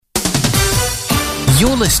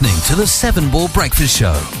You're listening to the Seven Ball Breakfast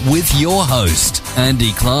Show with your host,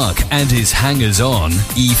 Andy Clark, and his hangers-on,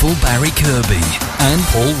 Evil Barry Kirby and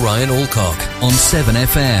Paul Ryan Alcock on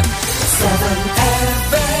 7FM.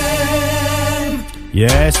 7FM.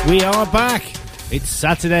 Yes, we are back. It's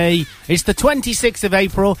Saturday. It's the 26th of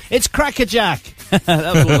April. It's Crackerjack.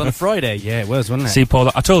 That was all on a Friday. Yeah, it was, wasn't it? See, Paul,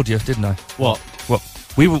 I told you, didn't I? What? Well,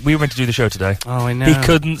 we were meant to do the show today. Oh, I know. He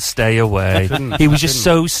couldn't stay away. He was just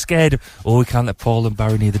so scared. Oh, we can't let Paul and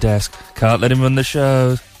Barry near the desk. Can't let him run the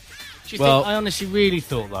show. Do you think I honestly really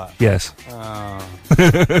thought that? Yes. Well,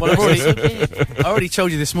 I already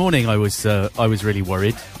told you this morning I was really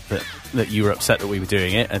worried that you were upset that we were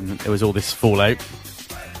doing it and there was all this fallout.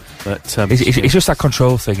 But it's just that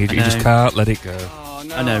control thing. You just can't let it go. Oh,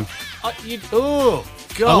 no. I know.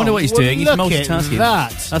 God. I wonder what he's doing. He's look multitasking.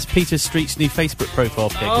 At That's Peter Street's new Facebook profile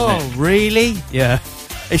pic, Oh, isn't it? really? Yeah.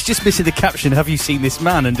 It's just missing the caption, "Have you seen this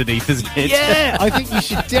man?" underneath, isn't it? Yeah, I think you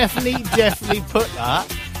should definitely put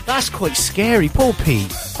that. That's quite scary. Poor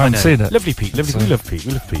Pete. I haven't seen it. Lovely Pete. Lovely. We love Pete.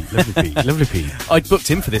 We love Pete. Lovely Pete. Lovely Pete. I'd booked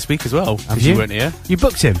him for this week as well. Have you weren't here. You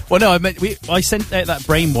booked him? Well, no, I sent out that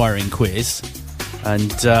brain wiring quiz,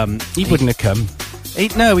 and he wouldn't have come.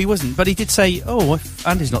 No, he wasn't. But he did say, "Oh, if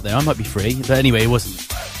Andy's not there, I might be free." But anyway, he wasn't.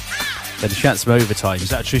 They had a chance of overtime.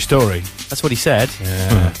 Is that a true story? That's what he said.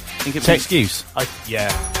 Yeah. Think it's an excuse? I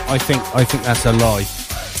think that's a lie.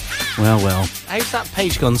 Well. How's that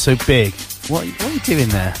page gone so big? What are you doing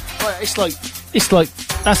there? Well, it's like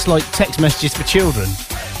that's like text messages for children.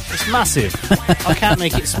 It's massive. I can't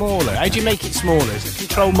make it smaller. How do you make it smaller? Is it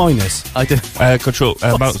Control minus? I do. Control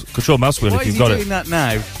mouse wheel if you've got it. Why is he doing that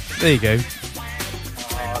now? There you go.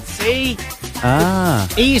 See?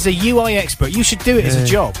 He's a UI expert. You should do it as a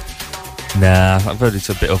job. Nah, I've heard it's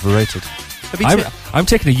a bit overrated. I'm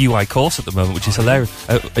taking a UI course at the moment, which is hilarious.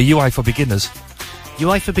 A UI for beginners.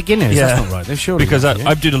 UI for beginners? Yeah. That's not right. They're surely because not,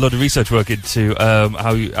 I'm doing a lot of research work into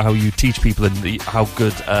how you teach people and how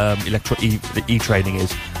good e-training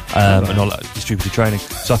is and all that distributed training.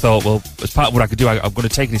 So I thought, well, as part of what I could do, I'm going to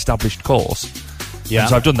take an established course. Yeah. And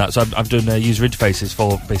so I've done that. So I've done user interfaces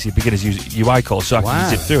for basically beginners UI course, so I can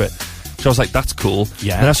zip through it. So I was like, that's cool.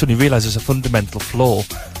 Yeah. And then I suddenly realised there's a fundamental flaw.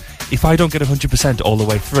 If I don't get 100% all the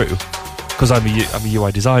way through, because I'm a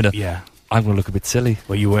UI designer, I'm going to look a bit silly.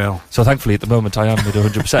 Well, you will. So thankfully, at the moment, I am at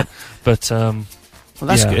 100%. But well,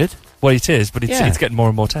 that's good. Well, it is, but it's getting more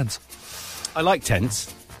and more tense. I like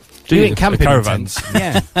tents. Do you? Camping caravans?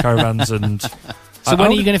 Yeah, caravans and. So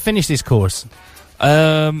when are you going to finish this course?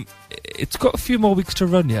 It's got a few more weeks to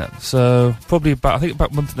run yet, so probably about a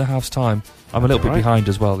month and a half's time. I'm a little bit behind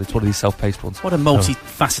as well. It's one of these self-paced ones. What a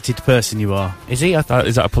multifaceted person you are. Is he? Is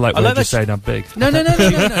that a polite way of just saying I'm big? No.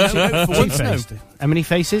 Two-faced. How many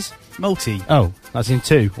faces? Multi. Oh, that's in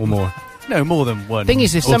two or more. No, more than one. Thing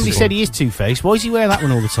is, if somebody said he is two-faced, why does he wear that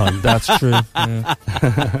one all the time? That's true. Yeah.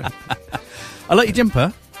 I like your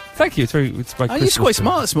jumper. Thank you. It's my you're quite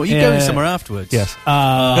smart this morning. You're going somewhere afterwards. Yes.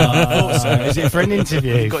 Is it for an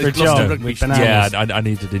interview? For a job? Yeah, I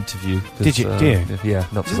needed an interview. Did you? Yeah,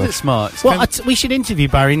 not so much. Isn't it smart? Well, we should interview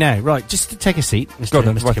Barry now. Right, just to take a seat. Go on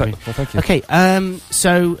then. Well, thank you. Okay,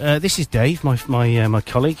 so this is Dave, my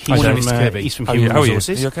colleague. He's from Human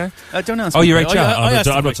Resources. Are you okay? Don't answer. Oh, you're HR.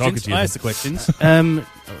 I'm not talking to you. I asked the questions.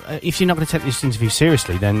 If you're not going to take this interview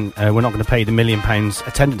seriously, then we're not going to pay the £1 million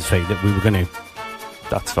attendance fee that we were going to.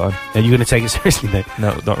 That's fine. Are you going to take it seriously then?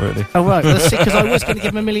 No, not really. Oh, right. Let's see, because I was going to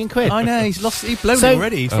give him £1 million. I know, he's blown it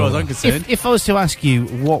already, as far as I'm concerned. If I was to ask you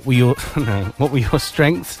what were your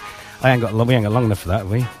strengths, we ain't got long enough for that,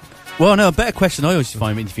 have we? Well, no, a better question I always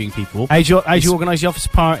find interviewing people. How'd you organise the office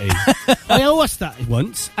party? I asked that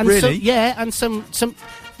once. And really? And some.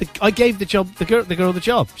 I gave the girl the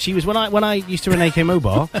job. She was when I used to run AK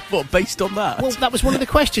Mobile. What, based on that? Well, that was one of the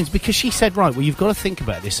questions, because she said, right, well, you've got to think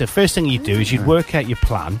about this. So first thing you'd do is you'd work out your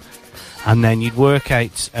plan, and then you'd work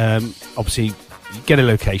out, obviously, you get a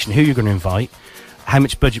location, who you're going to invite, how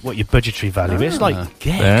much budget, what your budgetary value is. Like,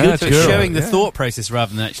 good. So it's showing the thought process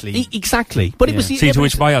rather than actually... Exactly. But it was... See, to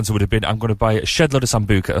which my answer would have been, I'm going to buy a shed load of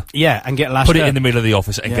Sambuca. Yeah, and get lashed Put out. it in the middle of the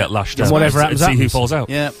office and get lashed out. Whatever happens, and see who falls out.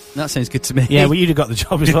 Yeah, that sounds good to me. Yeah, well, you'd have got the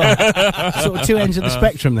job as well. Sort of two ends of the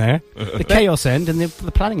spectrum there. The chaos end and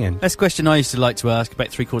the planning end. That's a question I used to like to ask about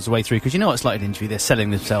 3/4 of the way through, because you know what it's like an interview, they're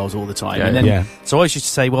selling themselves all the time. So I always used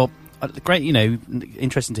to say, well, great,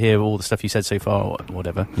 interesting to hear all the stuff you said so far, or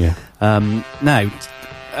whatever. Yeah. Now...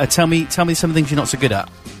 tell me some of the things you're not so good at.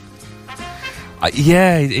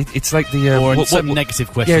 It's like the... or some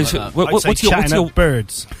negative question like that. What's your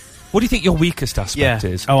birds? What do you think your weakest aspect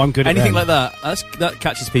is? Oh, I'm good at anything like that. That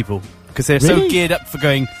catches people, because they're Really? so geared up for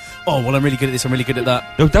going, Oh, well, I'm really good at this, I'm really good at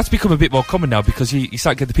that. No, that's become a bit more common now because you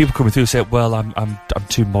start getting the people coming through and say, well, I'm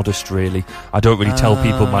too modest, really. I don't really tell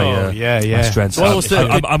people my strengths. Well,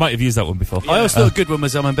 I might have used that one before. I always thought a good one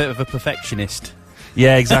was I'm a bit of a perfectionist.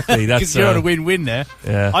 Yeah, exactly. That's Because you're on a win-win there.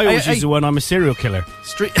 Yeah. I always use the one, I'm a serial killer.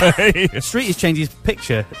 Street has changed his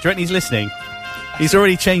picture. Do you reckon he's listening? He's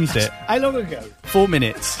already changed it. How long ago? 4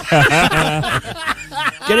 minutes. Get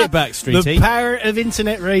it back, Streety. The power of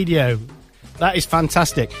internet radio. That is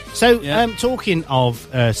fantastic. So, Yeah. talking of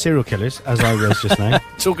serial killers, as I was just now.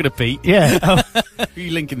 Talking to Pete. Yeah. Who are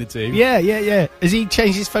you linking the two? Yeah. Has he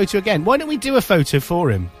changed his photo again? Why don't we do a photo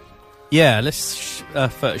for him? Yeah, let's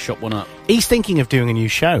Photoshop one up. He's thinking of doing a new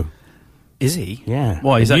show. Is he? Yeah.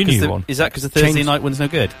 Why? Is A that new one? because the Thursday Change- night one's no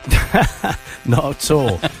good? Not at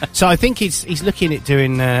all. So I think he's looking at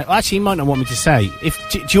doing... actually, he might not want me to say.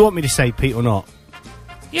 Do you want me to say, Pete, or not?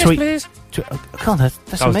 Yes, Tweet- please. God, that's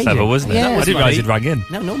That was amazing. clever, wasn't it? Yeah. I didn't realise he'd rang in.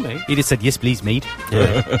 No, not me. He just said, yes, please, mead.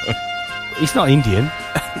 He's not Indian.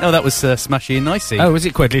 No, that was Smashy and Nicey. Oh, was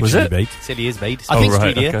it quite Was literally, it? mate? Silly is made. I think-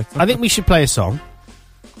 right, Studio. okay. I think we should play a song.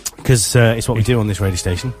 Because it's what we do on this radio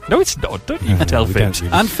station. No, it's not. Don't you tell we Finch. don't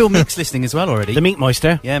really. And Phil Meek's listening as well already. The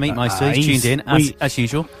Meatmeister. Yeah, Meat Meister. He's he's- tuned in, as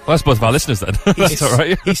usual. Well, that's both of our listeners then. That's all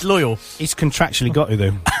right. He's loyal. He's contractually got to,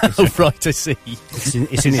 though. Oh, right, I see. It's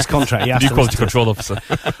in his contract. He has New to quality listen to control officer.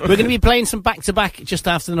 it. We're going to be playing some back-to-back just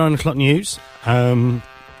after the 9 o'clock news.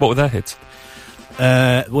 What were their hits?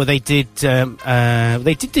 Well, they did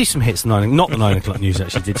do some hits. Not the 9 o'clock news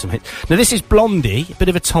actually did some hits. Now this is Blondie, a bit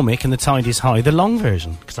of Atomic, and The Tide Is High, the long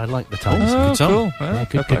version, because I like the Tide Is High. good song. cool. Yeah,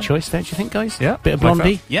 good choice, don't you think, guys? Yeah, Bit of like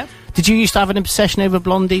Blondie. Yeah. Did you used to have an obsession over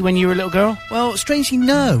Blondie when you were a little girl? Well, strangely,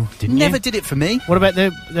 no. Didn't Never you? did it for me. What about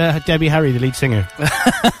the Debbie Harry, the lead singer?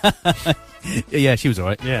 Yeah, she was all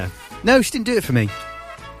right. Yeah. No, she didn't do it for me.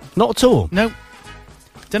 Not at all. No.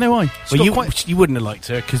 Don't know why. Well, you wouldn't have liked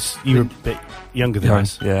her because you were a bit younger than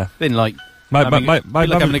us. Yeah. Been like My having, mum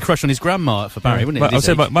having a crush on his grandma for Barry, wouldn't it? I would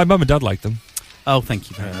say my mum and dad liked them, Oh, thank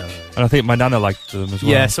you very much. and I think my nana liked them as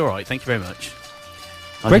well. Yeah, it's all right. Thank you very much.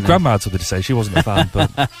 Great grandma had something to say. She wasn't a fan,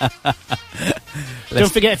 but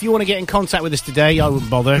Don't forget, if you want to get in contact with us today, I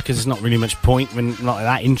wouldn't bother because there's not really much point. We're not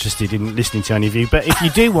that interested in listening to any of you. But if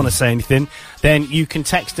you do want to say anything, then you can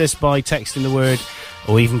text us by texting the word,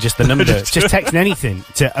 or even just the number. just texting anything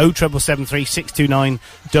to 07773 629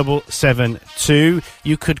 772.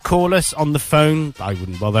 You could call us on the phone. I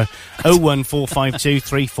wouldn't bother. 01452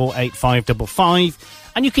 348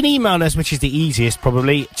 555. And you can email us, which is the easiest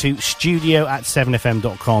probably, to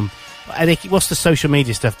studio@7fm.com. What's the social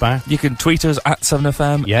media stuff, Bar? you can tweet us at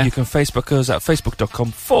 7FM. Yeah. You can Facebook us at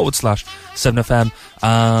facebook.com/7FM.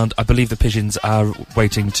 And I believe the pigeons are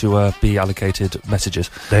waiting to be allocated messages.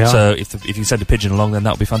 They are. So if you can send a pigeon along, then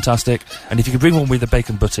that would be fantastic. And if you can bring one with a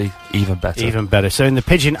bacon butty, even better. Even better. So in the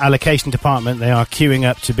pigeon allocation department, they are queuing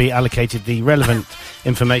up to be allocated the relevant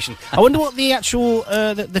information. I wonder what the actual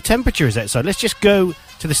the temperature is outside. Let's just go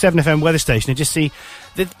to the 7FM weather station and just see.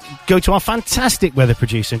 Go to our fantastic weather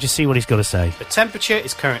producer and just see what he's got to say. The temperature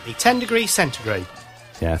is currently 10 degrees centigrade.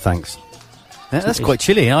 Yeah, thanks. Yeah, that's quite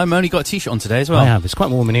chilly. I've only got a t-shirt on today as well. I have. It's quite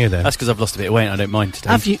warm in here, though. That's because I've lost a bit of weight and I don't mind today.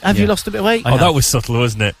 Have you lost a bit of weight? I Oh, have. that was subtle,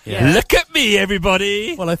 wasn't it? Yeah. Look at me,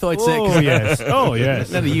 everybody! Well, I thought I'd say it Oh, because yes. Oh, yes.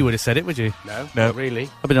 none of you would have said it, would you? No, No. not really.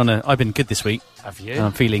 I've been good this week. Have you? And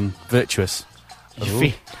I'm feeling virtuous.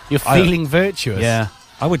 You're feeling virtuous. Yeah.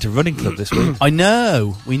 I went to running club this week. I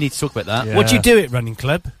know. We need to talk about that. Yeah. What do you do at running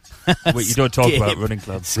club? Wait, you don't talk Skip. about running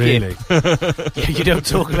clubs. Really? You don't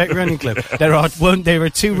talk about running club. There are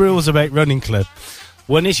two rules about running club.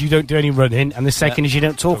 One is you don't do any running, and the second is you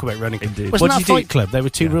don't talk about running club. Indeed. Wasn't What that did you Fight Club? There were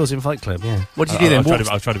two Yeah. rules in Fight Club, yeah. What did you do then?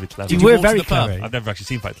 I was trying to be clever. Did You were walk to very the pub? clever. I've never actually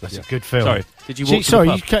seen Fight Club. That's a good film. Sorry. Did you walk Sorry,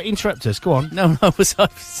 to the you pub? can't interrupt us. Go on. No, I thought I've you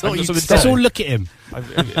got something to said- Let's say. all look at him.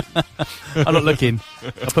 I'm not looking.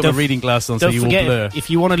 I put my Don't- reading glass on so Don't you won't forget, blur. if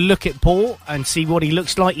you want to look at Paul and see what he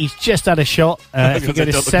looks like, he's just had a shot. If you go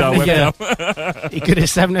to 7, yeah. you go to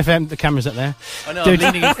 7FM, the camera's up there. I know. I'm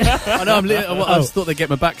leaning. I know. I just thought they'd get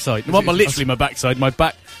my backside. Not literally my backside. My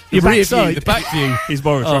back. Your rear backside? view, the back view. He's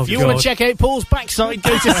more Oh, If you want to check out Paul's backside,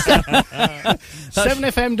 go to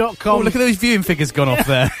 7fm.com. Oh, look at those viewing figures gone off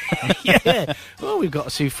there. Yeah. Well, we've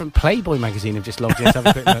got Sue from Playboy magazine have just logged in to have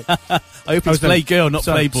a quick look. I hope it's Play Girl, not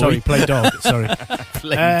Playboy. Sorry, Play Dog. Sorry.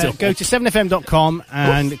 Play Dog. Go to 7fm.com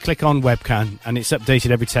and click on webcam, and it's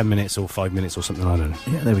updated every 10 minutes or 5 minutes or something. I don't know.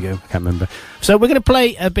 Yeah, there we go. I can't remember. So we're going to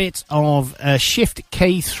play a bit of Shift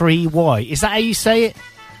K3Y. Is that how you say it?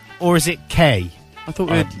 Or is it K? I thought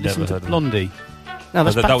we I've were never listening to heard of it. Blondie. No,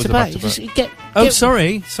 that's that back was to the back. back-to-back. Just get- Oh, get-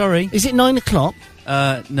 sorry. Is it 9 o'clock?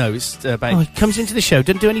 No, it's about. Oh, he comes into the show,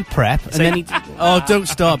 doesn't do any prep, and then he. Oh, don't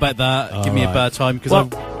start about that. Give me a bad time because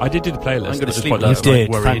I did do the playlist. I'm gonna I just sleep wanted now. to, You did.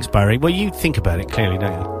 worry. Thanks, Barry. Well, you think about it clearly,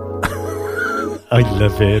 don't you? I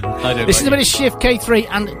love him. I don't This like is a bit of Shift K3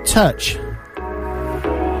 and Touch.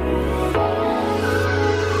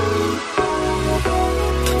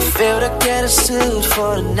 Feel to get a suit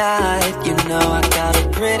for the night. You know I got a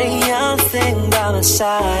pretty young thing by my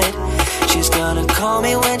side. She's gonna call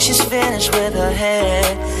me when she's finished with her hair,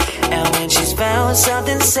 and when she's found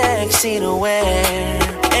something sexy to wear.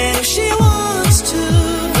 And if she wants to,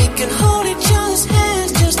 we can hold each other's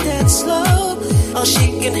hands just that slow. Or she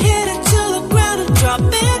can hit it to the ground and drop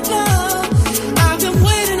it low. I've been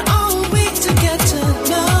waiting all week to get to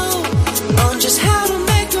know on just how to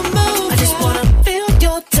make a move. I just wanna feel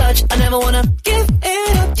your touch. I never wanna give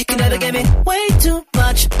it up. You can never give me way too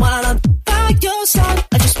much while I'm by your side.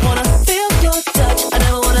 I just wanna feel your touch. I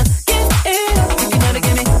never wanna give it up. You can never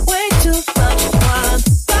give me way too much while I'm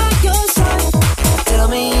by your side. Tell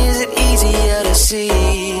me, is it easier to see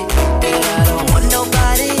that I don't want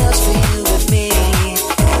nobody else for you with me?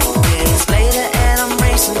 Minutes later and I'm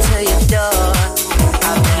racing to your door.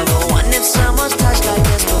 I've never wanted someone's touch like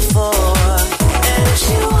this before. And if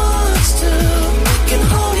she wants to, we can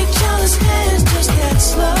hold each other's hands just that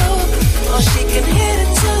slow. Or she can hit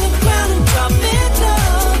it to the ground and drop it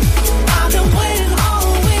low. I've been waiting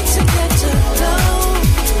all week to get to know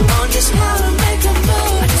on just how to make a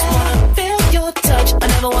move. I just wanna feel your touch. I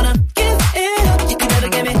never wanna give it up. You can never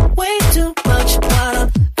give me way too much while I'm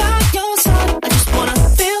by your side. I just wanna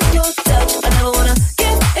feel your touch. I never wanna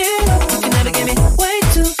give it up. You can never give me way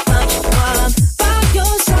too much while I'm by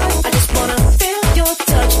your side. I just wanna feel your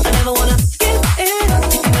touch. I never wanna give it up.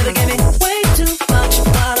 You can never give me way too much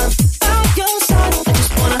while I'm by your side. I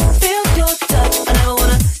just wanna feel your touch. I never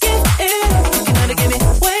wanna give it up. You can never give me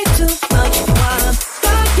way too much while I'm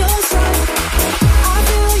by your side. I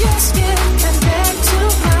feel your skin and neck to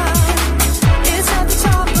mine. It's at the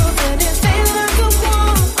top of anything that I could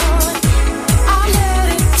want. I let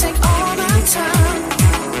it take all my time.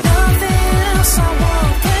 Nothing else I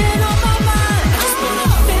want playing on my mind. I just wanna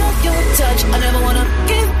feel your touch. I never wanna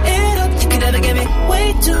give it up. You can never give me way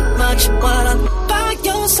too much while I'm by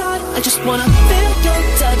your side. I just wanna feel your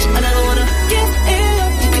touch. I never wanna give it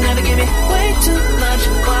up. You can never give me way too much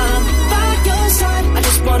while I'm by your side. I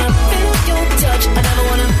just wanna feel your touch. I never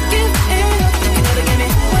wanna give it up. You can never give me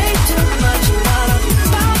way too much while I'm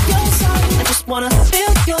by your side. I just wanna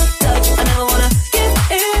feel your touch. I never wanna give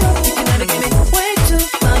it up. You can never give me way too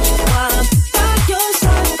much while I'm by your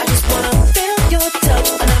side. I just wanna feel your touch.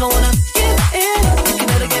 I never wanna give it up. You can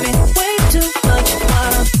never give me way too much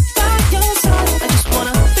while I'm by your side. I just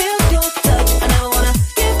wanna feel your touch. I never wanna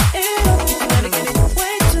give it up. You can never give me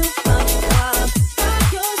way too much while I'm by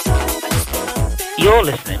your side. I just wanna feel. You're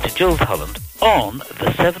listening to Jules Holland on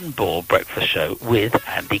the Seven Ball Breakfast Show with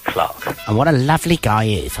Andy Clark. And what a lovely guy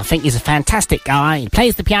he is. I think he's a fantastic guy. He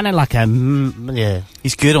plays the piano like a... yeah.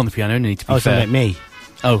 He's good on the piano, isn't he? To be Oh, fair. like me.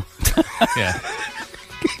 Oh, yeah.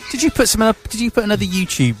 Did you put another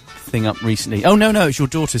YouTube thing up recently? Oh no, it's your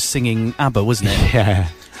daughter singing ABBA, wasn't it? Yeah.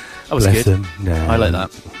 That was Bless good. him. No, I like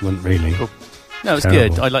that. Wasn't really. Cool. No, it was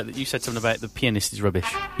Terrible. good. I like that you said something about the pianist is rubbish,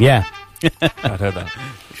 Yeah. I'd heard that.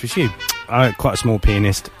 which was you. I'm quite a small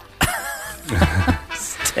pianist.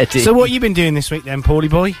 Steady. So what you been doing this week then, Paulie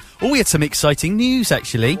boy? Oh, we had some exciting news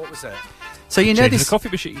actually. What was that? So you know Changing this. the coffee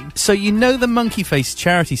machine. So you know the Monkey Face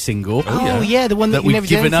charity single. Oh, yeah, the one that, That you we've never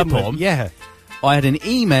did given anything up with. on. Yeah. I had an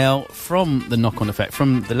email from the Knock On Effect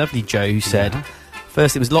from the lovely Joe who said,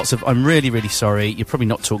 first it was lots of I'm really really sorry. You're probably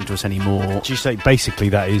not talking to us anymore. Did you say basically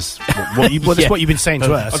that is what that's Yeah. what you've been saying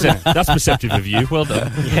to us? isn't it? That's perceptive of you. Well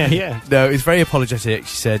done. Yeah, yeah. No, it was very apologetic.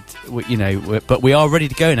 She said, but we are ready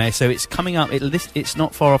to go now. So it's coming up. It's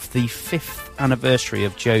not far off the 5th anniversary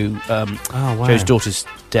of Joe. Oh, wow. Joe's daughter's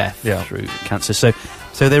death through cancer.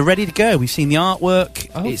 So they're ready to go. We've seen the artwork.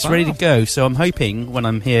 Oh, It's wow. ready to go. So I'm hoping when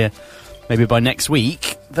I'm here, maybe by next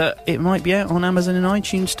week, that it might be out on Amazon and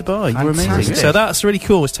iTunes to buy. We're amazing. Fantastic. So that's really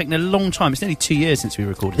cool. It's taken a long time. It's nearly 2 years since we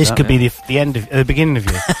recorded This that could now. be the end of the beginning of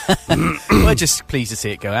you. We're just pleased to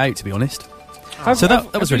see it go out, to be honest. So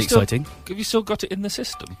that was really exciting. Have you still got it in the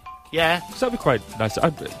system? Yeah. Because that'd be quite nice.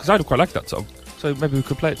 Because I'd quite like that song. So maybe we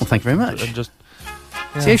could play it. Well, thank you very much. And just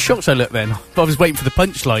See how shocked I look then? But I was waiting for the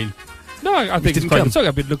punchline. no, I think it's didn't quite a come. good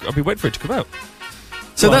song. I've been waiting for it to come out.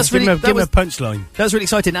 So Well, that's give really him a, that give him was, a punchline. That's really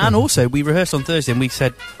exciting. And also, we rehearsed on Thursday and we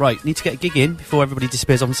said, right, need to get a gig in before everybody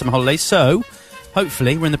disappears off on summer holidays. So,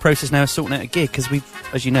 hopefully, we're in the process now of sorting out a gig because we've,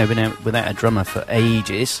 as you know, been out without a drummer for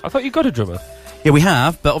ages. I thought you got a drummer. Yeah, we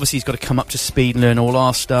have, but obviously he's got to come up to speed and learn all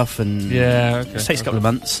our stuff, and Yeah, okay. it takes a couple of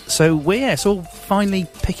months. So it's all finally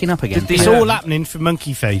picking up again. It's all happening for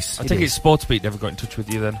Monkey Face. I think it's Sportsbeat never got in touch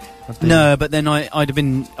with you then. No, but then I'd have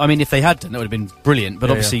been. I mean, if they had done, that would have been brilliant. But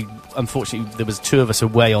Yeah, obviously, unfortunately, there was two of us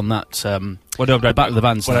away on that. Well, no, the back of the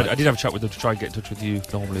band. Well, I did have a chat with them to try and get in touch with you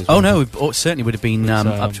normally as Oh well. no, it certainly would have been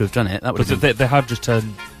up to have done it. That would But have been. they have just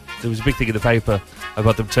turned. There was a big thing in the paper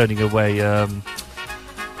about them turning away.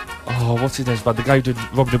 What's his name? The guy who did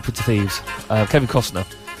Robin Hood, Prince of Thieves, Kevin Costner.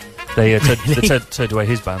 They turned away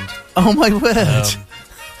his band. Oh my word!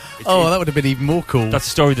 That would have been even more cool. That's a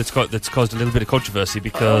story that's caused a little bit of controversy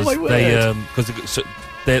because Oh, my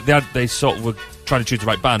they sort of were trying to choose the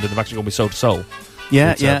right band and they've actually gone with Soul to Soul.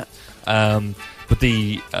 Yeah, But, yeah. But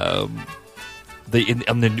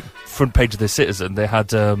on the front page of the Citizen, they had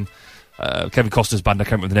Kevin Costner's band. I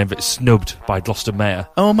can't remember the name of it. Snubbed by Gloucester-Mayor.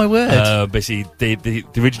 Oh my word! Basically, the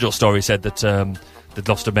original story said that the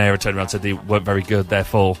Gloucester-Mayor turned around and said they weren't very good.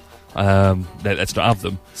 Therefore, let's not have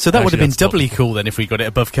them. So that would have been Actually, that's doubly cool then if we got it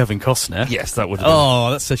above Kevin Costner. Yes, that would have been.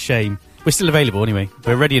 Oh, that's a shame. We're still available anyway.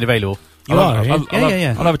 We're ready and available. You are,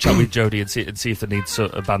 yeah? I'll have a chat with Jodie and see if they need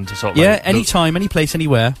a band to sort. Yeah, anytime, any place,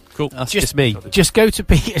 anywhere. Cool. That's just me. Just go to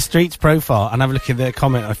Peter Street's profile and have a look at the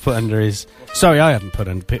comment I've put under his... Sorry, I haven't put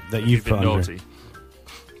under... that you've put been under. naughty.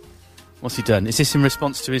 What's he done? Is this in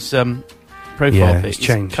response to his profile Yeah, pic? it's His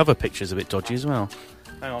changed. cover picture's a bit dodgy as well.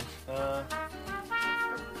 Hang on.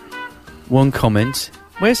 One comment.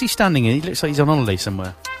 Where's he standing in? He looks like he's on holiday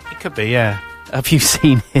somewhere. It could be, yeah. Have you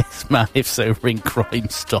seen his man? If so, ring Crime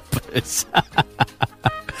Stoppers.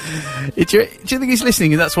 Do you think he's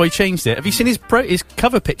listening and that's why he changed it? Have you seen his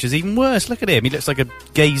cover pictures? Even worse. Look at him. He looks like a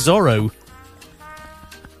gay Zorro.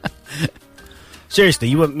 Seriously,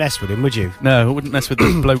 you wouldn't mess with him, would you? No, I wouldn't mess with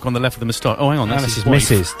the bloke on the left of the moustache. Oh, hang on. That's his wife.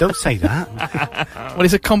 missus. Don't say that. Well,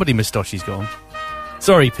 it's a comedy moustache he's got on.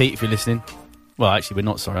 Sorry, Pete, if you're listening. Well, actually, we're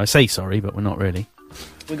not sorry. I say sorry, but we're not really.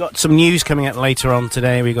 We got some news coming out later on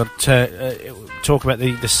today. We got talk about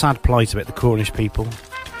the sad plight about the Cornish people.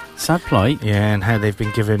 Sad plight. Yeah, and how they've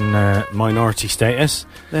been given minority status.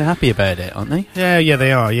 They're happy about it, aren't they? Yeah,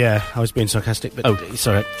 they are, yeah. I was being sarcastic, but...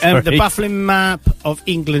 Sorry. The baffling map of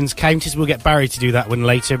England's counties. We'll get Barry to do that one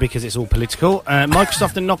later because it's all political.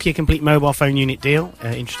 Microsoft and Nokia complete mobile phone unit deal.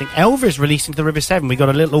 Interesting. Elvis released into the River Severn. We got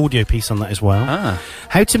a little audio piece on that as well.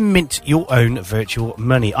 How to mint your own virtual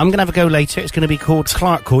money. I'm going to have a go later. It's going to be called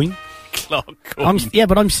Clark Coin. Clark Coin.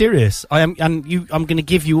 But I'm serious. I'm going to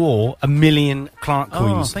give you all 1 million Clark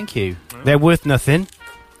coins. Oh, thank you. They're worth nothing,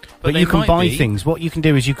 but they you can might buy be. things. What you can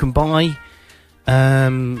do is you can buy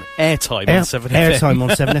Airtime on 7FM. airtime on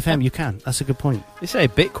 7FM. You can. That's a good point. They say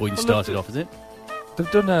Bitcoin started off, is it?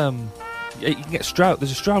 They've done. You can get Stroud.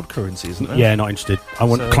 There's a Stroud currency, isn't there? Yeah, not interested. I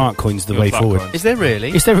want So- Clark coins the Yeah, way Clark forward. coins. Is there really?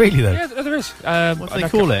 Is there really though? Yeah, there is. What do they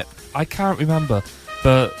call it? I can't remember,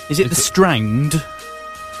 but Is it the Strand?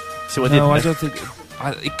 So no, I don't think.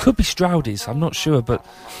 It could be Stroudies. I'm not sure, but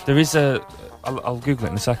there is a. I'll Google it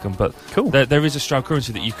in a second. But Cool. there is a Stroud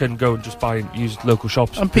currency that you can go and just buy and use local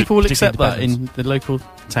shops. And people will particularly accept that independents. in the local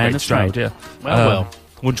town Great of Stroud. Yeah. Well.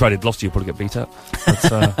 Wouldn't try to Gloucester, you'll probably get beat up.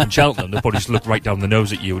 But in Cheltenham, they'll probably just look right down the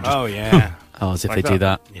nose at you and just. Oh yeah. Oh, as if Like they do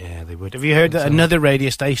that. Yeah, they would. Have you heard that another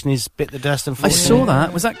radio station is bit the dust and I saw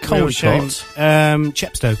that. Was that Real shame. Caldecott?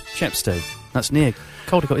 Chepstow. Chepstow. That's near.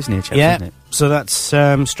 Caldecott is near Chepstow, Yeah. isn't it? So that's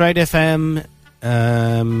Straight FM.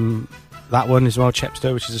 That one as well,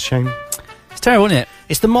 Chepstow, which is a shame. It's terrible, isn't it?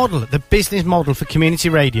 It's the model, the business model for community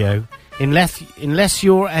radio. Unless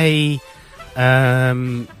you're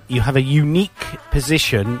you have a unique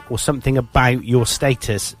position or something about your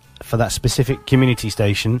status for that specific community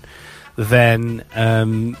station, then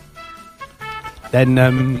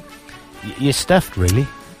you're stuffed, really.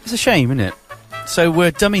 It's a shame, isn't it? So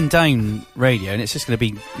we're dumbing down radio, and it's just going to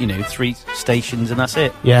be, 3 stations, and that's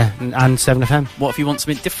it. Yeah, and 7FM. What if you want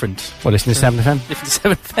something different? Well, listen to 7FM. Different to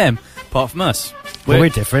 7FM, apart from us. We're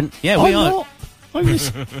different. Yeah, we I'm are. not.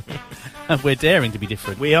 We're daring to be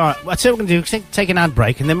different. We are. Well, so what we're going to do, take an ad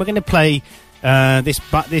break, and then we're going to play this.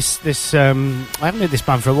 I haven't heard this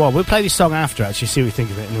band for a while. We'll play this song after, actually, see what you think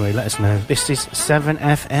of it. Anyway, let us know. This is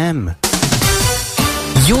 7FM.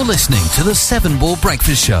 You're listening to the 7 Ball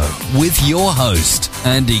Breakfast Show with your host,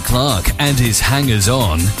 Andy Clark, and his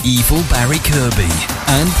hangers-on, Evil Barry Kirby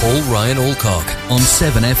and Paul Ryan Alcock on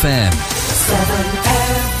 7FM.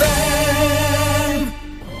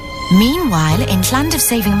 7FM. Meanwhile, in land of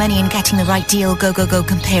saving money and getting the right deal, go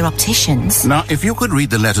compare opticians. Now, if you could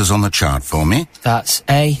read the letters on the chart for me. That's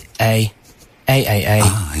A.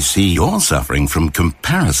 Ah, I see you're suffering from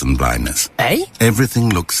comparison blindness. A? Everything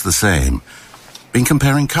looks the same. Been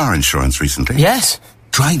comparing car insurance recently? Yes.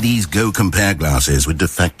 Try these Go Compare glasses with de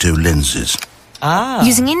facto lenses.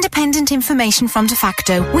 Using independent information from De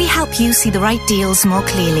Facto, we help you see the right deals more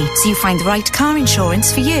clearly, so you find the right car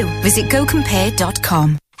insurance for you. Visit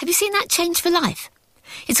gocompare.com. Have you seen that Change for Life?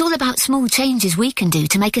 It's all about small changes we can do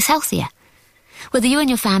to make us healthier. Whether you and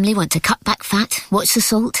your family want to cut back fat, watch the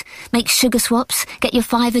salt, make sugar swaps, get your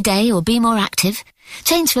 5 a day or be more active,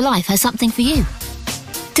 Change for Life has something for you.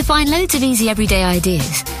 To find loads of easy everyday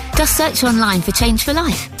ideas, just search online for Change for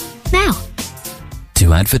Life. Now.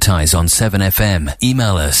 To advertise on 7FM,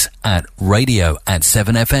 email us at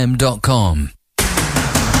radio@7fm.com.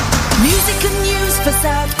 Music and news for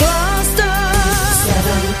South Gloucester.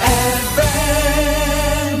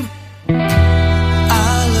 7FM.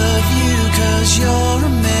 I love you 'cause you're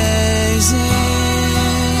amazing.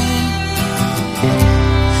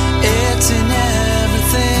 It's in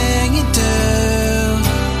everything you do.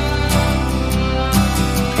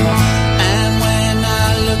 And when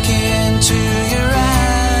I look into your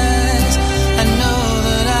eyes, I know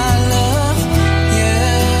that I love you.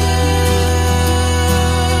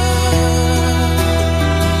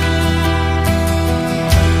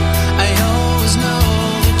 I always know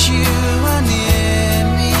that you are near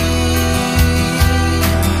me,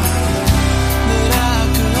 that I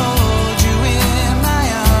could hold you in my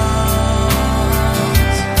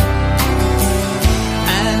arms.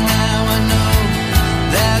 And now I know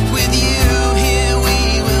that with you here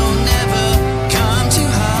we will never come to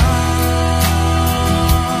harm.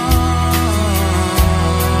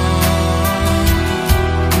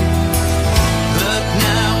 But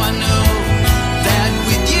now I know that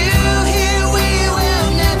with you here we will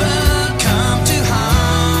never come to harm.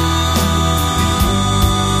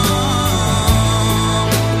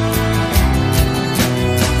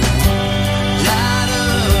 Light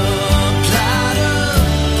up,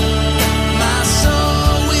 my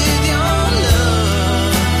soul with your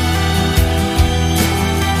love.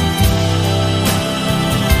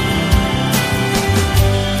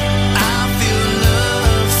 I feel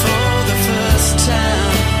love for the first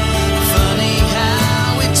time. Funny how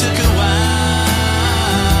it took a while.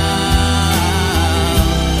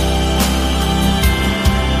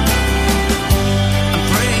 I'm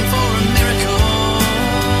praying for a miracle,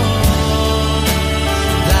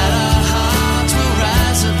 that our hearts will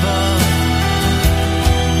rise above.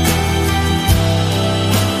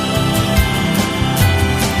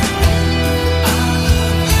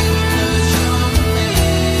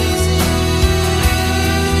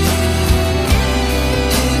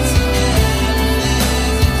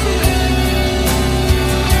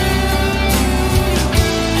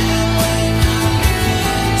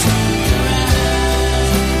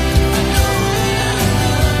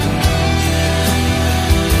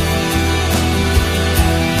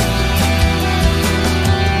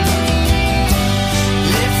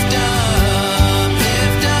 Lift up,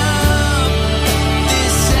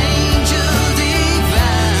 this angel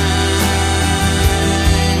divine.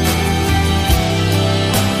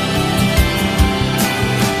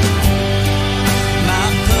 My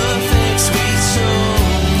perfect sweet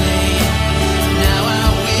soulmate, now I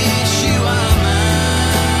wish you are mine.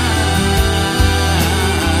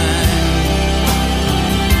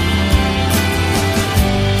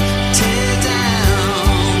 Tear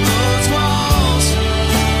down those walls,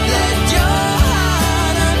 let your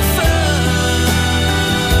heart unfurl.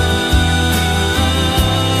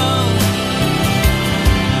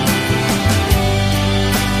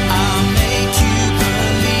 I'll make you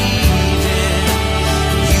believe it.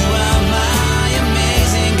 You are my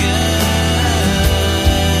amazing girl.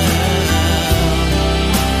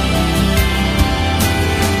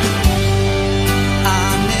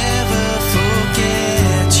 I'll never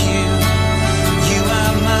forget you. You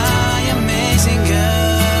are my amazing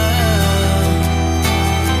girl.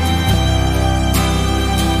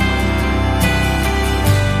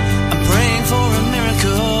 I'm praying for a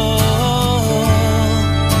miracle.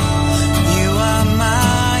 You are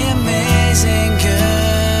my amazing girl.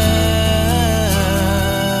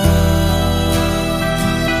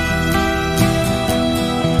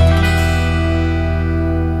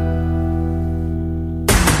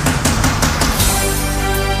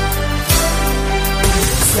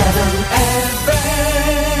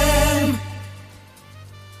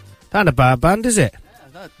 Not a bad band, is it?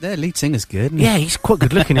 Their lead singer's good. Isn't he? Yeah, he's quite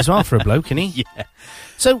good looking as well for a bloke, isn't he? Yeah.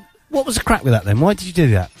 So, what was the crack with that then? Why did you do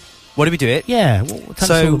that? Why did we do it? Yeah,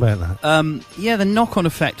 tell us all about that. Yeah, the Knock-On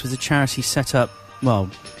Effect was a charity set up, well,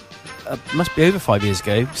 must be over 5 years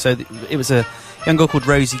ago. So it was a young girl called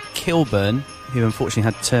Rosie Kilburn, who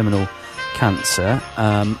unfortunately had terminal cancer,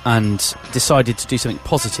 and decided to do something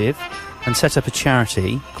positive and set up a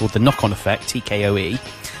charity called the Knock On Effect, TKOE.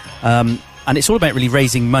 And it's all about really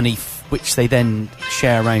raising money, which they then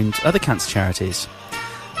share around other cancer charities.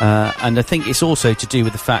 And I think it's also to do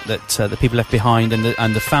with the fact that the people left behind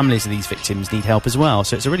and the families of these victims need help as well.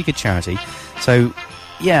 So it's a really good charity. So,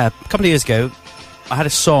 yeah, a couple of years ago, I had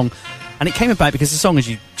a song, and it came about because the song, as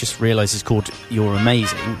you just realise, is called You're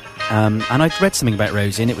Amazing. And I'd read something about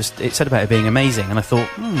Rosie, and it said about it being amazing. And I thought,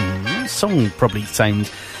 this song probably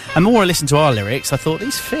sounds... And the more I listened to our lyrics, I thought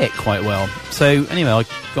these fit quite well. So anyway, I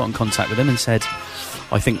got in contact with them and said,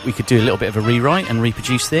 I think we could do a little bit of a rewrite and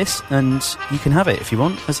reproduce this, and you can have it if you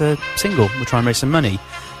want as a single. We'll try and raise some money.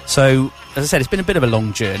 So, as I said, it's been a bit of a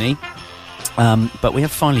long journey, but we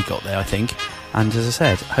have finally got there, I think. And as I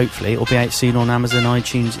said, hopefully it'll be out soon on Amazon,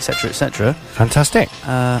 iTunes, etc., etc. Fantastic.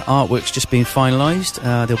 Artwork's just been finalised.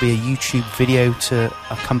 There'll be a YouTube video to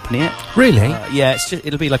accompany it. Really? Yeah,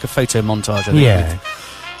 it'll be like a photo montage, I think. Yeah. With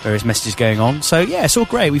various messages going on. So yeah, it's all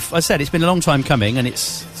great. As I said, it's been a long time coming, and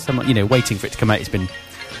it's somewhat, waiting for it to come out. It's been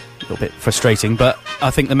a little bit frustrating, but I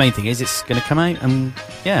think the main thing is it's going to come out, and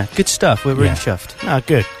yeah, good stuff. We're really chuffed. Ah,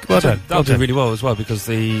 good. Well done. That'll do really well as well, because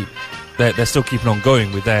they're still keeping on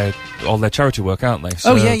going with all their charity work, aren't they?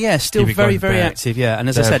 So yeah, still very, very active. Yeah, and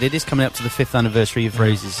as I said, it is coming up to the 5th anniversary of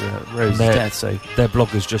Rosie's death. So their blog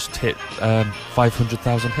has just hit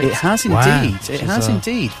 500,000 hits. It has indeed. Wow. It has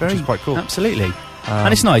indeed. Which is quite cool. Absolutely.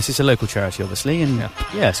 And it's nice. It's a local charity, obviously, and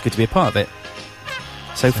yeah, it's good to be a part of it.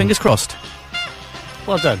 So fingers crossed.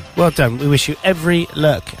 Well done. Well done. We wish you every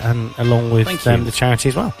luck, and along with the charity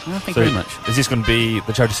as well. Thank you very much. Is this going to be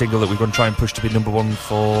the charity single that we're going to try and push to be number one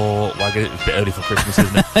for... Well, I guess it's a bit early for Christmas,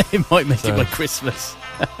 isn't it? It might make it by Christmas.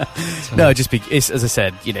 No, it's, as I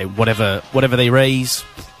said, whatever they raise,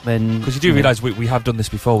 then... Because you do realise we have done this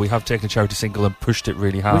before. We have taken a charity single and pushed it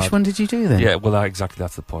really hard. Which one did you do then? Yeah, well, exactly,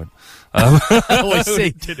 that's the point. Oh, I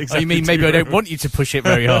see. You mean maybe I don't want you to push it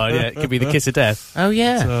very hard? Yeah, it could be the kiss of death. Oh,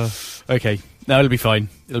 yeah. Okay. No, it'll be fine.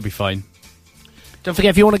 It'll be fine. Don't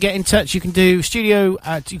forget, if you want to get in touch, you can do you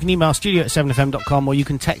can email studio@7fm.com, or you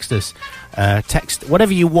can text us. Text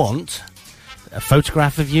whatever you want. A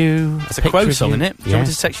photograph of you. It's a quote song, isn't it? Do you want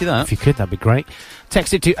me to text you that? If you could, that'd be great.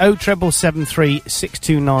 Text it to 07773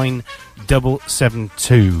 629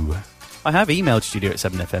 772. I have emailed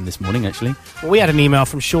studio@7fm this morning, actually. Well, we had an email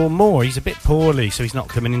from Sean Moore. He's a bit poorly, so he's not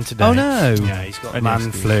coming in today. Oh, no. Yeah, he's got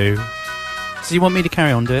man flu. So you want me to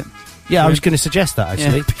carry on, do it? Yeah, I was going to suggest that,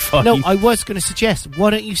 actually. Yeah, be fine. No, I was going to suggest, why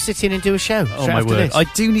don't you sit in and do a show? Oh, my word. This? I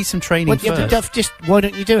do need some training first. Why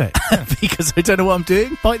don't you do it? Because I don't know what I'm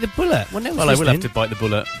doing. Bite the bullet. Well, I will have to bite the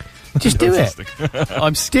bullet. Just do it.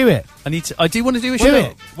 Do it. I do want to do a show. Do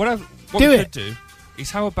it. What we could do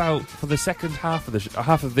is, how about for the second half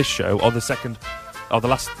of this show, or the second... or the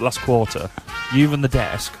last quarter, you and the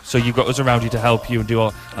desk, so you've got us around you to help you and do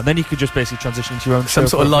all, and then you could just basically transition into your own some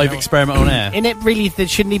sort of live experiment on air. In it, really,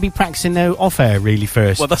 shouldn't he be practicing though off air really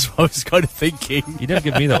first? Well, that's what I was kind of thinking. You never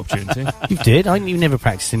give me that opportunity. You did. You never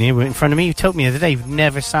practiced in here in front of me. You told me the other day you've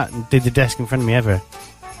never sat and did the desk in front of me ever.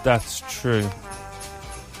 That's true.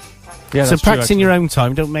 Yeah, so practice in your own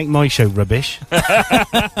time. Don't make my show rubbish.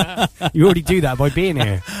 You already do that by being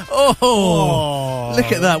here. Oh,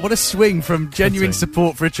 look at that! What a swing from genuine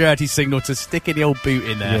support for a charity signal to sticking the old boot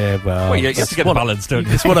in there. Yeah, well, you have to get the balance, don't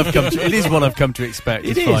you? It's what I've come to. It is what I've come to expect.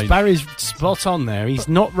 It is. Fine. Barry's spot on there. He's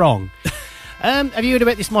not wrong. Have you heard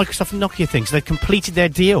about this Microsoft and Nokia thing? So they've completed their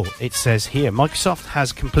deal. It says here, Microsoft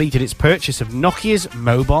has completed its purchase of Nokia's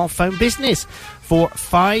mobile phone business for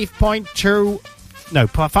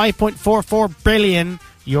 5.44 billion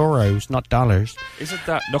euros, not dollars. Isn't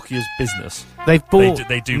that Nokia's business? They've bought...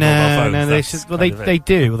 They do mobile phones. They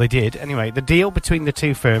do. Well, they did. Anyway, the deal between the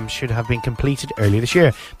two firms should have been completed earlier this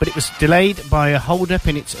year, but it was delayed by a hold-up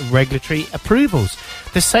in its regulatory approvals.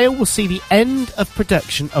 The sale will see the end of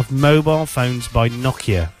production of mobile phones by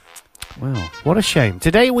Nokia. Wow, what a shame.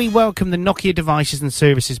 Today we welcome the Nokia devices and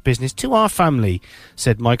services business to our family,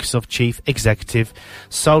 said Microsoft Chief Executive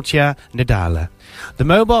Satya Nadella. The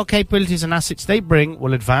mobile capabilities and assets they bring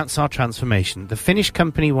will advance our transformation. The Finnish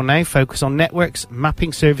company will now focus on networks,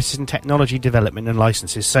 mapping services and technology development and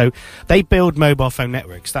licenses. So they build mobile phone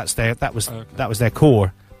networks. That was their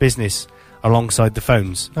core business alongside the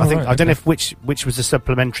phones. I don't know if which was a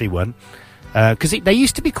supplementary one. Because they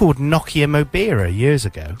used to be called Nokia Mobira years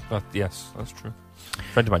ago. Yes, that's true. A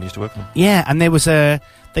friend of mine used to work for them. Yeah, and they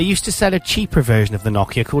used to sell a cheaper version of the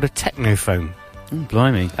Nokia called a Technophone.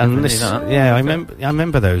 Blimey! And I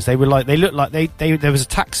remember those. They looked like there was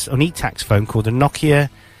an e-tax phone called a Nokia.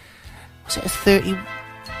 Was it a 30?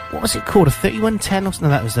 what was it called? A 3110 or something?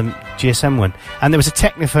 That was the GSM one. And there was a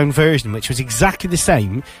Technophone version, which was exactly the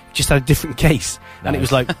same, just had a different case. And it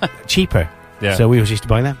was like cheaper. Yeah. So we always used to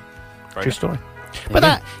buy them. Very True good. story. But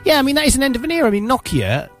that is an end of an era. I mean,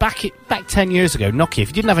 Nokia, back 10 years ago, Nokia, if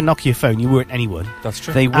you didn't have a Nokia phone, you weren't anyone. That's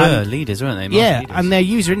true. They were leaders, weren't they? Market leaders. And their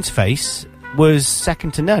user interface was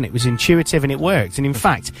second to none. It was intuitive and it worked. And in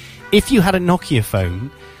fact, if you had a Nokia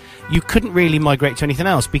phone, you couldn't really migrate to anything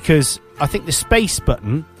else because I think the space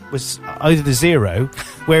button was either the 0,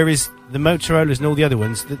 whereas the Motorolas and all the other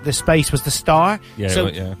ones, the space was the star. Yeah, so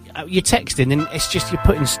you're texting and it's just you're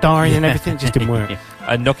putting star in and everything. It just didn't work.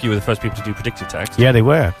 And Nokia were the first people to do predictive text. Yeah, they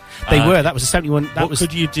were. That was a 71. That What was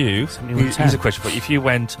could you do? 7110. Here's a question for you. If you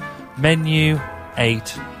went menu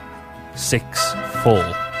 8 6 4.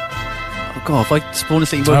 Oh, God, if I spawn a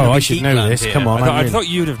thing... I should know this. Come on. I thought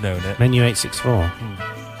you'd have known it. Menu 864.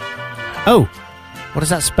 Oh, what does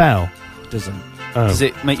that spell? Doesn't. Oh. Does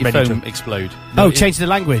it make your Menu phone explode? Change the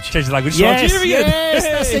language. Change the language. Yes, Nigerian. yes,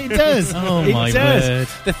 that's it. It does. Oh, it my does. word.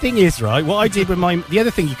 The thing is, right, what I did with the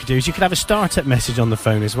other thing you could do is you could have a startup message on the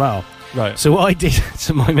phone as well. Right. So what I did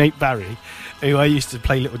to my mate Barry, who I used to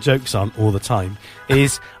play little jokes on all the time,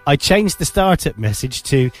 is I changed the startup message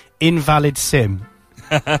to invalid SIM.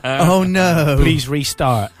 Oh, no. Please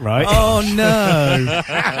restart, right? Oh, no.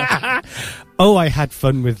 Oh, I had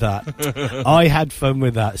fun with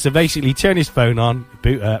that. So basically, turn his phone on,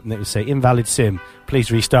 boot up, and it would say invalid SIM.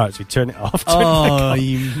 Please restart. So we turn it off. Turn it back on.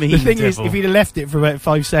 You mean The thing is, devil. if he'd have left it for about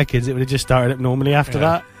 5 seconds, it would have just started up normally after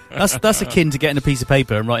that. That's akin to getting a piece of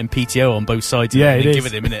paper and writing PTO on both sides. Yeah, and it give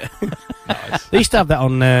is. it him, innit? They used to have that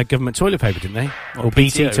on government toilet paper, didn't they? Or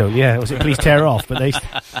BT PTO. toilet. Yeah, was it please tear off? But they.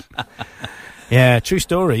 Yeah, true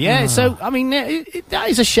story. Yeah, so I mean, that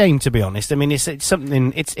is a shame, to be honest. I mean, it's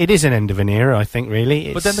something. It is an end of an era, I think.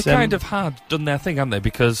 Really, But then they kind of had done their thing, haven't they?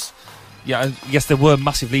 Because yes, there were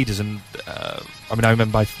massive leaders, and I mean, I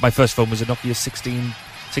remember my first phone was a Nokia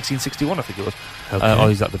 1661, I think it was. Okay. Or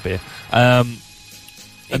is that the beer?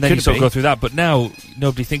 And then you sort of go through that. But now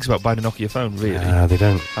nobody thinks about buying a Nokia phone, really. They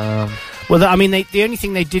don't. Well, I mean, the only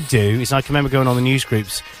thing they did do is I can remember going on the news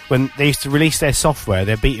groups when they used to release their software,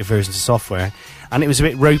 their beta versions of software, and it was a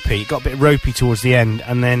bit ropey. It got a bit ropey towards the end,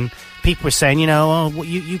 and then people were saying,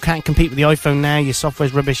 you can't compete with the iPhone now. Your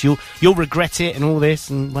software's rubbish. You'll regret it and all this.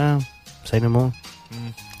 And well, say no more.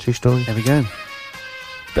 True story. There we go.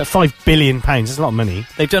 But £5 billion, that's a lot of money.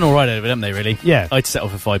 They've done all right over it, haven't they, really? Yeah. I'd settle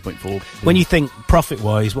for 5.4. When you think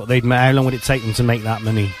profit-wise, how long would it take them to make that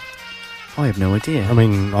money? I have no idea. I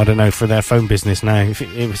mean, I don't know, for their phone business now. If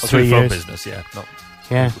it was 3 phone years. business, yeah.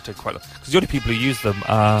 Yeah. It would take quite long. Because the only people who use them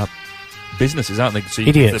are businesses, aren't they? So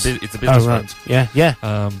Idiots. It's the business right. phones. Yeah.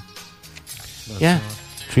 Yeah.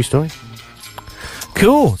 True story.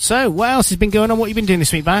 Cool. So, what else has been going on? What have you been doing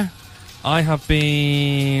this week, Bar? I have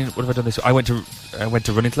been. What have I done this week? I went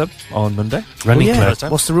to running club on Monday. Running First club.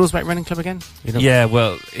 time. What's the rules about running club again? Yeah,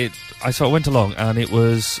 well, I sort of went along, and it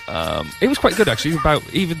was quite good actually.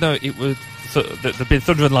 Even though it was the bit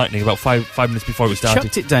thunder and lightning about five minutes before it started,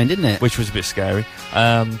 Chucked it down, didn't it? which was a bit scary.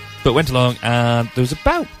 But went along, and there was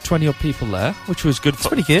about 20 odd people there, which was good. It's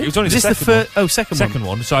pretty good. It was only Is the this second one. second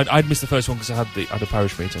one. So I'd missed the first one because I had a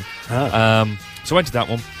parish meeting. Ah. So I went to that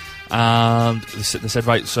one, and they said,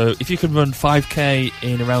 right, so if you can run 5k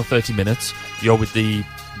in around 30 minutes, you're with the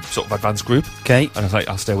sort of advanced group. Okay. And I was like,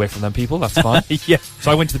 I'll stay away from them people, that's fine. Yeah.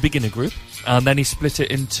 So I went to the beginner group, and then he split it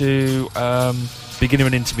into beginner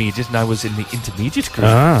and intermediate, and I was in the intermediate group.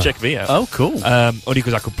 Ah. Check me out. Oh, cool. Only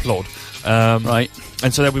because I could plod. Right.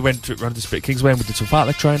 And so then we went around this bit of Kingsway, and we did some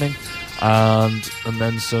fartlek training, and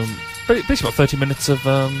then basically about 30 minutes of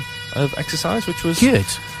exercise, which was Good.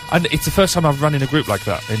 And it's the first time I've run in a group like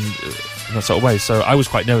that in that sort of way. So I was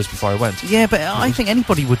quite nervous before I went. Yeah, but I think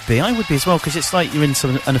anybody would be. I would be as well, because it's like you're in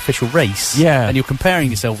some unofficial race. Yeah. And you're comparing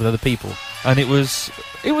yourself with other people. And it was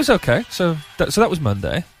okay. So that was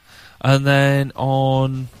Monday, and then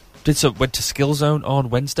went to Skill Zone on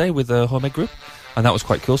Wednesday with a home ed group, and that was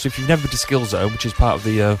quite cool. So if you've never been to Skill Zone, which is part of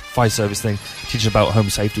the fire service thing, teaching about home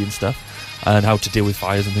safety and stuff, and how to deal with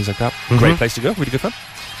fires and things like that, great place to go, really good fun.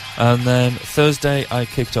 And then Thursday I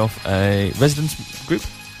kicked off a residence group,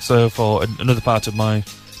 so for another part of my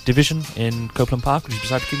division in Copeland Park, which is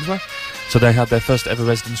beside Kingsway. So they had their first ever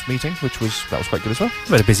residence meeting, that was quite good as well. You've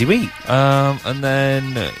had a busy week. And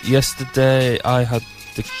then yesterday I had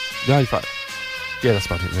yeah, that's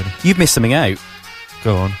about it really. You've missed something out.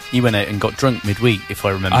 Go on. You went out and got drunk midweek, if I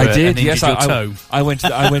remember. I did. And Yes, injured your toe. I went to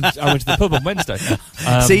the pub on Wednesday.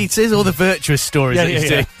 See, it says all the virtuous stories Yeah, that he's yeah,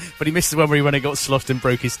 doing, but he missed the one where he went and got sloshed and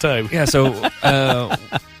broke his toe. Yeah, so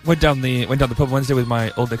went down the pub Wednesday with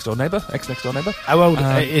my ex next door neighbour. How old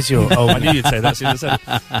is your old? I knew you'd say that as soon as I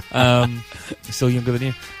said it. Still younger than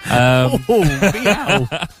you.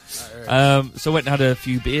 So went and had a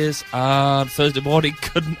few beers, and Thursday morning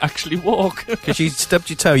couldn't actually walk because you stubbed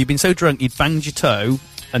your toe. You'd been so drunk you'd banged your toe,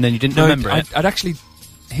 and then you didn't remember it. I'd actually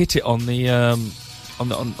hit it on the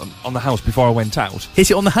on the house before I went out.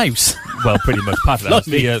 Hit it on the house? Well, pretty much part of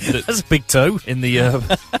that. That's a big toe. In the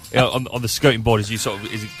on the skirting board, as you sort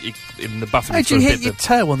of in the bathroom. How'd you hit your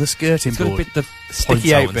toe on the skirting board? It's got a bit the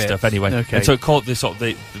sticky out and bit stuff. Anyway, okay. And so it caught the sort of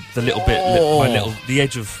the little bit, the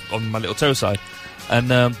edge of on my little toe side, and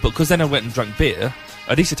but because then I went and drank beer,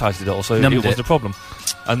 I anaesthetised it all, so it wasn't a problem.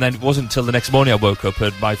 And then it wasn't until the next morning I woke up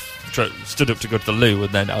and stood up to go to the loo,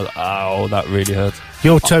 and then I was, ow, that really hurt.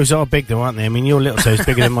 Your toes are big though, aren't they? I mean, your little toe's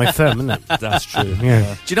bigger than my thumb, isn't it? That's true.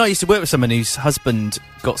 Yeah. Do you know, I used to work with someone whose husband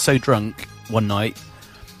got so drunk one night,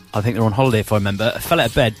 I think they were on holiday if I remember, fell out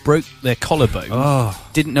of bed, broke their collarbone,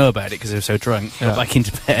 didn't know about it because they were so drunk, got back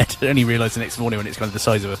into bed, only realised the next morning when it's kind of the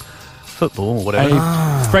size of a football or whatever.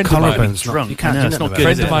 A friend of mine, drunk. You can't do it's not that. good.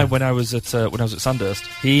 Friend of mine when I was at Sandhurst, Sandhurst?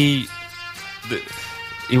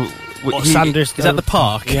 Is that the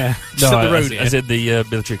park? Yeah. Just up the road as in the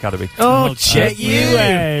military academy. Oh, check you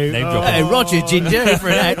out. Name drop. Hey, Roger Ginger, over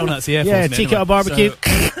and out. Oh, that's the Yeah, Chico barbecue.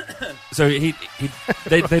 So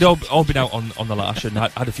they'd all been out on the lash and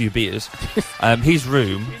had a few beers. His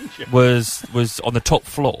room was on the top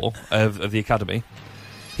floor of the academy.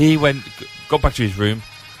 He got back to his room,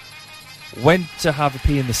 went to have a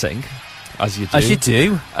pee in the sink, as you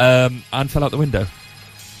do, and fell out the window.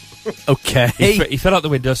 Okay. He fell out the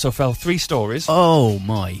window, so fell 3 stories. Oh,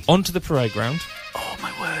 my. Onto the parade ground. Oh,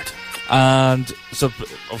 my word. And so,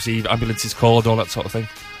 obviously, ambulances called, all that sort of thing.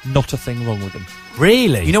 Not a thing wrong with him.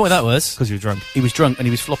 Really? You know what that was? Because he was drunk. He was drunk and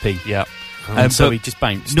he was floppy. Yeah. So he just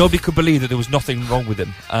bounced. Nobody could believe that there was nothing wrong with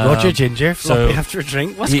him. Roger Ginger, floppy after a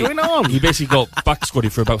drink. What's going on? He basically got back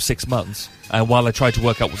squatted for about 6 months. And while I tried to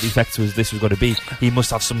work out what the effects this was going to be, he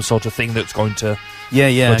must have some sort of thing that's going to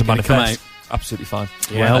manifest. Come out. Absolutely fine.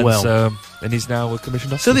 Yeah, and he's now a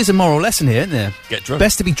commissioned officer. So there's a moral lesson here, isn't there? Get drunk.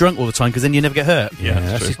 Best to be drunk all the time because then you never get hurt. Yeah,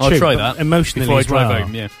 that's true. I'll try that. Emotionally before I as drive well.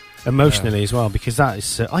 home, Emotionally as well, because that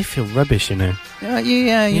is... I feel rubbish, you know.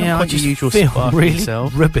 Yeah, I just feel really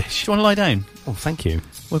rubbish. Do you want to lie down? Oh, thank you.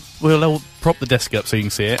 We'll prop the desk up so you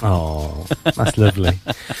can see it. Oh, that's lovely.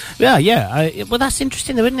 Well, that's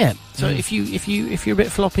interesting though, isn't it? So if you're a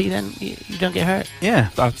bit floppy, then you don't get hurt. Yeah.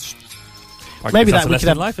 Maybe that's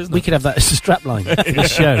that we could have that as a strapline for the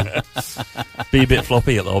show. Be a bit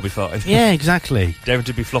floppy, it'll all be fine. Yeah, exactly. Daring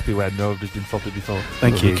to be floppy when nobody's been floppy before.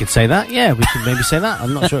 Thank you. We could say that. Yeah, we could maybe say that.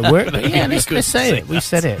 I'm not sure it worked, but yeah, let's say it. We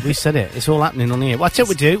said it. It's all happening on here. Well, that's what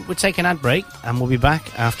we do. We'll take an ad break, and we'll be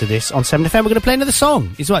back after this on 7FM. We're going to play another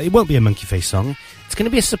song. It won't be a Monkey Face song. It's going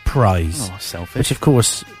to be a surprise. Oh, selfish. Which, of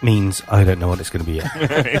course, means I don't know what it's going to be yet.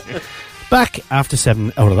 Back after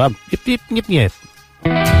 7. Oh, that. Yep.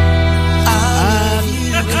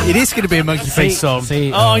 It is going to be a Monkey Face song.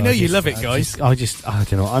 I know you love it, guys. I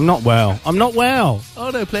don't know. I'm not well. Oh,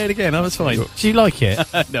 no, play it again. That's fine. Do you like it?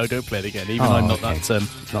 No, don't play it again. Even I'm not that.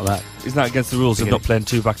 Not that. Isn't that against the rules of not playing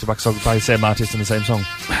 2 back-to-back songs by the same artist and the same song?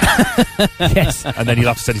 Yes. And then you'll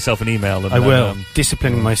have to send yourself an email. And I will.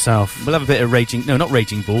 Disciplining myself. We'll have a bit of Raging... No, not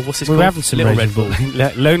Raging Bull. What's this called? We're having some Little Red Bull.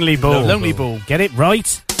 Lonely Bull. Lonely Bull. Get it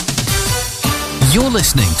right. You're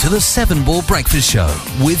listening to the 7 Ball Breakfast Show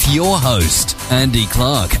with your host, Andy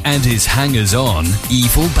Clark, and his hangers-on,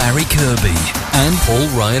 Evil Barry Kirby, and Paul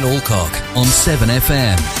Ryan Alcock on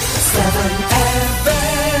 7FM.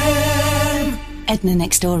 7FM. Edna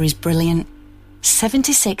next door is brilliant.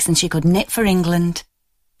 76 and she could knit for England.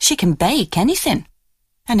 She can bake anything.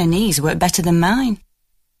 And her knees work better than mine.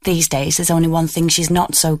 These days there's only one thing she's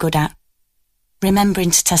not so good at.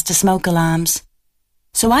 Remembering to test her smoke alarms.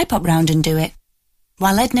 So I pop round and do it.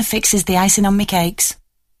 While Edna fixes the icing on me cakes.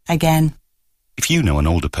 Again. If you know an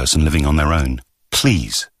older person living on their own,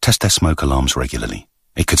 please test their smoke alarms regularly.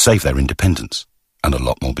 It could save their independence. And a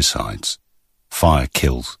lot more besides. Fire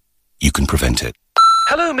kills. You can prevent it.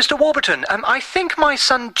 Hello, Mr. Warburton. I think my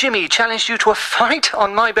son Jimmy challenged you to a fight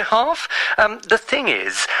on my behalf. The thing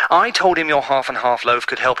is, I told him your half and half loaf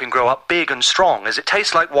could help him grow up big and strong, as it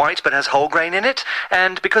tastes like white but has whole grain in it.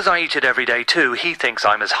 And because I eat it every day too, he thinks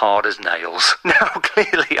I'm as hard as nails. Now,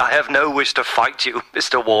 clearly, I have no wish to fight you,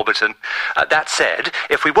 Mr. Warburton. That said,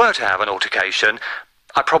 if we were to have an altercation,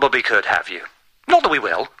 I probably could have you. Not that we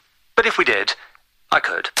will, but if we did, I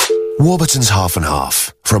could. Warburton's Half and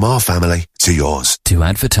Half. From our family to yours. To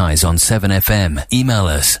advertise on 7FM, email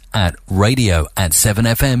us at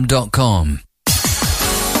radio@7fm.com.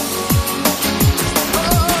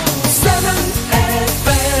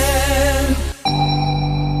 7FM.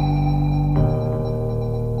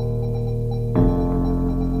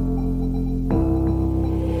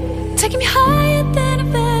 taking me higher than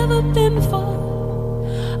I've ever been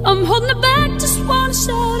before. I'm holding it back, just wanna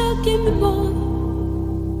shout out, give me more.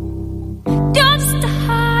 You're just a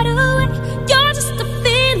hideaway, you're just a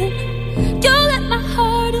feeling. You let my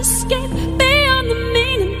heart escape beyond the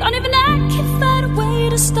meaning. Not even I can find a way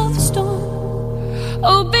to stop the storm.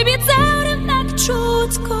 Oh baby, it's out of my control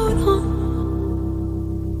what's going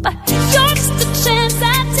on. But you're just a chance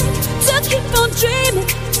I take to keep on dreaming.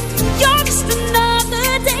 You're just another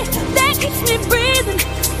day that keeps me breathing.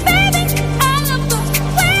 Baby, I love the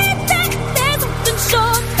way that there's nothing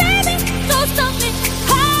short. Baby, don't stop me,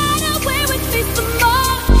 hide away with me some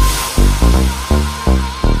more.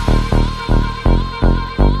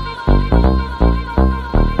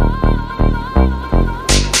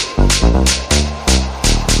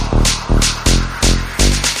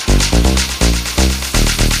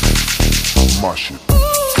 My shit.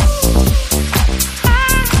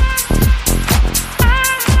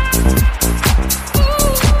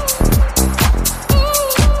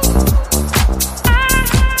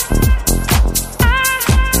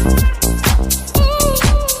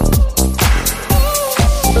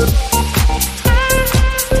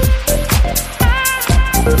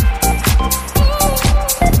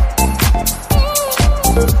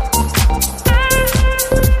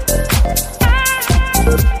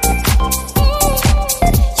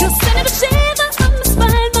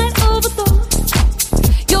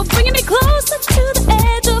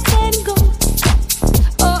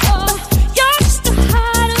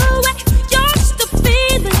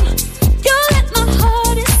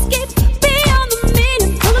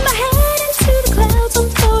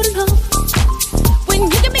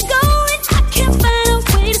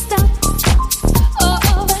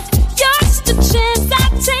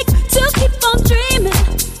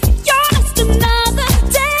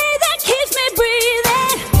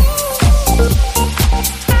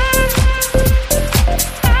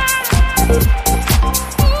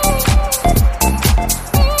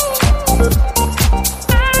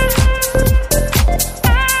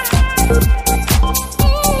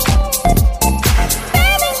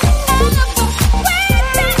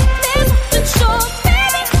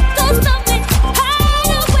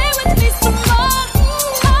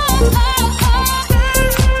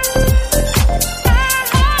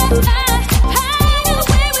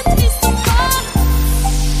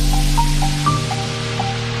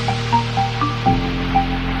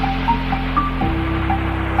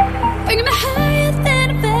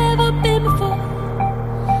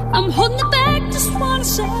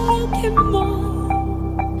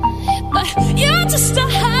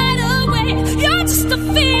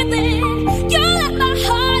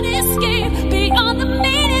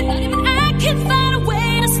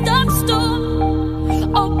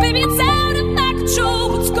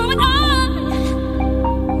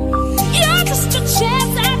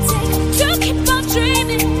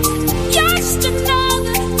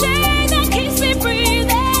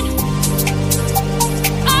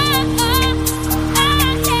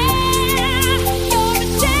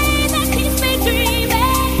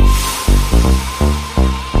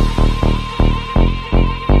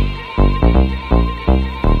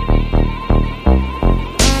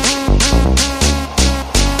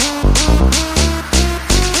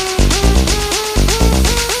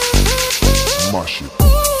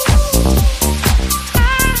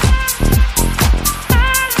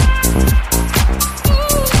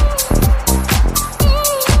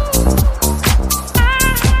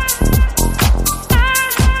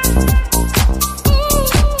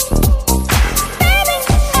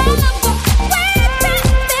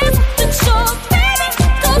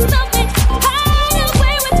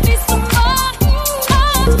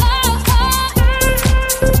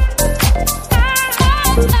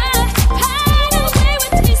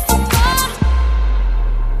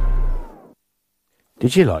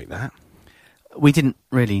 Did you like that? We didn't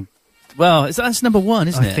really. Well, that's number one,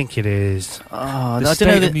 isn't it? I think it is. Oh, The I don't state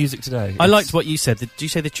know. of That, music today. I liked what you said. Did you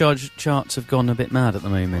say the charts have gone a bit mad at the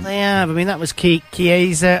moment? They have. I mean, that was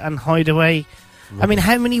Chiesa and Hideaway. I mean,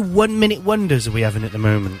 how many 1 minute wonders are we having at the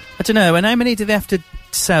moment? I don't know. And how many do they have to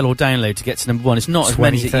sell or download to get to number one? It's not as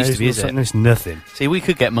many as it used to be, is it? It's nothing. See, we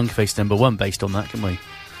could get Monkey Face number one based on that, couldn't we?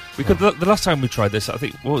 We could. The last time we tried this, I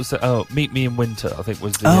think, what was it? Oh, Meet Me in Winter, I think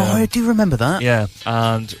was the... I do remember that. Yeah,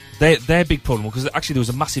 and their big problem, because actually there was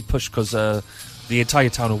a massive push because the entire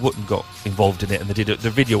town of Wootton got involved in it, and they did the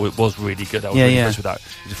video. It was really good. I was really impressed with that.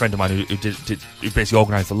 There's a friend of mine who basically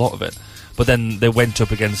organised a lot of it. But then they went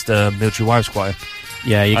up against Military Wives Choir.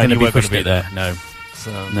 Yeah, you're going to be pushed it there. No.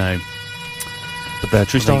 So, no. But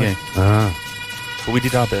true story. Ah. But we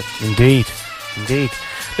did our bit. Indeed.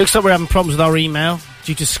 Looks like we're having problems with our email.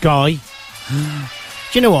 you to Sky.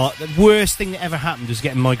 Do you know what? The worst thing that ever happened was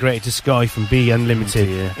getting migrated to Sky from B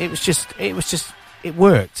Unlimited. It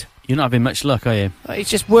worked. You're not having much luck, are you? It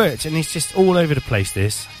just worked, and it's just all over the place,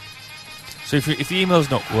 this. So if the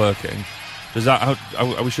email's not working, does that?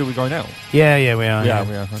 Are we sure we're going out? Yeah, we are. Yeah,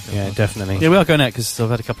 we are. Okay. Yeah, definitely. Yeah, we are going out because I've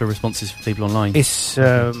had a couple of responses from people online. It's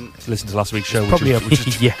listen to last week's show. Probably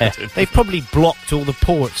yeah. They've probably blocked all the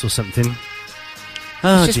ports or something.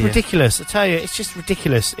 Oh, it's just ridiculous. I tell you, it's just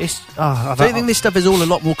ridiculous. I don't think this stuff is all a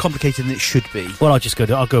lot more complicated than it should be. Well, I'll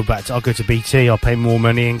go to BT. I'll pay more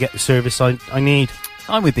money and get the service I need.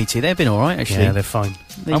 I'm with BT. They've been all right, actually. Yeah, they're fine.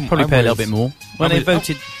 They probably pay a little bit more. When they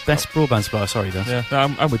voted best broadband supplier, sorry, though. Yeah,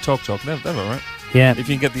 I'm with Talk. They're all right. Yeah. If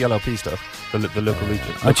you can get the LLP stuff, the local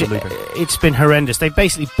region. It's been horrendous. They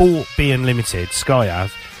basically bought B Unlimited, Sky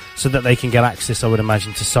have, so that they can get access, I would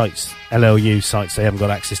imagine, to sites, LLU sites they haven't got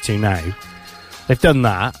access to now. They've done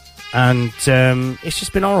that, and it's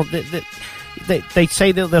just been horrible. They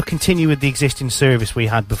say that they'll continue with the existing service we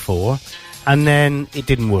had before, and then it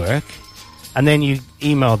didn't work. And then you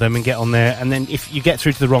email them and get on there, and then if you get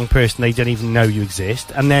through to the wrong person, they don't even know you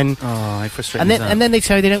exist. And then, and then they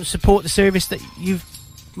tell you they don't support the service that you've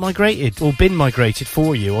migrated or been migrated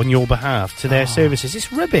for you on your behalf to their services.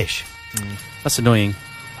 It's rubbish. That's annoying.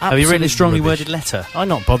 Have you written a strongly worded letter? I'm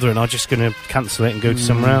not bothering. I'm just going to cancel it and go to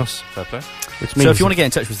somewhere else. Fair play. So if you want to get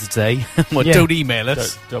in touch with us today, don't email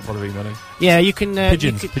us. Don't bother emailing. Yeah, you can.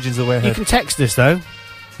 Pigeons are way ahead. You can text us though.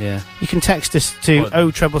 Yeah. You can text us to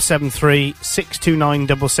 07773 629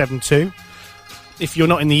 772. If you're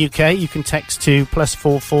not in the UK, you can text to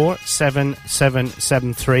 +44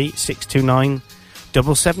 7773 629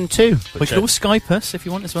 772. We could all Skype us if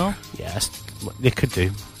you want as well. Yes, they could do.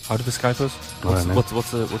 How do they Skype us? What's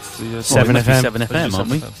the 7FM? 7FM, aren't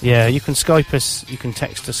we? Yeah, you can Skype us. You can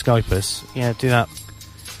text to Skype us. Yeah, do that.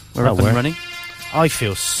 We're up and running. I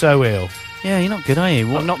feel so ill. Yeah, you're not good, are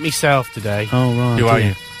you? I'm not myself today. Oh, right. Who are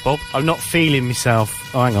you? Bob? I'm not feeling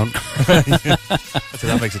myself. Oh, hang on. So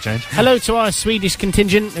that makes a change. Hello to our Swedish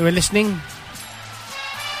contingent who are listening.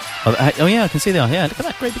 Oh, yeah, I can see they are. Yeah, look at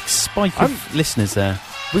that great big spike of listeners there.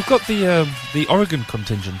 We've got the Oregon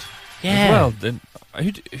contingent as well. Then,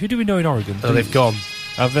 who do we know in Oregon? Oh, they've gone.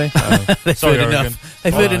 Have they? They've Sorry, heard Oregon. enough.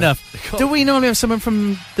 They've heard enough. Do we normally have someone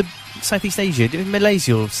from the Southeast Asia?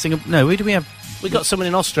 Malaysia or Singapore? No, who do we have? We got someone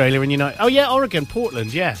in Australia and United. Oh, yeah, Oregon,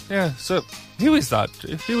 Portland, yeah. Yeah, so who is that?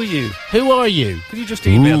 Who are you? Who are you? Can you just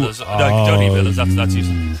email us? No, don't email us. That's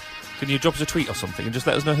useless. Can you drop us a tweet or something and just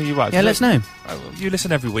let us know who you are? Yeah, let us know. You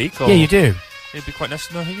listen every week? Or yeah, you do. It'd be quite nice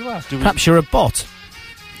to know who you are. Perhaps you're a bot.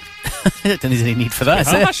 I don't think there's any need for that, is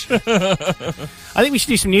there? I think we should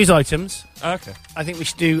do some news items. Okay. I think we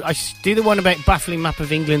should do... I should do the one about baffling map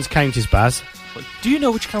of England's counties, Baz. Do you know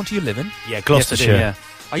which county you live in? Yeah, Gloucestershire. Yes, I do, yeah.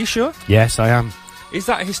 Are you sure? Yes, I am. Is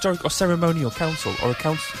that a historic or ceremonial council, or a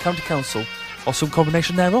county council, or some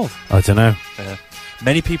combination thereof? I don't know.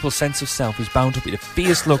 Many people's sense of self is bound up in a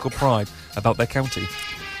fierce local pride about their county,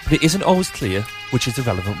 but it isn't always clear which is the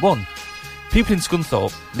relevant one. People in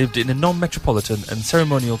Scunthorpe lived in a non-metropolitan and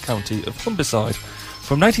ceremonial county of Humberside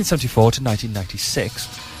from 1974 to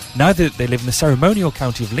 1996. Now they live in the ceremonial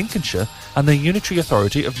county of Lincolnshire and the unitary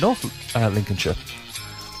authority of North Lincolnshire.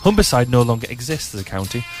 Humberside no longer exists as a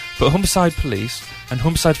county, but Humberside Police and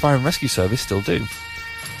Humberside Fire and Rescue Service still do.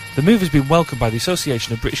 The move has been welcomed by the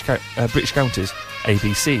Association of British Counties,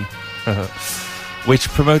 ABC, which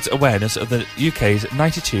promotes awareness of the UK's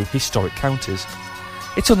 92 historic counties.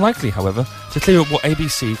 It's unlikely, however, to clear up what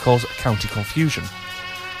ABC calls county confusion.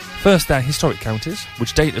 First, there are historic counties,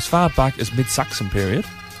 which date as far back as mid-Saxon period.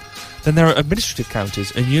 Then there are administrative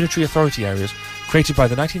counties and unitary authority areas created by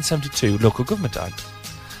the 1972 Local Government Act.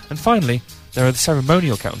 And finally, there are the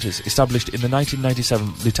ceremonial counties established in the 1997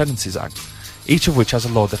 Lieutenancies Act, each of which has a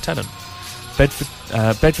Lord Lieutenant.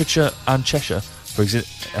 Bedfordshire and Cheshire, for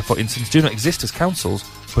instance, do not exist as councils,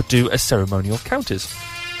 but do as ceremonial counties.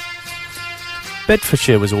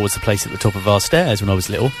 Bedfordshire was always the place at the top of our stairs when I was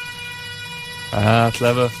little. Ah,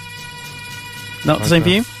 clever. Not the same for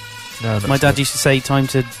you? No, my dad used to say, time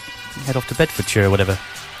to head off to Bedfordshire or whatever.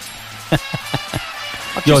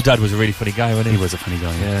 Your dad was a really funny guy, wasn't he? He was a funny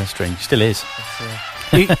guy, yeah. Strange. Still is.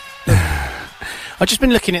 I've just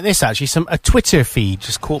been looking at this, actually. A Twitter feed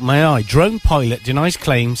just caught my eye. Drone pilot denies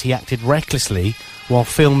claims he acted recklessly while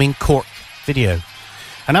filming court video.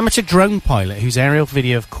 An amateur drone pilot whose aerial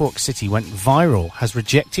video of Cork City went viral has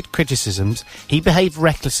rejected criticisms he behaved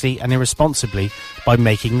recklessly and irresponsibly by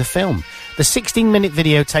making the film. The 16-minute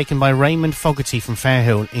video taken by Raymond Fogarty from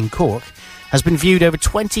Fairhill in Cork has been viewed over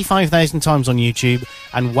 25,000 times on YouTube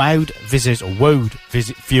and wowed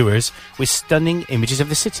viewers with stunning images of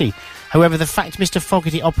the city. However, the fact Mr.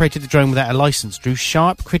 Fogarty operated the drone without a licence drew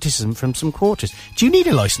sharp criticism from some quarters. Do you need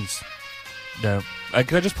a licence? No.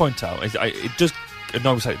 Can I just point out, it just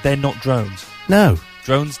annoys me, they're not drones. No.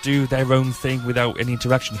 Drones do their own thing without any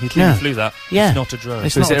interaction. He clearly flew that. Yeah. It's not a drone.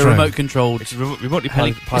 It's So not is it a a drone. remote controlled? It's remotely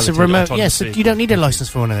piloted. It's a remote, autonomous so vehicle. you don't need a licence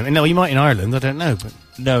for one of them. No, you might in Ireland, I don't know. But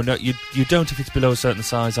No, you don't if it's below a certain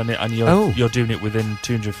size and you're doing it within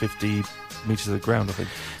 250 metres of the ground, I think.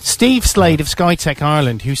 Steve Slade of Skytech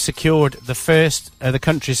Ireland, who secured the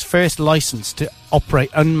country's first licence to operate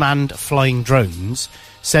unmanned flying drones,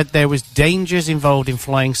 said there was dangers involved in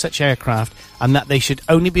flying such aircraft and that they should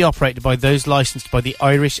only be operated by those licensed by the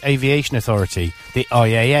Irish Aviation Authority, the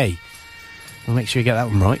IAA. I'll make sure you get that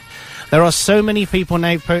one right. There are so many people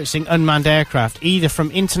now purchasing unmanned aircraft, either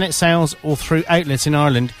from internet sales or through outlets in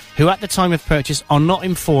Ireland, who at the time of purchase are not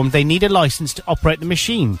informed they need a licence to operate the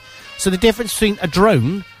machine. So the difference between a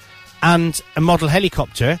drone and a model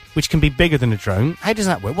helicopter, which can be bigger than a drone, how does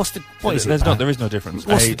that work? There is no difference.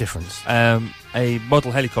 What's the difference? A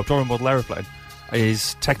model helicopter or a model aeroplane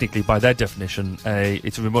is technically, by their definition,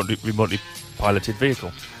 it's a remotely piloted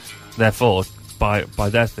vehicle. Therefore, by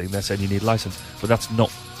their thing, they're saying you need a license, but that's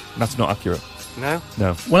not accurate. No.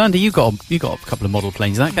 Well, Andy, you got a couple of model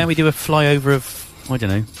planes. Can't we do a flyover of, I don't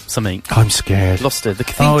know, something? I'm scared. Gloucester, the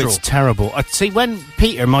cathedral. Oh, it's terrible. I see when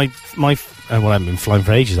Peter, I haven't been flying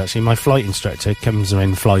for ages actually. My flight instructor comes in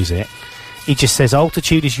and flies it. He just says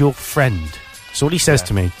altitude is your friend. That's all he says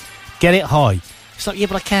to me. Get it high. It's like, yeah,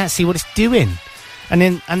 but I can't see what it's doing. And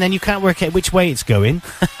then you can't work out which way it's going.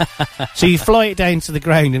 So you fly it down to the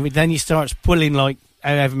ground, and then you start pulling like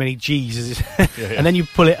however many G's, and then you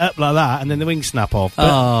pull it up like that, and then the wings snap off.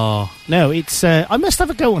 But no, it's. I must have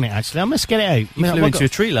a go on it actually. I must get it out. You flew into a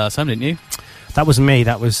tree last time, didn't you? That was me.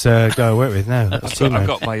 That was guy I work with. No, I've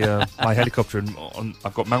got my helicopter, and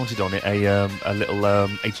I've got mounted on it a little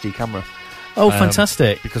HD camera. Oh,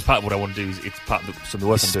 fantastic! Because part of what I want to do is it's part of some of the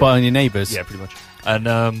work I'm doing. Spy on your neighbours. Yeah, pretty much.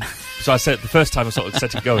 And so I said the first time I sort of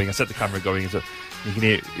set it going, I set the camera going, so you can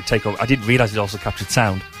hear it take off. I didn't realise it also captured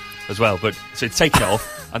sound as well, but so it's taken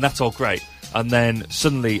off, and that's all great. And then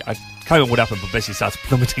suddenly, I can't remember what happened, but basically starts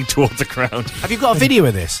plummeting towards the ground. Have you got a video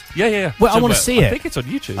of this? Yeah. Well, I want to see it. I think it's on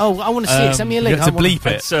YouTube. Oh, I want to see it. Send me a link. You have to bleep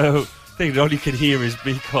it. And so, all you can hear is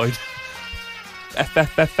me going F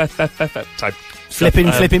type flipping,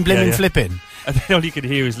 stuff. Flipping. And then all you can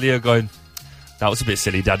hear is Leo going, "That was a bit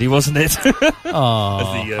silly, Daddy, wasn't it?"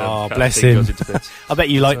 Oh, bless him. I bet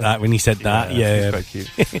you liked that when he said that. Yeah. Quite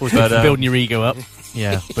cute. But, building your ego up.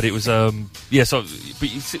 Yeah, but it was but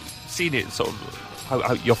you've seen it sort of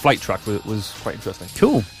how your flight track was quite interesting.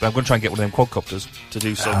 Cool. But I'm going to try and get one of them quadcopters to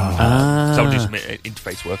do some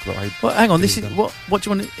interface work. Well, hang on. This is what do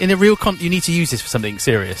you want in a real you need to use this for something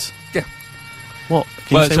serious. Yeah. What?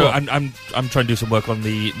 I'm trying to do some work on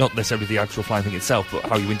not necessarily the actual flying thing itself, but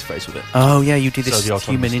how you interface with it. Oh yeah, you do this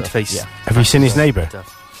human stuff. interface. Yeah. Have you seen his neighbour?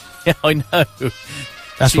 Yeah, I know.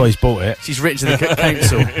 That's why he's bought it. She's rich in the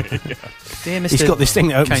council. Dear Mr. He's got this thing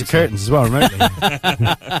that opens the curtains as well, remotely.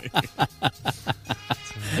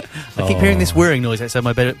 I keep hearing this whirring noise outside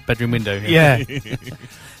my bedroom window. Yeah. Why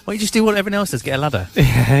don't you just do what everyone else does? Get a ladder.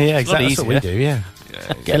 Yeah, exactly. That's what we do, yeah.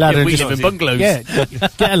 Get a ladder. We live in bungalows. Yeah,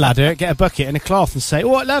 get a ladder, get a bucket and a cloth and say,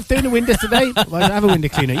 "What, love, doing the windows today?" Well, I have a window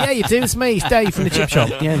cleaner. Yeah, you do. It's me. It's Dave from the chip shop.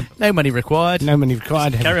 Yeah. No money required.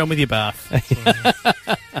 Carry on with your bath.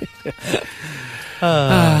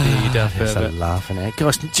 It's a laughing at it.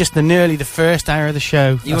 Gosh, just nearly the first hour of the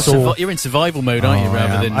show. You're in survival mode, aren't you?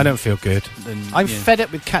 Rather than I don't feel good. I'm fed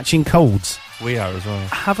up with catching colds. We are as well.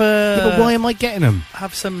 But why am I getting them?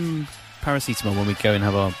 Have some paracetamol when we go and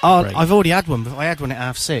have our break. I've already had one, but I had one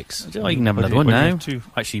at 6:30. You can have another one now.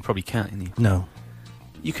 Actually, you probably can't. Can you? No.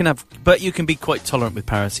 You can have, but you can be quite tolerant with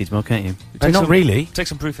paracetamol, can't you? Not really. Take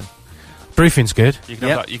some Brufen. Brufen's good. You can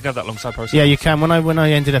have that alongside paracetamol. Yeah, you can. When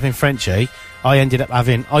I ended up in Frenchy, I ended up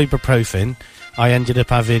having ibuprofen. I ended up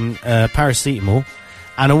having paracetamol,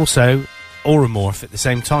 and also Oromorph at the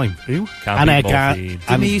same time. Who? And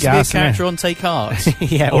he used to be a character on Take Heart.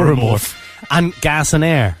 Yeah, Oromorph. And gas and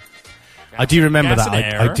air. I do remember that.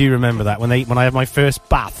 I do remember that when I had my first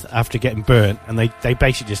bath after getting burnt, and they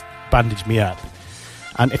basically just bandaged me up.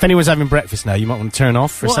 And if anyone's having breakfast now, you might want to turn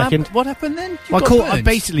off for a second. What happened then? I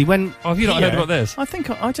basically when. Oh, have you not heard about this? I think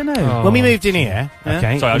I don't know. When we moved in here,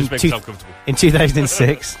 okay. Sorry, I just make myself comfortable. In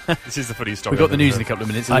 2006. This is the funniest story. We got the news in a couple of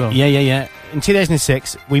minutes as well. Yeah. In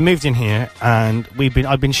 2006, we moved in here, and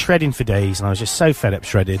I've been shredding for days, and I was just so fed up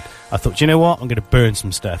shredded. I thought, do you know what? I'm going to burn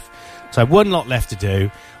some stuff. So I had one lot left to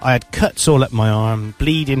do. I had cuts all up my arm,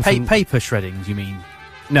 bleeding. Paper shredding, you mean?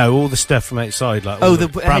 No, all the stuff from outside, like the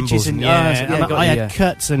brambles hedges and I had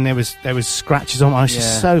cuts and there was scratches on. I was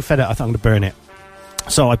just so fed up. I thought I'm going to burn it.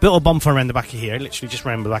 So I built a bonfire around the back of here, literally just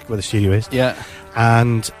around the back where the studio is. Yeah.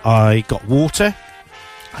 And I got water,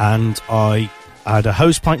 and I had a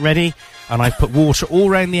hose pipe ready, and I put water all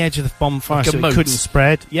around the edge of the bonfire so it couldn't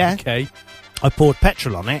spread. Yeah. Okay. I poured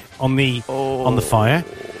petrol on it on the fire,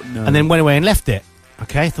 and then went away and left it.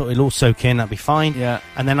 Okay, thought it'll all soak in, that'd be fine. Yeah.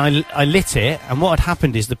 And then I lit it, and what had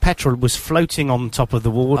happened is the petrol was floating on top of the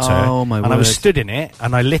water. Oh, my word. I was stood in it,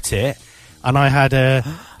 and I lit it, and I had a...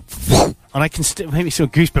 and I can maybe it's so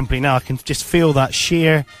goosebumpy now, I can just feel that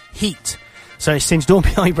sheer heat. So it singed all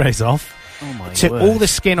my eyebrows off. Oh, my took word. all the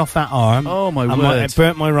skin off that arm. Oh, my and word. It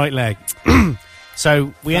burnt my right leg.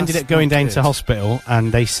 So we ended up going down to hospital,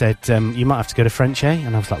 and they said, you might have to go to French, eh?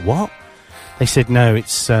 And I was like, what? They said, no,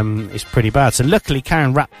 it's pretty bad. So luckily,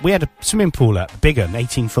 Karen we had a swimming pool up, a big one,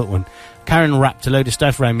 18-foot one. Karen wrapped a load of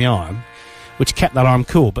stuff around my arm, which kept that arm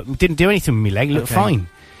cool, but didn't do anything with my leg. It looked fine.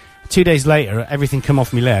 2 days later, everything come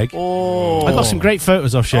off my leg. Oh. I got some great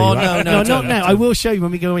photos I'll show you. No, not now. I will show you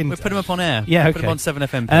when we go in. We'll put them up on air. Yeah, okay. Put them on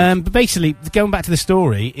 7FM. But basically, going back to the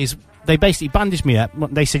story, is they basically bandaged me up.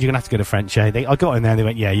 They said, you're going to have to go to French, eh? I got in there and they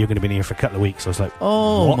went, yeah, you're going to be in here for a couple of weeks. I was like,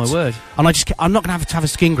 oh, what? my word. And I'm not going to have a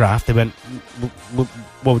skin graft. They went,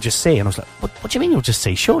 we'll just see. And I was like, what do you mean you'll just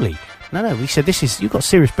see? Surely. No, we said, you've got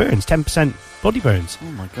serious burns, 10% body burns. Oh,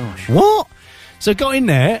 my gosh. What? So got in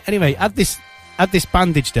there. Anyway, had this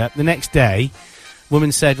bandaged up. The next day,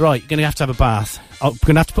 woman said, right, you're going to have a bath. I'm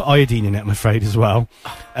going to have to put iodine in it, I'm afraid, as well.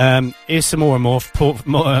 Here's some more ibuprofen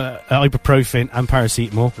and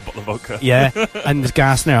paracetamol. The bottle of vodka. Yeah, and there's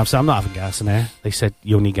gas in there. I said, I'm not having gas in there. They said,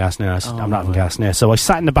 you'll need gas in there. I said, I'm not having gas in there. So I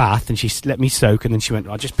sat in the bath, and she let me soak, and then she went,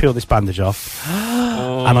 I'll just peel this bandage off.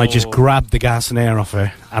 And I just grabbed the gas and air off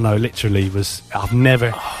her, and I literally I've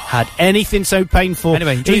never had anything so painful.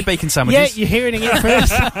 Anyway, enjoy your bacon sandwiches. Yeah, you're hearing it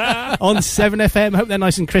first on 7FM. Hope they're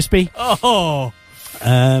nice and crispy. Oh.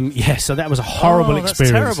 So that was a horrible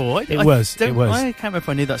experience. That's terrible. It was. I can't remember if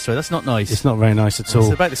I knew that story. That's not nice. It's not very nice at all.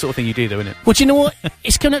 It's about the sort of thing you do, though, isn't it? Well, do you know what?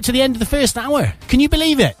 It's coming up to the end of the first hour. Can you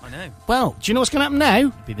believe it? I know. Well, do you know what's going to happen now?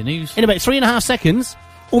 It'll be the news. In about 3.5 seconds,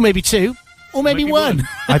 or maybe 2, or maybe 1.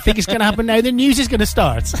 I think it's going to happen now. The news is going to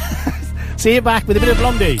start. See you back with a bit of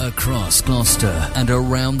Blondie. Across Gloucester and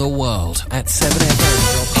around the world at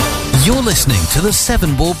 7FM.com. You're listening to the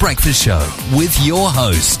 7 Ball Breakfast Show with your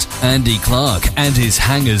host, Andy Clark, and his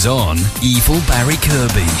hangers-on, Evil Barry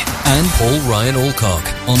Kirby and Paul Ryan Alcock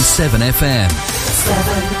on 7FM.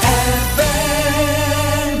 7FM.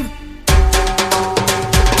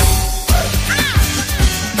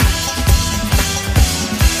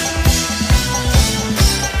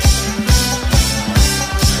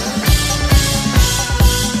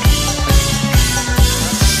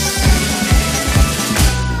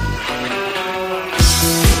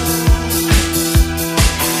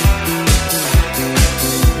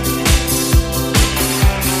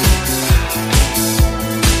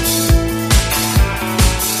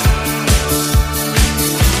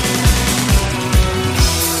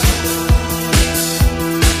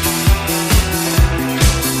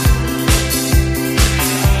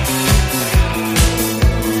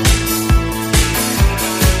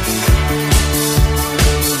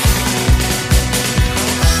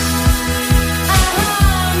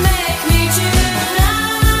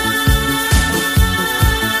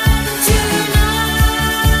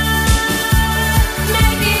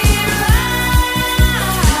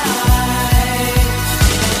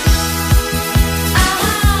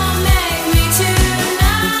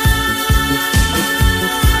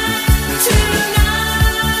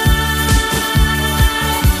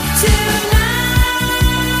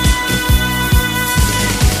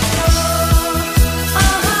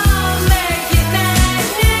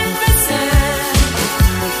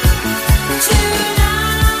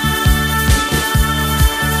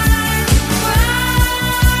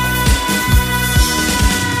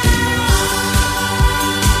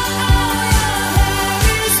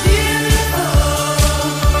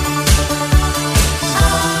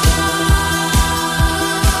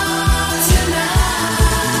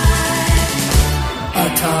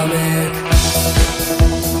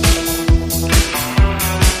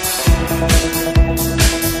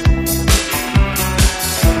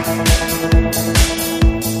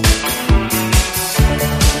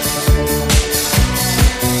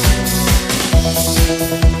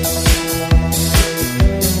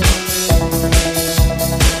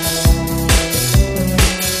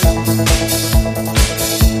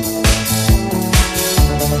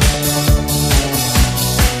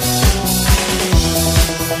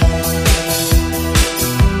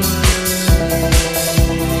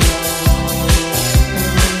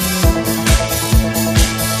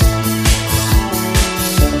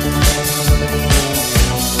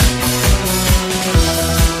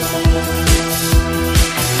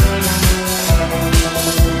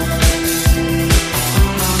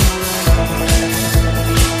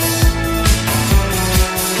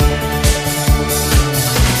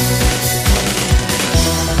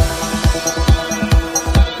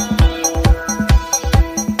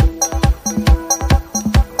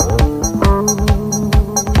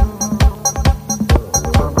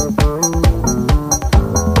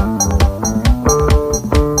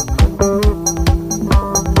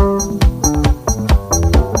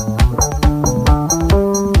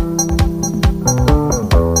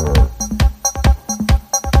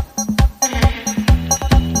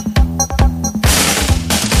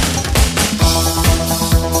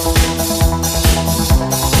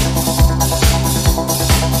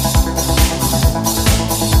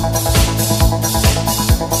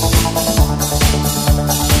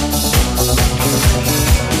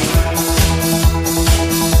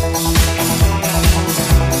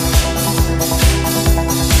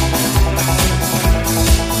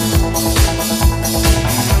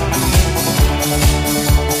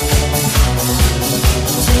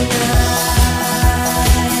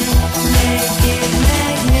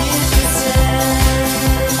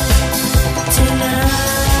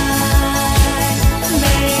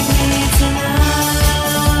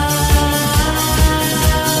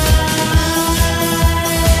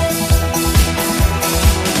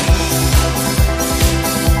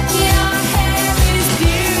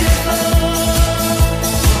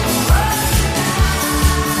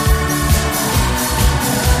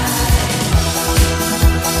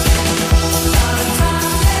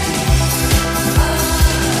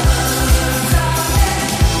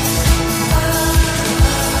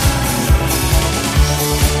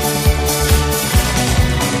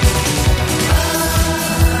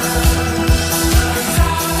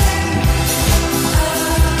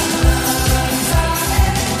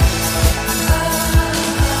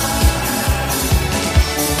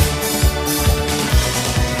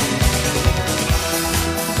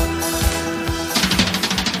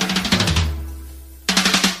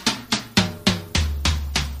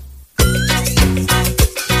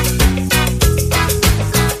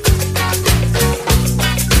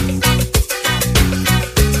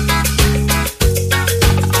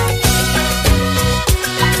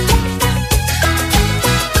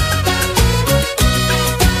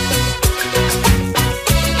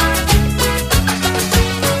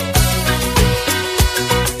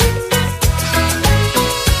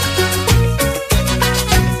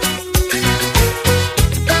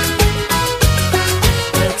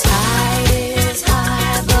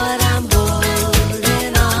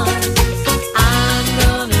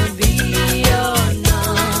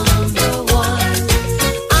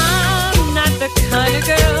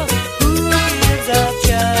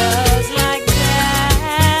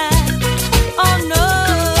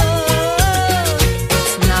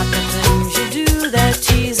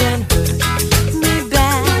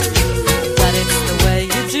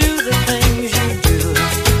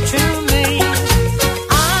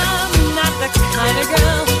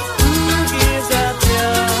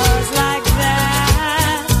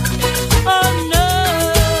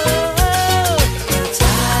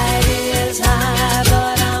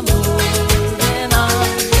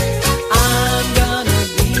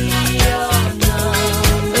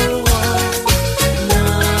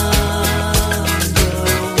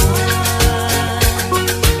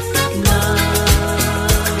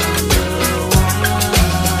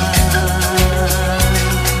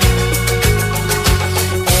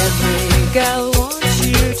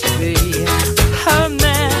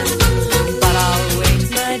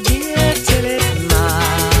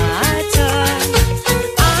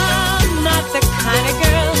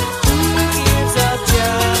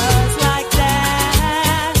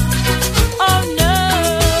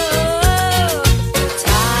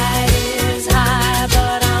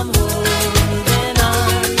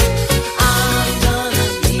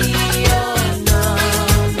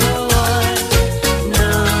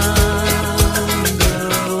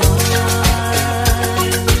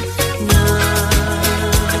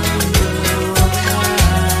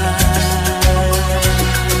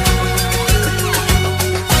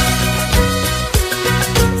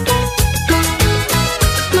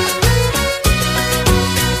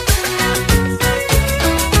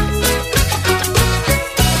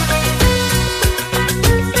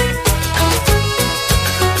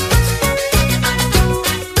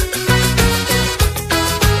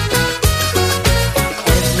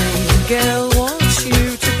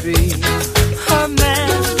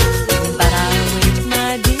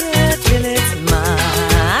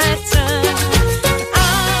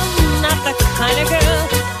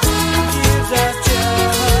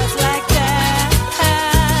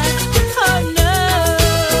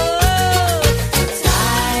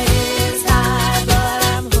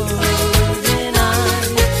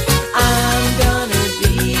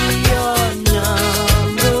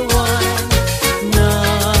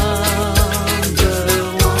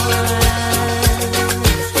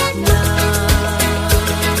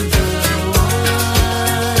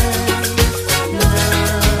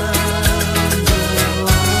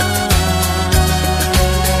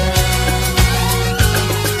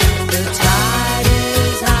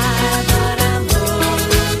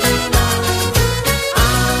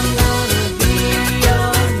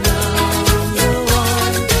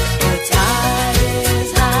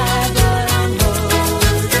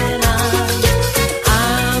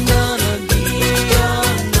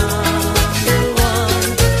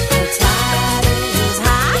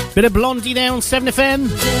 Bit of Blondie now on 7FM.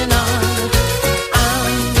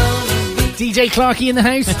 DJ Clarkey in the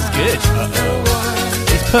house. That's good.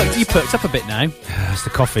 You perked up a bit now. It's the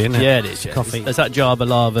coffee, isn't it? Yeah, it is. Yeah. Coffee. There's that Java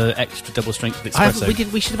Lava extra double strength with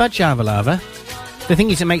espresso. We should have had Java Lava. The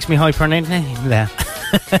thing is, it makes me hyper on anything there.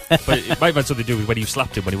 But it might have had something to do with when you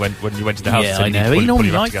slapped him when you went to the house. Yeah, so I know. He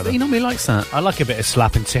normally likes that. I like a bit of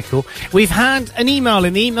slap and tickle. We've had an email,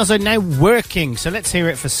 and the emails are now working. So let's hear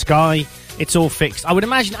it for Sky. It's all fixed. I would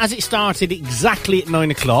imagine, as it started exactly at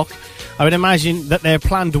 9 o'clock, I would imagine that their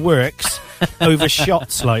planned works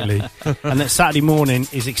overshot slightly, and that Saturday morning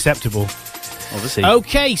is acceptable. Obviously.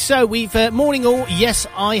 Okay, so we've morning all. Yes,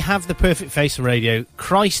 I have the perfect face for radio.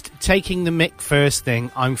 Christ, taking the mick first thing.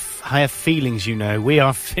 I have feelings, you know. We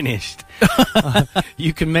are finished.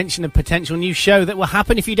 You can mention a potential new show that will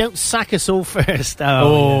happen if you don't sack us all first.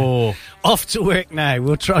 Oh. Yeah. Off to work now.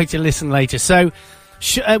 We'll try to listen later. So,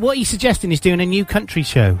 what he's suggesting is doing a new country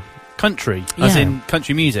show. Country? As in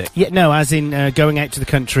country music? Yeah, no, as in going out to the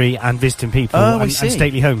country and visiting people and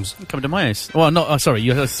stately homes. Come to my house. Well, not. Sorry,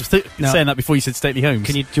 you were saying that before you said stately homes.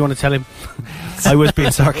 Do you want to tell him? I was being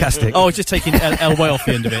sarcastic. Oh, just taking L-way off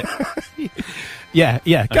the end of it. Yeah.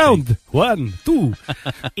 Okay. Count 1, 2.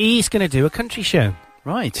 He's going to do a country show.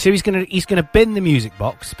 Right. So he's going to bin the music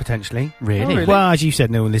box potentially. Really? Oh, really? Well, as you said,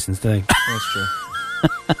 no one listens, do they? That's true.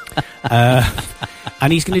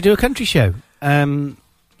 And he's going to do a country show.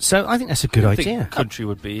 So I think that's a good idea. Country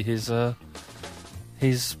would be his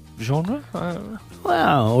genre.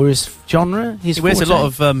 Well, or his genre. He wears a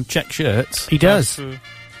lot of check shirts. He does,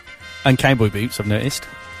 and cowboy boots. I've noticed.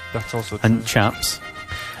 That's also true. And chaps.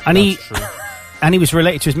 And he was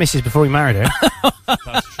related to his missus before he married her.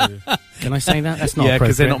 That's true. Can I say that? That's not appropriate.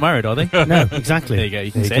 because they're not married, are they? No, exactly. There you go.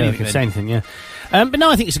 You can say anything. You can say anything. Yeah. But no,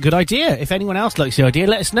 I think it's a good idea. If anyone else likes the idea,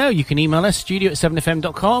 let us know. You can email us,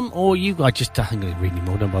 studio@7fm.com, or I think I read any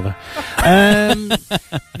more, don't bother.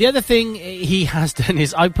 The other thing he has done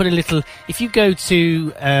is I put a little, if you go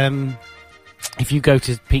to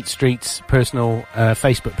Pete Street's personal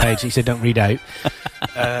Facebook page, he said don't read out.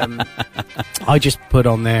 I just put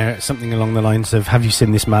on there something along the lines of, have you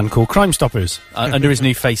seen this man called Crime Stoppers? Under his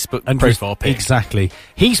new Facebook profile pic. Exactly.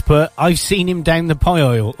 He's put, I've seen him down the pie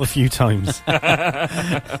aisle a few times.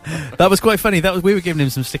 That was quite funny. We were giving him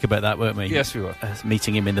some stick about that, weren't we? Yes, we were.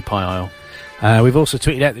 Meeting him in the pie aisle. We've also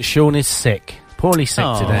tweeted out that Sean is sick. Poorly sick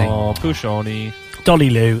today. Oh, poor Shawnee.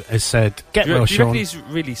 Dolly Lou has said, "Get well, Sean." Do you reckon he's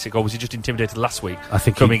really sick, or was he just intimidated last week? I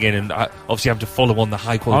think coming in and obviously having to follow on the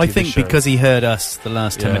high quality. I think because he heard us the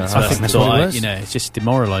last 10 minutes. I think that's what it was. You know, it's just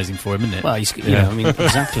demoralising for him, isn't it? Well, I mean,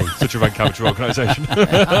 exactly. Such a rank amateur organisation.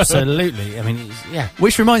 Absolutely. I mean,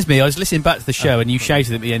 Which reminds me, I was listening back to the show, and you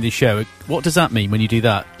shouted at the end of the show. What does that mean when you do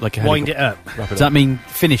that? Like wind it up. Does that mean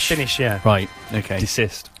finish? Finish, yeah. Right. Okay.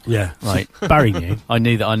 Desist. Yeah. Right. Barry knew. I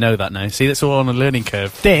know that now. See, that's all on a learning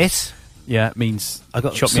curve. This. Yeah, it means I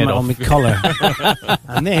got chop me head off on my collar.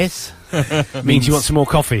 And this means you want some more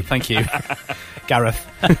coffee. Thank you. Gareth.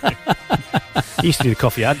 He used to do the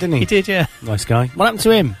coffee ad, didn't he? He did, yeah. Nice guy. What happened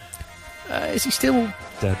to him? Is he still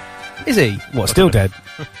dead? Is he? What, still dead?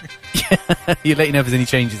 You'll let you know if there's any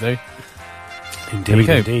changes, though.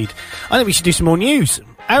 Indeed. I think we should do some more news.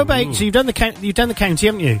 How about, so you've done the county,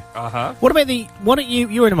 haven't you? Uh-huh. What about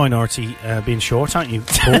you're in a minority being short, aren't you,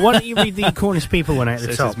 Paul? Why don't you read the Cornish people one out at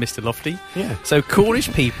the top? This is Mr. Lofty. Yeah. So Cornish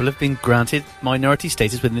people have been granted minority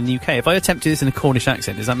status within the UK. If I attempt to do this in a Cornish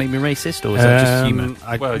accent, does that make me racist, or is that just humour?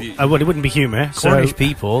 Well, it wouldn't be humour. Cornish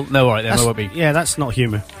people... No, all right, then, it won't be. Yeah, that's not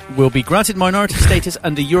humour. Will be granted minority status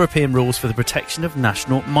under European rules for the protection of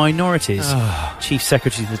national minorities. Chief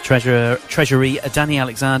Secretary of the Treasury, Danny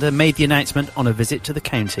Alexander, made the announcement on a visit to the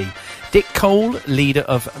county. Dick Cole, leader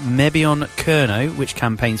of Mebion Kerno, which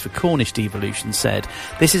campaigns for Cornish devolution, said,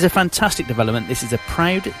 "This is a fantastic development. This is a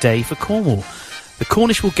proud day for Cornwall. The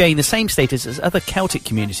Cornish will gain the same status as other Celtic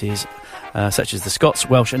communities, such as the Scots,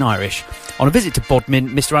 Welsh and Irish." On a visit to Bodmin,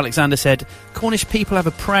 Mr. Alexander said, "Cornish people have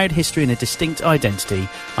a proud history and a distinct identity.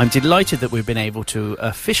 I'm delighted that we've been able to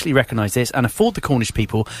officially recognise this and afford the Cornish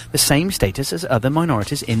people the same status as other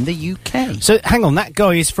minorities in the UK." So, hang on, that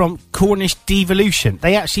guy is from Cornish Devolution.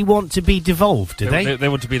 They actually want to be devolved, do they? They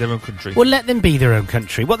want to be their own country. Well, let them be their own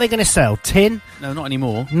country. What are they going to sell? Tin? No, not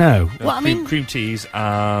anymore. No. Well, I mean... Cream teas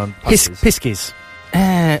and... Piskies.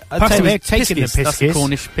 They're taking the piskies. That's the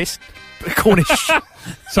Cornish piss... Cornish...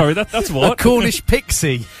 Sorry, that's what? A Cornish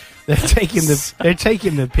pixie. They're taking the pisky. They're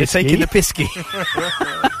taking the pisky.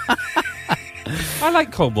 I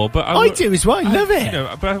like Cornwall, but I do as well. I love it. You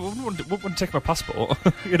know, but I wouldn't want to take my passport.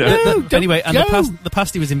 You know. No, anyway, and the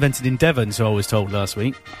pasty was invented in Devon, so I was told last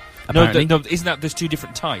week. apparently. No, isn't that there's two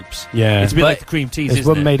different types? Yeah. It's a bit But like the cream teas, There's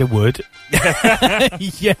isn't one it? made of wood.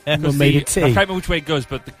 Yeah. One made of tea. I can't remember which way it goes,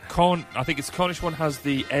 but I think it's the Cornish one has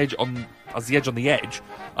the edge on the edge,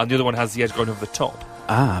 and the other one has the edge going over the top.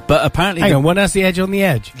 Ah, but apparently... Hang on, one has the edge on the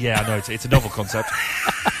edge. Yeah, I know, it's a novel concept.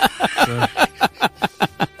 So,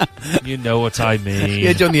 you know what I mean. The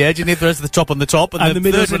edge on the edge, and the other has the top on the top, and the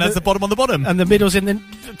middle's third one in has the bottom on the bottom. And the middle's in the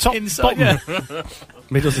top Inside, bottom.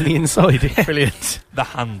 Middle's in the inside. Yeah. Brilliant. The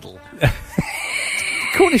handle.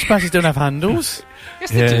 Cornish pasties don't have handles.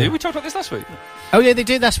 Yes, they do. We talked about this last week. Oh yeah, they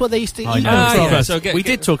do. That's what they used to eat. We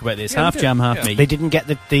did talk about this. Half jam, half meat. They didn't get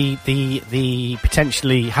the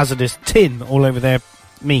potentially hazardous tin all over their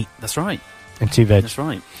meat. That's right. And 2 veg. That's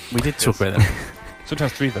right. We did talk about that.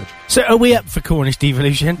 Sometimes 3 veg. So are we up for Cornish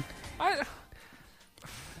devolution?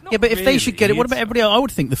 Yeah, but if they should get it, what It's- about everybody else? I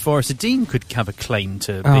would think the Forest of Dean could have a claim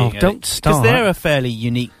to Oh, being don't start. because they're a fairly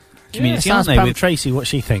unique community, Ask aren't they? Pam With, Tracy what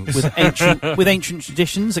she thinks. with ancient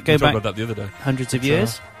traditions that go We talked back about that the other day. hundreds of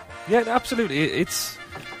years. Yeah, absolutely.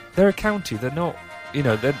 They're a county. They're not.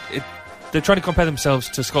 They're trying to compare themselves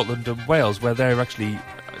to Scotland and Wales, where they're actually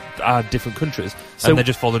are different countries, So- and they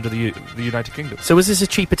just fall under the United Kingdom. So was this a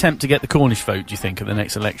cheap attempt to get the Cornish vote, do you think, at the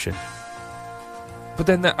next election? But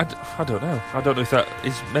then I don't know. I don't know if that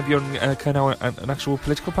is maybe on kind of an actual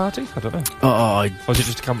political party. I don't know. Oh, Or is it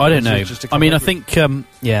just a campaign? I don't know. Just a I mean, I campaign? think,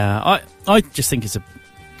 I just think it's a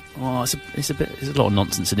lot of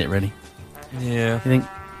nonsense in it, really. Yeah. You think?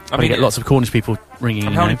 I I mean, get lots of Cornish people ringing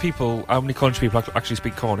And in how now. many Cornish people actually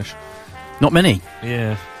speak Cornish? Not many.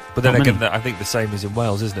 Yeah. But then Not again, many. I think the same is in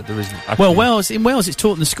Wales, isn't it? There isn't. Actually, Well, in Wales it's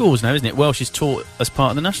taught in the schools now, isn't it? Welsh is taught as part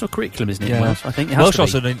of the national curriculum, isn't it? In Wales, I think. It has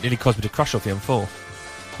Welsh to be. also nearly caused me to crash off the M4.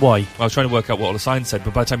 Why? I was trying to work out what all the signs said,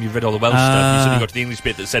 but by the time you've read all the Welsh stuff, you suddenly got to the English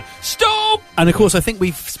bit that said "Stop!" And of course, I think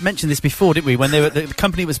we've mentioned this before, didn't we? When they were the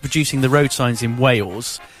company that was producing the road signs in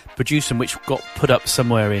Wales, produced them, which got put up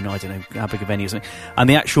somewhere in, I don't know, Abergavenny or something. And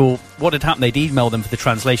the actual, what had happened, they'd emailed them for the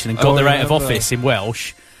translation and got their out of office in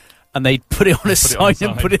Welsh. And they'd put it on a sign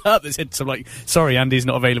and put it up that said something like, "Sorry, Andy's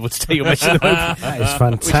not available to take your message at the moment." That is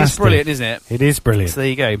fantastic. Which is brilliant, isn't it? It is brilliant. So there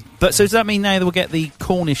you go. But so does that mean now they will get the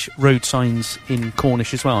Cornish road signs in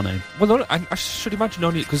Cornish as well now? Well, no, I should imagine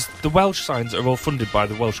only because the Welsh signs are all funded by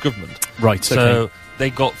the Welsh government. Right, So okay. they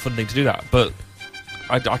got funding to do that, but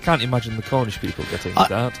I can't imagine the Cornish people getting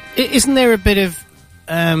that. Isn't there a bit of...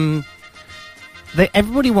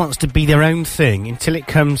 everybody wants to be their own thing until it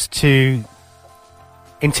comes to...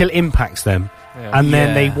 until it impacts them. Yeah. And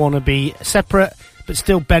then they Yeah. want to be separate but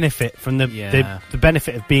still benefit from the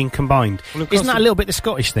benefit of being combined. Well, of course Isn't that a little bit the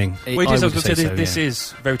Scottish thing? Well, it is. I was going to say this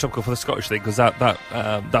is very topical for the Scottish thing because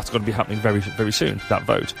that's going to be happening very, very soon. That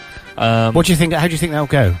vote. What do you think? How do you think that'll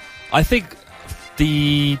go? I think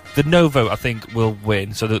the no vote, I think, will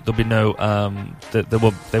win. So that there'll be no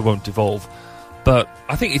they won't devolve. But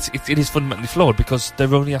I think it is fundamentally flawed because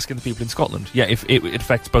they're only asking the people in Scotland. Yeah, if it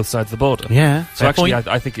affects both sides of the border. Yeah. So actually,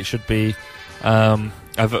 I think it should be a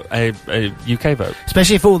UK vote.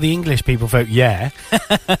 Especially if all the English people vote yeah.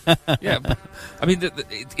 Yeah, but, I mean,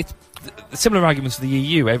 it's similar arguments to the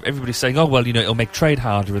EU. Everybody's saying, "Oh, well, it'll make trade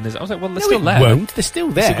harder." And I was like, "Well, they're still there." Won't. They're still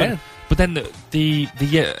there. But then the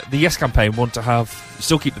Yes campaign want to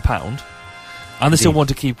still keep the pound, and they still want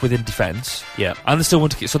to keep within defence. Yeah, and they still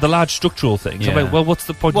want to keep the large structural things. Yeah. I'm like, well, what's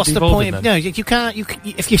the point? What's of the devolving point? then? No, you can't.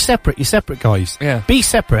 If you're separate, guys. Yeah. Be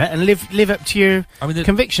separate and live up to your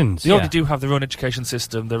convictions. They already do have their own education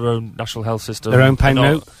system, their own national health system, Their own pound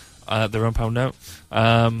note. Their own pound note,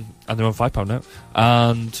 and their own £5 note,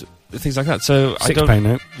 and things like that. So I don't £6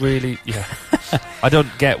 note. really, I don't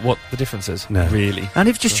get what the difference is. No. Really. And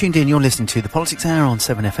if you've just tuned in, you're listening to the Politics Hour on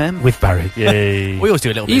 7FM with Barry. Yay! We always do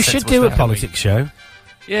a little bit. You of should sensible do a stuff, don't we? politics show.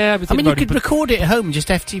 Yeah, I mean, you could record it at home and just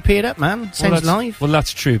FTP it up, man. Sounds live. Well,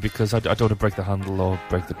 that's true because I don't want to break the handle or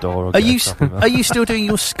break the door. Or Are get you a copy of it. are you still doing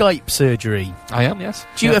your Skype surgery? I am. Yes.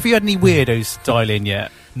 Have you had any weirdos dial in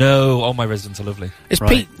yet? No, all my residents are lovely. Is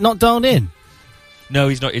Pete not dialed in? No,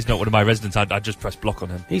 he's not. He's not one of my residents. I just pressed block on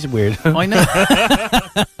him. He's a weird. I know.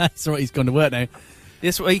 That's right. He's gone to work now.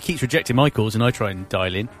 That's why he keeps rejecting my calls, and I try and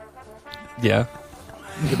dial in. Yeah.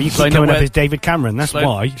 But you keep coming up as David Cameron. That's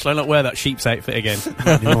why. Shall I not wear that sheep's outfit again?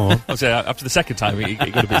 Not anymore. I'll say after the second time, he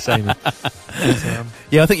got a bit samey.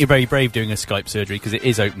 Yeah, I think you're very brave doing a Skype surgery because it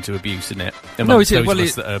is open to abuse, isn't it? No, it's Amongst well, those of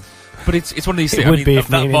us that are but it's one of these It things. would be I if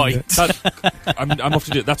mean, me and India- I'm off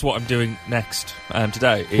to do. That's what I'm doing next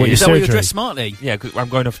today. What, Is your that why you're surgery? dressed smartly? Yeah, 'cause I'm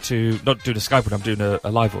going off to not doing a Skype one. I'm doing a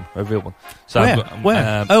live one, a real one. So Where? I'm,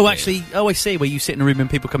 Where? Oh, actually, I see. Where you sit in a room and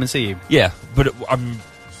people come and see you. Yeah, but I'm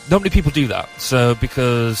not many people do that. So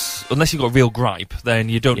because unless you've got a real gripe, then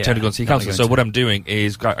you don't tend to go and see a counsellor. So what I'm doing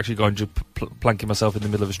is actually going to planking myself in the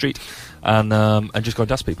middle of a street and just go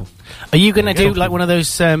and ask people. Are you going to do like one of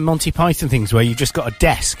those Monty Python things where you've just got a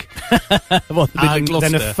desk and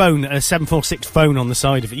then a phone, a 746 phone on the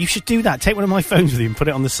side of it? You should do that. Take one of my phones with you and put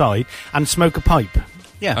it on the side and smoke a pipe.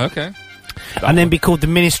 Yeah. Okay. And then be called the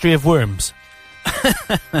Ministry of Worms.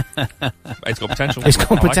 It's got potential. It's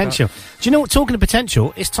got potential. Do you know what? Talking of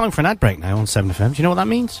potential, it's time for an ad break now on 7FM. Do you know what that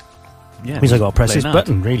means? Yeah. It means I got to press this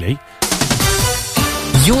button, really.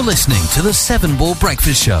 You're listening to the 7 Ball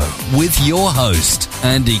Breakfast Show with your host,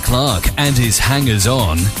 Andy Clark, and his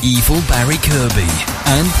hangers-on, Evil Barry Kirby,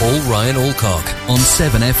 and Paul Ryan Alcock on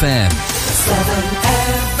 7FM.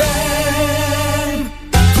 7FM.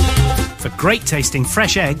 For great tasting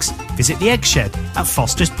fresh eggs, visit the Egg Shed at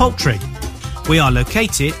Foster's Poultry. We are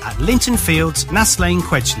located at Linton Fields, Nass Lane,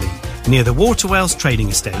 Quedgeley, near the Waterwells Trading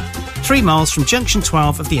Estate, 3 miles from Junction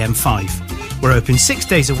 12 of the M5. We're open 6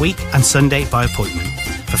 days a week and Sunday by appointment.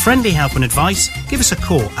 For friendly help and advice, give us a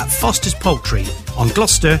call at Foster's Poultry on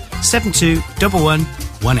Gloucester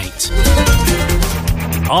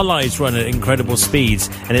 721118. Our lives run at incredible speeds,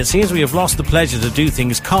 and it seems we have lost the pleasure to do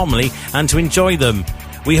things calmly and to enjoy them.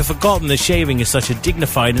 We have forgotten that shaving is such a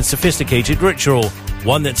dignified and sophisticated ritual,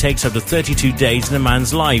 one that takes up to 32 days in a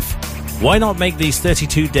man's life. Why not make these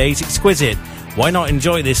 32 days exquisite? Why not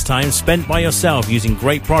enjoy this time spent by yourself using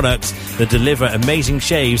great products that deliver amazing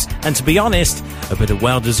shaves and, to be honest, a bit of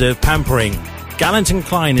well-deserved pampering? Gallant &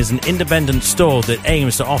 Klein is an independent store that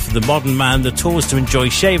aims to offer the modern man the tools to enjoy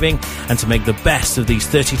shaving and to make the best of these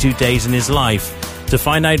 32 days in his life. To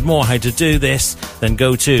find out more how to do this, then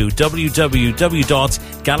go to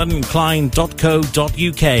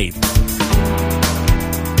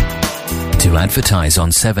www.gallantandklein.co.uk. To advertise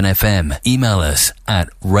on 7FM, email us at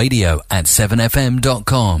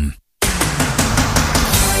radio@7fm.com.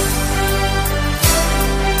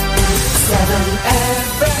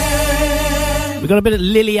 7FM. We've got a bit of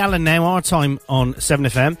Lily Allen now, our time on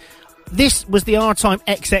 7FM. This was the our time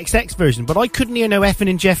XXX version, but I couldn't hear no effing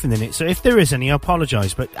and jeffing in it, so if there is any, I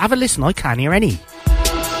apologise, but have a listen, I can't hear any.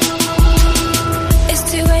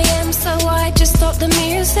 It's 2 a.m, so I just stopped the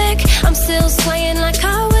music. I'm still swaying like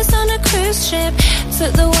I was on a cruise ship.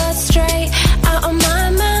 Took the words straight out of my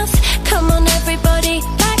mouth. Come on everybody,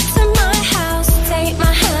 back to my house. Take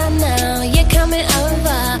my hand now, you're coming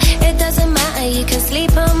over. It doesn't matter, you can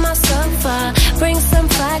sleep on my sofa. Bring some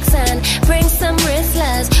flags and bring some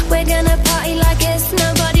Rizzlers. We're gonna party like it's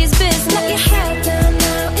nobody's business. Let your head down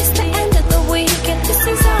now, it's the end of the weekend. This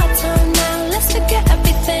is our time now, let's forget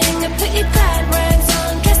everything and put your glad rags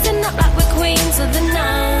on. Dressing up like we're queens of the night.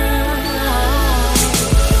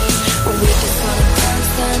 We just wanna dance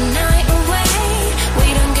the night away. We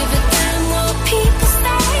don't give a damn what people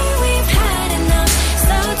say. We've had enough,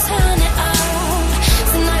 so turn it up.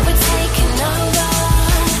 Tonight we're taking over.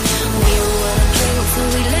 We wanna drink till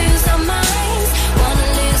we lose our minds. Wanna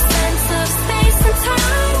lose sense of space and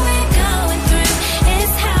time. We're going through,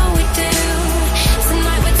 it's how we do.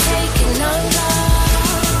 Tonight we're taking over.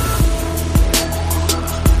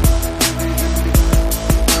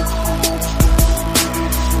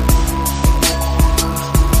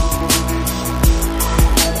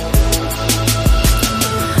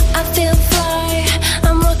 I feel fly,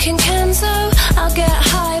 I'm rocking Kenzo. I'll get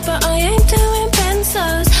high, but I ain't doing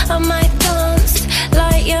benzos. I might dance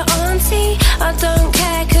like your auntie. I don't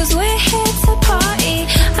care, cause we're here to party.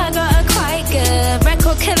 I got a quite good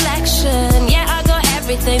record collection. Yeah, I got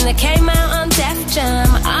everything that came out on Def Jam.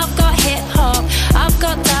 I've got hip-hop, I've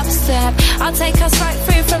got dubstep. I'll take us right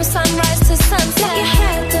through from sunrise to sunset. Let your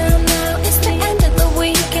head down now, it's the end of the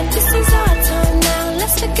weekend. This is our time now,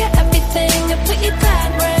 let's forget everything and put your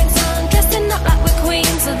glad rags on. Dressing up like we're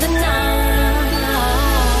queens of the night.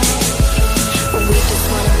 We just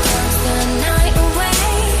wanna dance the night away.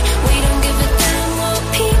 We don't give a damn what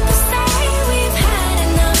people say. We've had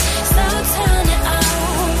enough, so turn it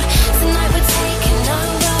up. Tonight we're taking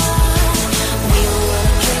over. We all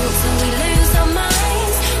wanna drink till we lose our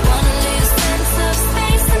minds. Wanna lose sense of space.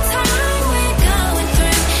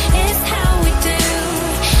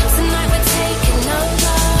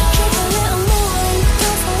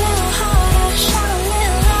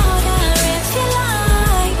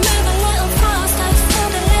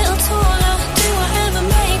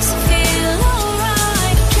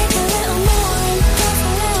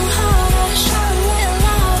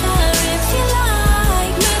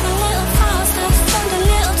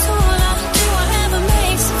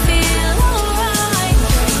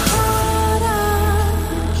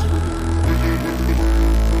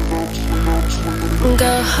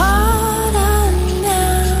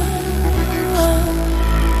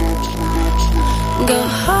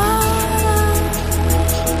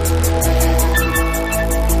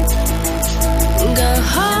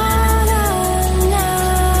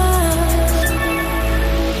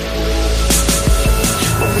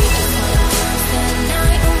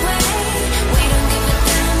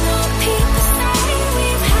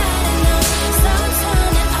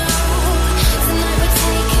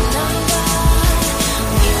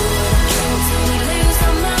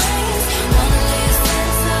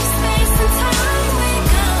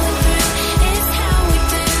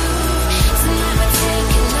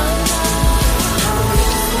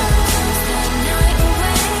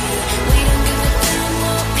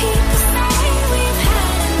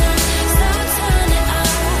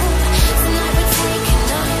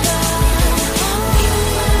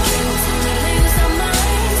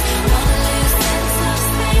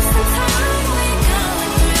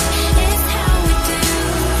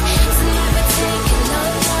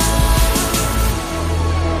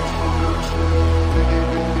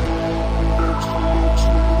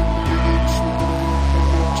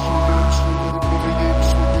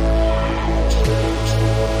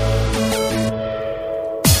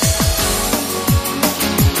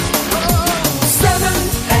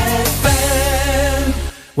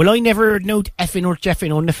 Well, I never heard no effing or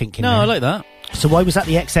jeffing or nothing. No, I like that. So why was that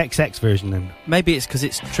the XXX version then? Maybe it's because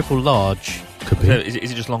it's triple large. Could be. So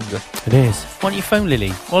is it just longer? It is. Why don't you phone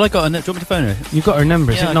Lily? Well, I got her. Do you want me to phone her? You've got her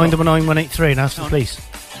number. Is Yeah, it I got- 999-183 and ask the police?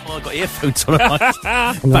 Well, I got earphones on.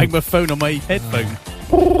 Bang my phone on my headphone.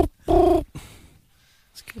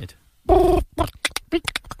 It's good.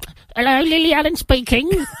 Hello, Lily Allen speaking.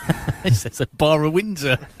 It's a bar of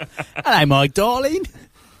Windsor. Hello, my darling.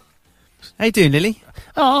 How you doing, Lily?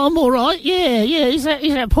 Oh, I'm all right. Yeah. Is that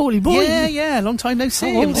Paulie boy? Yeah. Long time no see.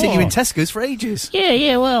 Oh, I haven't seen you in what? Tesco's for ages.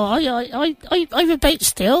 Yeah. Well, I'm a bit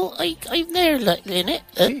still. I'm there in it.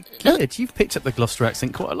 Good. You've picked up the Gloucester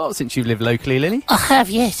accent quite a lot since you've lived locally, Lily. I have.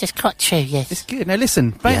 Yes, it's quite true. Yes. It's good. Now listen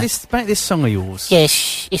about this song of yours.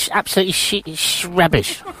 Yes, it's absolutely shit. It's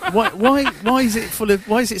rubbish. Why is it full of?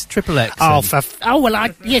 Why is it triple X? It's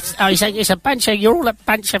a bunch of. You're all a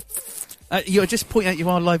bunch of. You're just pointing out you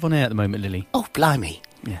are live on air at the moment, Lily. Oh, blimey.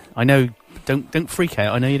 Yeah, I know. Don't freak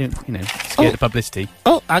out. I know you don't. Scared of publicity.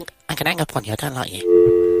 Oh, I can hang up on you. I don't like you.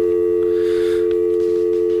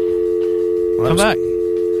 Come back.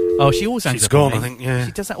 Oh, she always hangs She's up gone, on me. I think, yeah.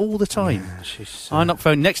 She does that all the time. Yeah, she's. I'm not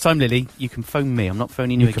phoning. Next time, Lily, you can phone me. I'm not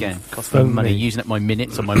phoning you You can again. Costs me phone money me. using up my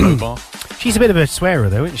minutes on my mobile. She's a bit of a swearer,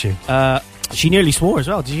 though, isn't she? She nearly swore as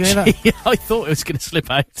well. Did you hear that? Yeah, I thought it was going to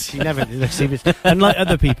slip out. She never. Unlike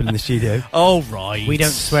other people in the studio. Oh, right. We don't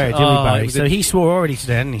swear, do we, Barry? So he swore already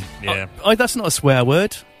today, hadn't he? Yeah. Oh, that's not a swear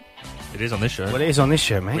word. It is on this show. Well, it is on this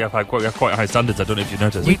show, mate. We have quite high standards. I don't know if you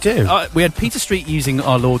noticed. We do. We had Peter Street using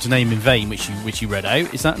our Lord's name in vain, which you read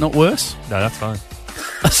out. Is that not worse? No, that's fine.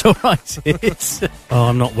 That's all right. It's, Oh,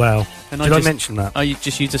 I'm not well. And Did I just- mention that? you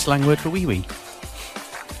just used a slang word for wee-wee.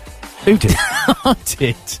 Who did? I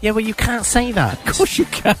did. Yeah, well, you can't say that. Of course you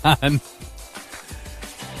can. Then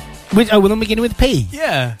beginning with P.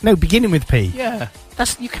 Yeah. No, beginning with P. Yeah.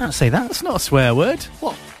 You can't say that. That's not a swear word.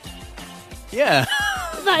 What? Yeah.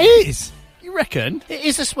 That is. You reckon? It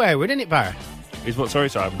is a swear word, isn't it, Barry? He's what? Sorry.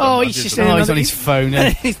 Oh, he's just he's on his phone.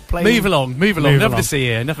 He's playing. Move along. Nothing to see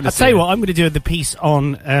here. Nothing to I'll see tell you here. what, I'm going to do the piece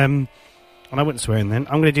on, and I wouldn't swear in then,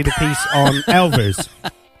 I'm going to do the piece on Elvers.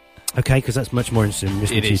 Okay, because that's much more interesting.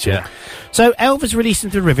 It is, yeah. So, Elvers released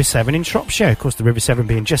into the River Severn in Shropshire. Of course, the River Severn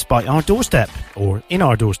being just by our doorstep, or in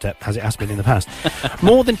our doorstep, as it has been in the past.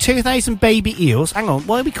 More than 2,000 baby eels. Hang on,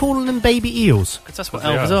 why are we calling them baby eels? Because that's what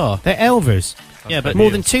They elves are. are. They're Elvers. Yeah, but More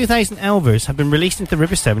than 2,000 elvers have been released into the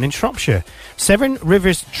River Severn in Shropshire. Severn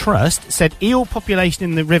Rivers Trust said eel population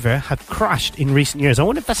in the river had crashed in recent years. I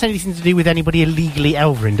wonder if that's anything to do with anybody illegally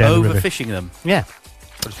elvering down the river. overfishing them. Yeah.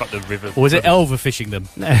 Just like the river. Or was it elver fishing them?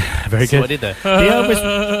 Very See good. what I did there? The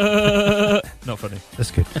elvers... Not funny.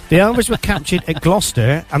 That's good. The elvers were captured at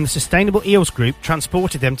Gloucester, and the Sustainable Eels Group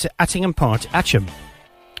transported them to Attingham Park, Atcham,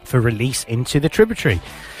 for release into the tributary.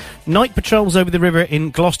 Night patrols over the river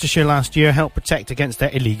in Gloucestershire last year helped protect against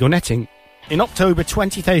their illegal netting. In October,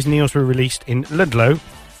 20,000 eels were released in Ludlow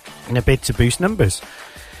in a bid to boost numbers.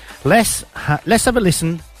 Let's have a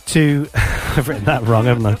listen to... I've written that wrong,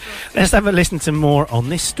 haven't I? Let's have a listen to more on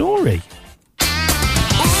this story.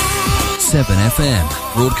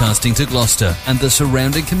 7FM, broadcasting to Gloucester and the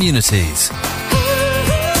surrounding communities.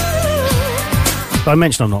 I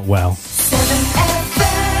mentioned I'm not well.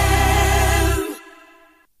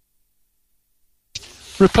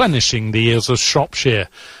 Replenishing the eels of Shropshire,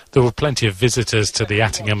 there were plenty of visitors to the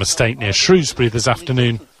Attingham estate near Shrewsbury this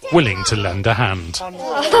afternoon, willing to lend a hand.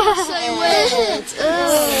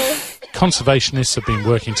 Conservationists have been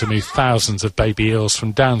working to move thousands of baby eels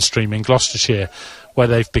from downstream in Gloucestershire, where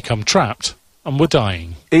they've become trapped and were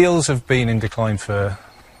dying. Eels have been in decline for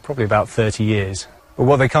probably about 30 years. But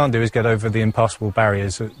what they can't do is get over the impassable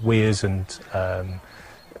barriers at weirs and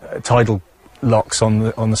tidal locks on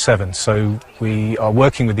the Severn. So we are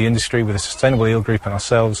working with the industry, with the Sustainable Eel Group and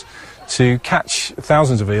ourselves, to catch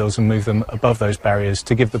thousands of eels and move them above those barriers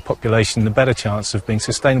to give the population the better chance of being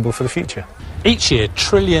sustainable for the future. Each year,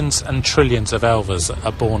 trillions and trillions of elvers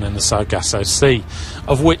are born in the Sargasso Sea,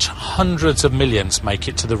 of which hundreds of millions make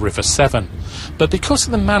it to the River Severn. But because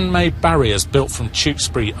of the man-made barriers built from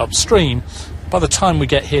Tewkesbury upstream, by the time we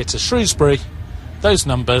get here to Shrewsbury, those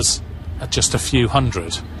numbers are just a few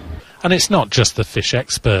hundred. And it's not just the fish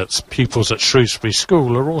experts. Pupils at Shrewsbury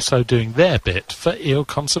School are also doing their bit for eel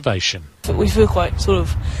conservation. We feel quite sort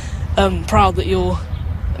of proud that you're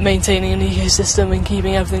maintaining an ecosystem and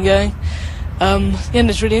keeping everything going. And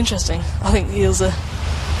it's really interesting. I think the eels are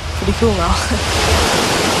pretty cool now.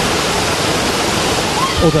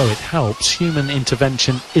 Although it helps, human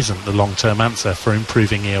intervention isn't the long-term answer for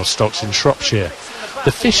improving eel stocks in Shropshire.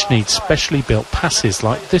 The fish need specially built passes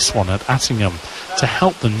like this one at Attingham to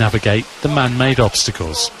help them navigate the man-made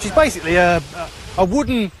obstacles. She's basically a a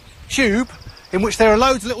wooden tube in which there are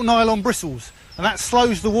loads of little nylon bristles, and that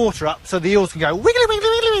slows the water up so the eels can go wiggly, wiggly,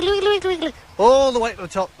 wiggly, wiggly, wiggly, wiggly, wiggly, all the way to the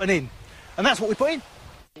top and in. And that's what we put in.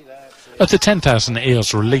 Of the 10,000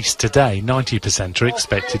 eels released today, 90% are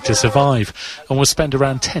expected to survive and will spend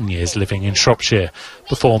around 10 years living in Shropshire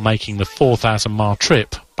before making the 4,000-mile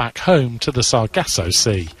trip back home to the Sargasso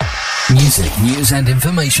Sea. Music, news and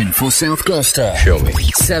information for South Gloucester. Surely.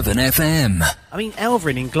 7FM. I mean,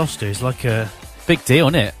 Elvering in Gloucester is like a... Big deal,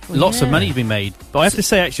 isn't it? Well, Lots of yeah. money to be made. But I have to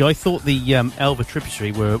say, actually, I thought the Elva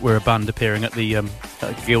Tributary were a band appearing at the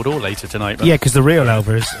Guildhall later tonight. But Yeah, because the real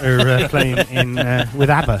Elvers are playing in with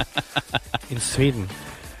ABBA in Sweden.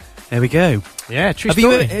 there we go. Yeah, true Have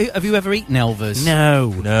story. have you ever eaten Elvers?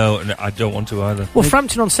 No, I don't want to either. Well,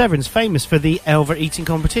 Frampton-on-Severn's famous for the Elver eating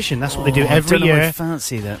competition. That's what they do every I don't know year. I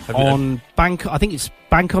fancy that. On I think it's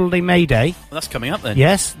Bank Holiday May Day. Well, that's coming up then.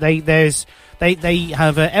 Yes, they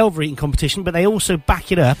have an Elver eating competition, but they also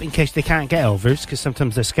back it up in case they can't get Elvers, because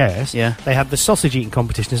sometimes they're scarce. Yeah. They have the sausage eating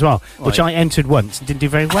competition as well, which Right. I entered once and didn't do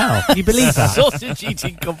very well. Can you believe that? Sausage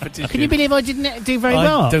eating competition. Can you believe I didn't do very I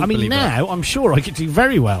well? don't I mean, believe now I'm sure I could do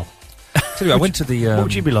very well. Tell you what, I went to the. What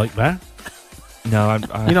would you be like, Bear? No,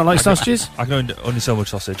 You not like sausages? I can only so much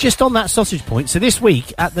sausage. Just on that sausage point, so this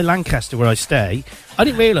week at the Lancaster where I stay, I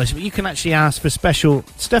didn't realise, but you can actually ask for special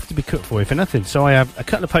stuff to be cooked for you for nothing. So I have a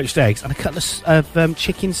couple of poached eggs and a couple of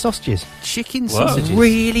chicken sausages. Chicken Whoa. sausages.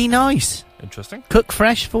 Really nice. Interesting. Cooked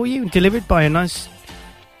fresh for you and delivered by a nice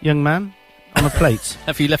young man on a plate.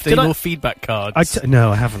 Have you left Did any I- more feedback cards?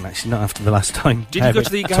 No, I haven't actually, not after the last time. Did you go but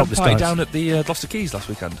to the top garden party stars. down at the Gloucester Quays last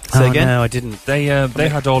weekend? Oh, again? no, I didn't. They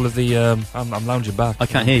had all of the. I'm lounging back. I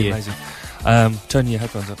can't hear you. Amazing. Turn your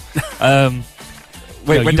headphones up.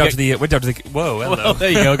 Went down to the. Whoa, hello. Well, there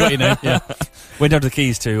you go. I got you now. Yeah. Went down to the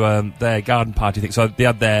Quays to their garden party thing. So they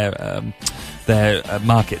had their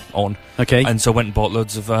market on. Okay. And so went and bought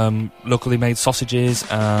loads of locally made sausages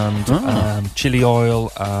and chili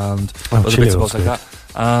oil and other chili bits and oil's bobs like that.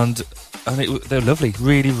 And they're lovely,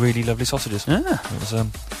 really, really lovely sausages. Yeah. It was,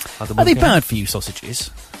 Are they bad for you, sausages?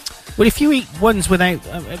 Well, if you eat ones without,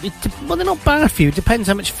 well, they're not bad for you. It depends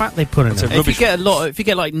how much fat they put in them. If you get if you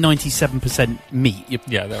get like 97% meat, you're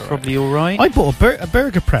they're probably all right. I bought a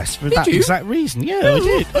burger press for that you? exact reason. Yeah, I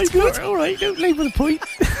did. That's good. All right, don't labour the point.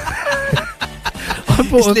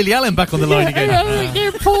 It's Lily Allen back on the line again.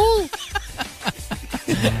 Yeah, Paul.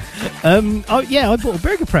 I bought a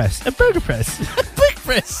burger press. A burger press. Burger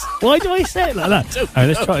press. Why do I say it like that? don't All right,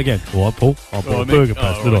 let's try it again. All right, Paul. I bought a burger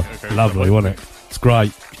press, didn't I? okay, Lovely, wasn't it? It's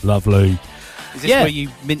great. Lovely. Is this where you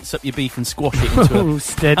mince up your beef and squash it into Oh,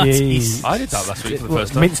 steady. I did that last week for the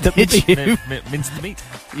first time. Minced up the Did beef. you? Minced the meat.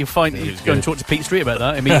 You'll find you go and talk to Pete Street about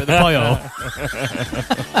that and meet at the pie aisle.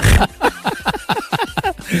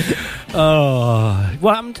 Oh,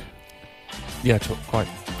 what happened? Yeah, quite.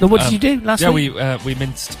 Well, what did you do last week? we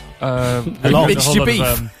minced. Minced your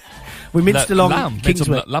beef. We minced along lamb. Made some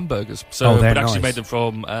Kingsway. lamb burgers. So, they're but actually nice. made them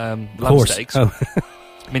from lamb course. steaks. Oh.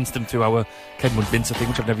 Minced them through our Kenwood mincer thing,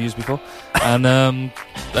 which I've never used before, and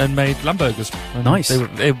made lamb burgers. And Nice.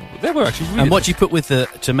 They were actually really. And what do you put with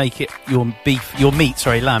to make it your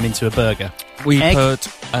lamb into a burger? We Egg? put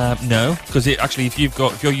no, because actually, if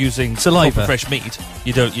you're using Saliva. fresh meat,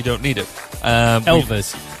 you don't need it.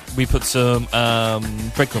 Elvers. We put some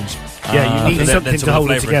breadcrumbs. Yeah, you need and something some to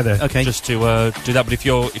hold it flavouring, together. Okay. Just to do that. But if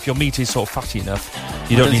your meat is sort of fatty enough,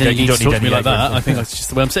 you don't need to any talk to me like egg or that. anything. I think that's just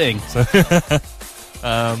the way I'm sitting.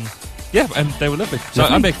 Yeah, and they were lovely. So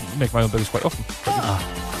Lovely. I make my own burgers quite often.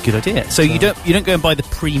 Good idea. So you don't go and buy the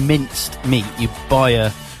pre-minced meat. You buy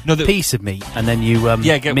a piece of meat and then you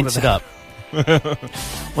get mince one it of up.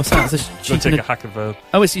 What's that? It's a Go sheep take and a hack of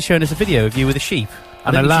Oh, is he showing us a video of you with a sheep?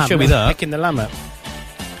 And I a think you should lamb. Show me that. Picking the lamb up.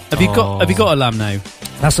 Have you got a lamb now?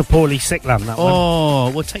 That's a poorly sick lamb, that one.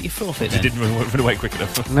 Oh, well, take your foot off it It then. didn't run away quick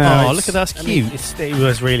enough. No, Oh, it's- look at that, that's I mean, cute. it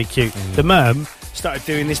was really cute. The mum started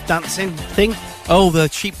doing this dancing thing. Oh, the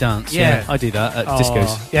sheep dance. Yeah. Yeah, I do that at Oh,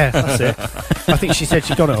 discos. Yeah, that's it. I think she said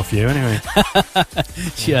she got it off you anyway.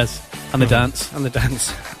 She has. And the dance. And the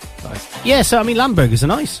dance. Nice. Yeah, so I mean, lamb burgers are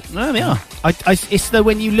nice. No, they are. It's though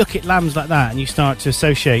when you look at lambs like that and you start to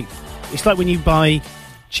associate, it's like when you buy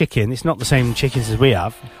chicken. It's not the same chickens as we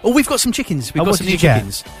have. Oh, we've got some chickens. We've got what some did new you get?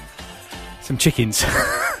 chickens. Some chickens.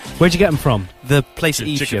 Where'd you get them from? The place at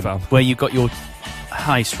Chicken Evesham, farm. where you got your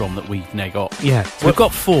heist from that we've now got. Yeah. So we've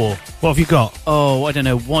got 4. What have you got? Oh, I don't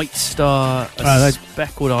know. White Star, a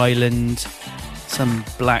speckled island, some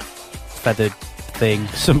black feathered thing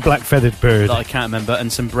Some black feathered bird. that I can't remember,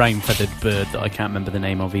 and some brown feathered bird that I can't remember the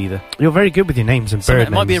name of either. You're very good with your names and So bird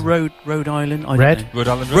it might be a names. Rhode Island. I Red? don't know. Rhode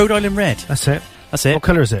Island. Rhode Island red. That's it. That's it. What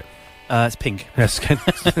colour is it? It's pink. That's good.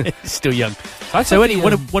 It's still young. I So thought any,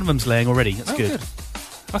 the, one of them's laying already. That's Oh, good. good.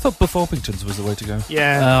 I thought Buff Orpingtons was the way to go.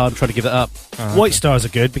 Yeah. I'm trying to give that up. White Stars are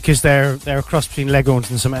good because they're a cross between Leghorns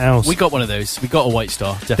and something else. We got one of those. We got a White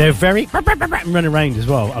Star. Definitely. They're very run around as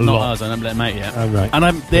well. A Not lot. ours. I haven't let them out yet. Oh, right.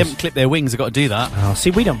 And they haven't clipped their wings. I've got to do that. Oh,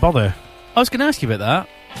 see, we don't bother. I was going to ask you about that.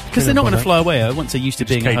 Because they're not going to fly away once they're used to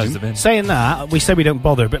being at home. Saying that, we say we don't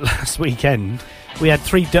bother, but last weekend we had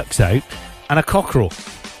 3 ducks out and a cockerel.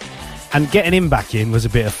 And getting him back in was a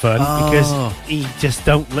bit of fun because he does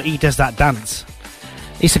that dance.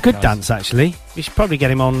 It's a good dance, actually. We should probably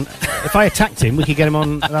get him on. If I attacked him, we could get him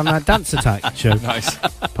on that dance attack show. Nice.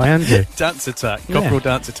 By Andrew. Dance attack. Yeah. Cockerel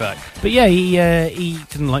dance attack. But yeah, he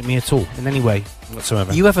didn't like me at all in any way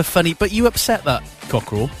whatsoever. You have a funny... But you upset that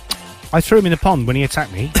cockerel. I threw him in the pond when he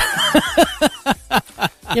attacked me.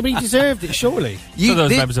 Yeah, but he deserved it, surely. So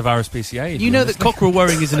those members of RSPCA. You know that cockerel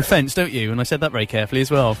worrying is an offence, don't you? And I said that very carefully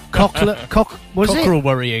as well. Cockerel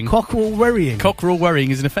worrying. Cockerel worrying. Cockerel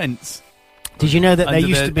worrying is an offence. Did you know that there Under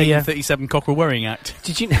used the to be a 1837 Cockerel Worrying Act?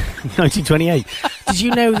 Did you 1928? Did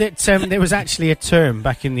you know that there was actually a term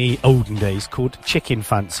back in the olden days called chicken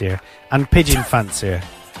fancier and pigeon fancier?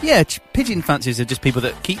 Yeah, pigeon fanciers are just people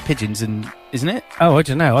that keep pigeons, isn't it? Oh, I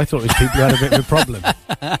don't know. I thought it was people who had a bit of a problem.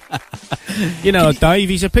 You know, Dave,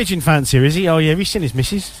 he's a pigeon fancier, is he? Oh, yeah, have you seen his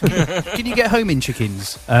missus? Can you get homing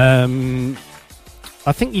chickens? I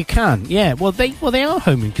think you can. Yeah. Well, they are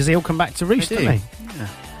homing because they all come back to roost, They don't do. they? Yeah.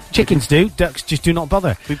 Chickens do. Ducks just do not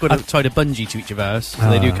bother. We've got tied a bungee to each of ours, so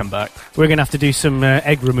they do come back. We're going to have to do some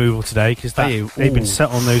egg removal today because they've been sat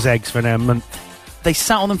on those eggs for now a month. They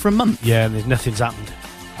sat on them for a month? Yeah, and nothing's happened.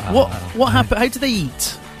 What happened? How do they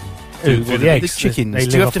eat? The eggs. The chickens. They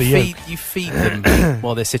Do you live have to off the feed? You feed them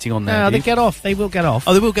while they're sitting on there. No, do they you? get off. They will get off.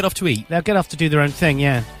 Oh, they will get off to eat. They'll get off to do their own thing.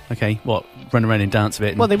 Yeah. Okay. What? Run around and dance a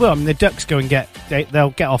bit. Well, they will. I mean, the ducks go and they'll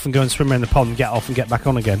get off and go and swim around the pond, and get off and get back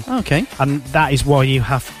on again. Okay. And that is why you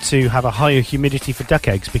have to have a higher humidity for duck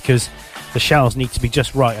eggs because the shells need to be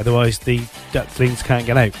just right. Otherwise, the ducklings can't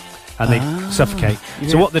get out and they suffocate. Yeah.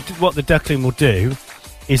 So what the duckling will do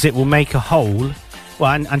is it will make a hole.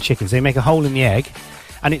 Well, and chickens, they make a hole in the egg.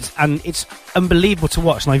 And it's unbelievable to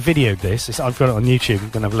watch, and I videoed this. I've got it on YouTube. You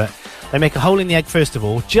can have a look. They make a hole in the egg first of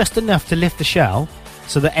all, just enough to lift the shell,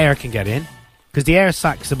 so that air can get in. Because the air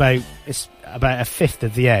sac's about a fifth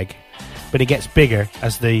of the egg, but it gets bigger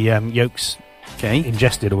as the yolk's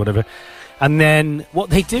ingested or whatever. And then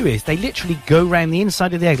what they do is they literally go round the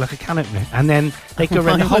inside of the egg like a can opener, and then they go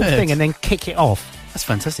around the whole thing and then kick it off. That's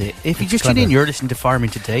fantastic. If you just clever. tune in, you're listening to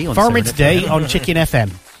Farming Today on Farming 7FM. Today on Chicken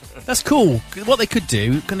FM. That's cool. What they could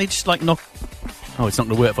do, can they just like knock... Oh, it's not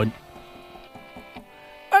going to work if I...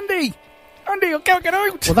 Andy, I can't get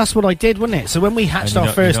out. Well, that's what I did, wasn't it? So when we hatched our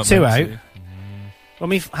first 2 out...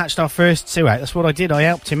 When we hatched our first 2 out, that's what I did. I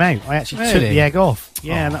helped him out. I actually took the egg off.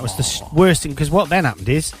 Yeah, and that was the worst thing, because what then happened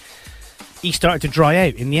is he started to dry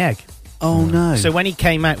out in the egg. Oh, no. So when he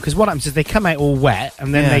came out... Because what happens is they come out all wet,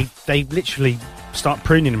 and then they literally start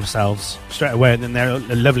pruning themselves straight away, and then they're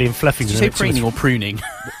lovely and fluffy. Did you say preening or pruning?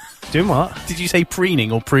 Doing what? Did you say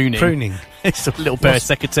preening or pruning? Pruning. It's a little pair of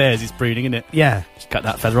secateurs is pruning, isn't it? Yeah. Just cut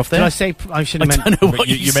that feather off there. Did I say... I should have meant... I don't know what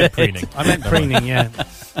you meant said. preening. I meant preening, yeah.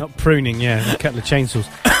 Not pruning, yeah. A couple of chainsaws.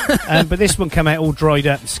 But this one came out all dried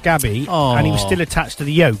up and scabby, and he was still attached to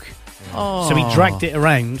the yolk. Oh. So he dragged it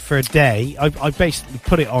around for a day. I basically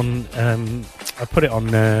put it on...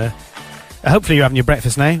 hopefully you're having your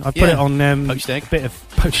breakfast now. I put it on poached egg. a bit of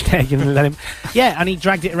poached egg and let him... Yeah, and he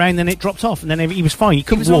dragged it around, then it dropped off, and then he was fine. He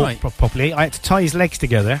couldn't walk properly. I had to tie his legs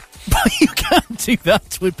together. You can't do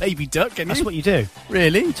that with baby duck, can you? That's what you do.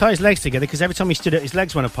 Really? Tie his legs together, because every time he stood up, his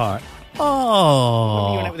legs went apart.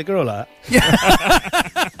 Oh. You went out with a girl like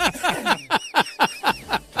that?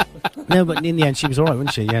 No, but in the end, she was all right,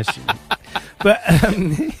 wasn't she? Yeah. But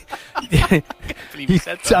I believe you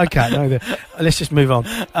said that. I can't either. Let's just move on.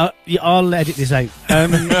 I'll edit this out.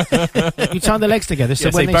 You tie the legs together. So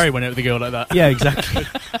Yeah, when say Barry went out with a girl like that. Yeah, exactly.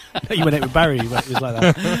 You went out with Barry. It was like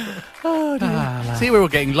that. Oh, dear. See, we're all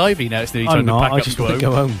getting lively now. It's nearly time I'm to not. pack I up just and want to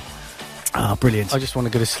go home. Ah, brilliant. I just want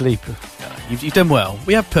to go to sleep. You've done well.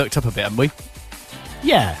 We have perked up a bit, haven't we?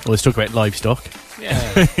 Yeah. Well, let's talk about livestock.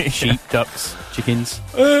 Yeah. Sheep, ducks, chickens.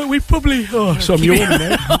 We probably... Oh, so I'm yawning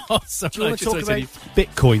now. Oh, sorry. Do you want to Just talk said about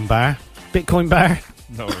Bitcoin Bar? Bitcoin Bar?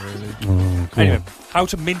 Not really. Oh, Anyway, how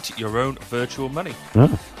to mint your own virtual money.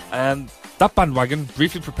 Oh. That bandwagon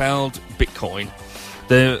briefly propelled Bitcoin,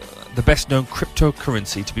 the best known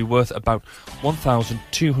cryptocurrency, to be worth about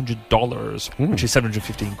 $1,200, which is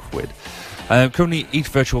 715 quid. Currently, each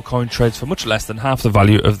virtual coin trades for much less than half the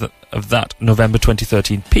value of that November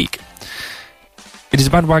 2013 peak. It is a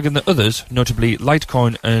bandwagon that others, notably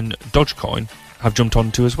Litecoin and Dogecoin, have jumped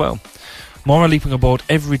onto as well. More are leaping aboard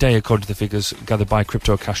every day, according to the figures gathered by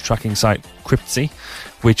crypto cash tracking site Cryptsy,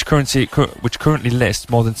 which currently lists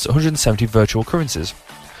more than 170 virtual currencies.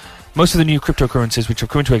 Most of the new cryptocurrencies which have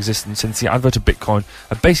come into existence since the advent of Bitcoin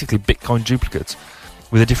are basically Bitcoin duplicates,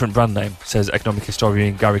 with a different brand name, says economic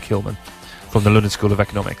historian Gary Kilman from the London School of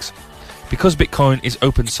Economics. Because Bitcoin is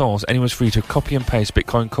open source, anyone is free to copy and paste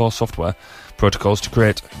Bitcoin core software protocols to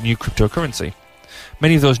create new cryptocurrency.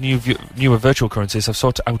 Many of those newer virtual currencies have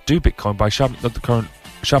sought to outdo Bitcoin by sharpening up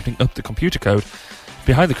the computer code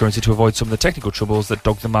behind the currency to avoid some of the technical troubles that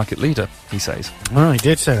dog the market leader, he says. Oh, he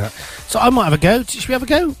did say that. So I might have a go. Should we have a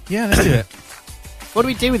go? Yeah, let's do it. What do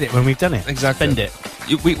we do with it when we've done it? Exactly. Spend it.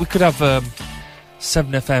 We could have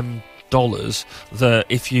 7FM dollars that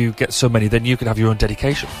if you get so many, then you could have your own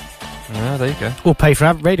dedication. Yeah, there you go. Or pay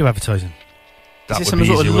for radio advertising. Is it some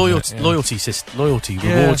sort of loyalty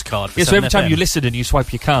rewards card? For so every 7FM? time you listen and you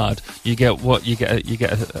swipe your card, you get a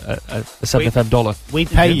 7FM dollar. We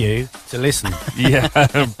pay you to listen. Yeah,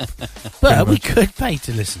 but we could pay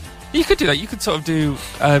to listen. You could do that. You could sort of do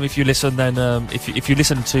if you listen. Then if you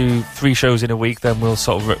listen to 3 shows in a week, then we'll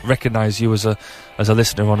sort of recognise you as a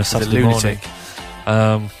listener on a Saturday morning.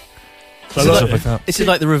 This is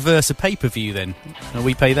like the reverse of pay-per-view then. And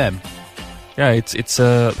we pay them. Yeah, it's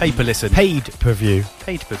pay-per listen. Paid per view.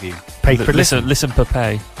 Paid per view. Paid per listen. Listen per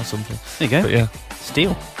pay or something. There you go. But yeah,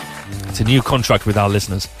 Steal. It's a new contract with our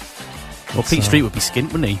listeners. Well, Pete Street would be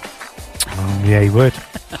skint, wouldn't he? Yeah, he would.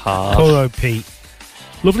 Harsh. Poor old Pete.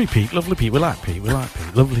 Lovely Pete. We like Pete.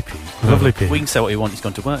 Lovely Pete. Lovely Pete. We can say what we want. He's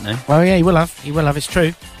gone to work now. Well, yeah, he will have. It's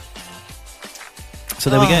true. So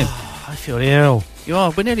there we go. I feel ill. You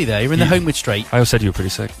are. We're nearly there. You're in the Homewood Straight. I also said you were pretty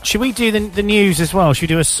sick. Should we do the news as well? Should we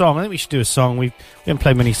do a song? I think we should do a song. We haven't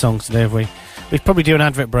played many songs today, have we? We'd probably do an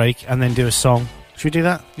advert break and then do a song. Should we do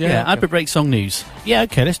that? Yeah, advert break, song news. Yeah,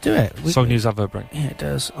 okay, let's do it. Song news, advert break. Yeah, it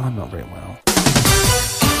does. I'm not very well.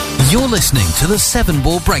 You're listening to the 7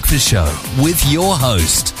 Ball Breakfast Show with your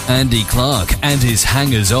host, Andy Clark, and his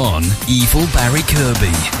hangers-on, Evil Barry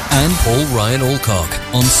Kirby and Paul Ryan Alcock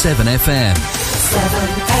on 7FM.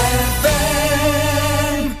 7FM.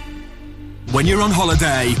 When you're on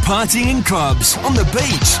holiday, partying in clubs, on the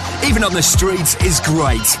beach, even on the streets is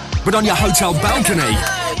great. But on your hotel balcony,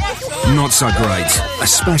 not so great.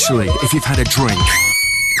 Especially if you've had a drink.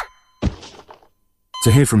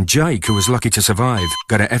 To hear from Jake, who was lucky to survive,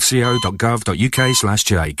 go to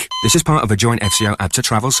fco.gov.uk/Jake. This is part of a joint FCO APTA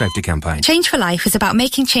travel safety campaign. Change for Life is about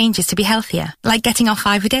making changes to be healthier, like getting off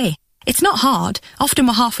 5 a day. It's not hard. Often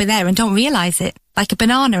we're halfway there and don't realise it, like a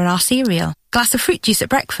banana in our cereal, glass of fruit juice at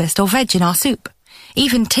breakfast or veg in our soup.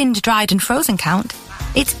 Even tinned, dried and frozen count.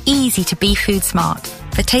 It's easy to be food smart.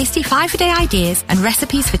 For tasty 5-a-day ideas and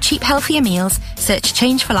recipes for cheap, healthier meals, search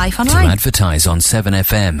Change for Life online. To advertise on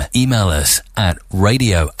 7FM, email us at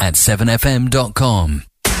radio@7fm.com.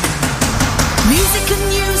 Music and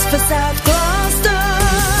news for South Gloucester.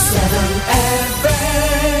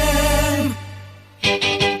 7FM.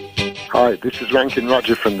 Hi, this is Rankin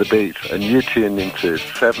Roger from The Beat, and you're tuned into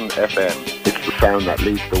 7FM. It's the sound that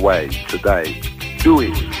leads the way today. Do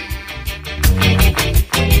it.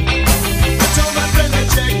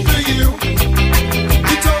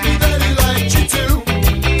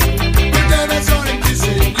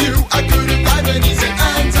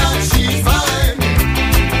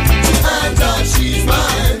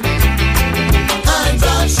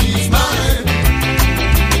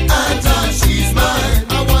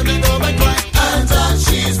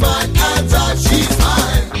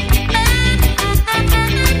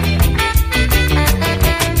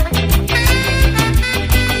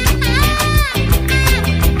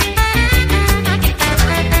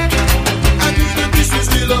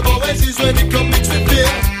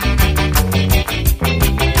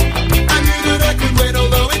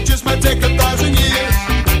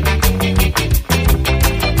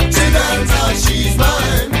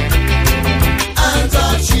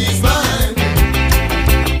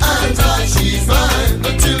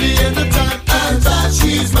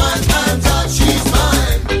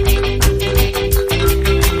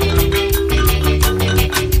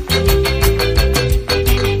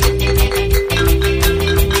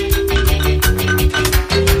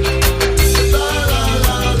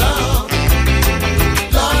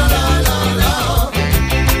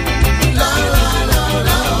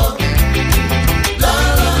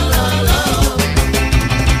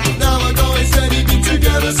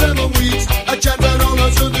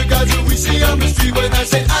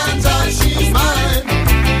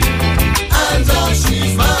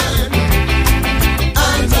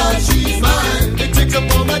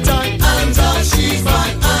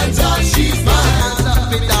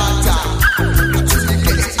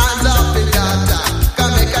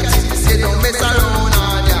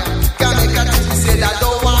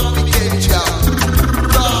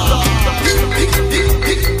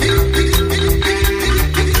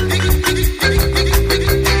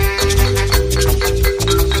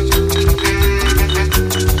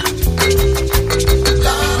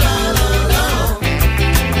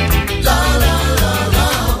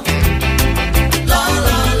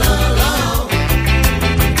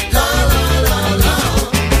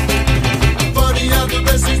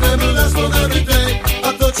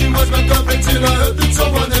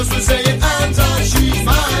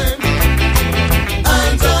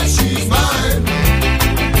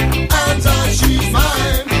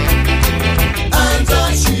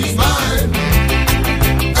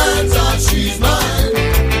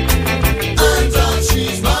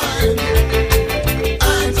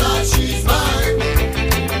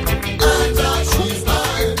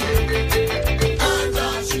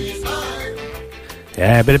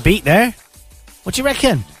 Yeah, a bit of beat there. What do you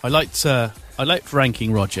reckon? I liked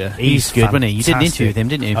ranking Roger. He's good, wasn't he? You did an interview with him,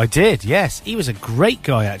 didn't you? I did, yes. He was a great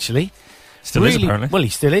guy, actually. Still is, apparently. Well, he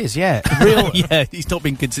still is, yeah. Yeah, he's not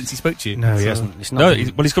been good since he spoke to you. No, he hasn't. It's not No,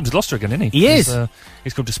 he's come to Gloucester again, isn't he? He is.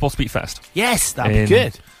 He's come to Sports Beat Fest. Yes, that'd be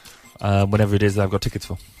good. Whenever it is that I've got tickets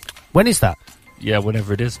for. When is that? Yeah,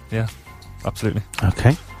 whenever it is. Yeah, absolutely.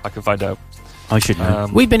 Okay. I can find out. I should know.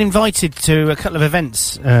 We've been invited to a couple of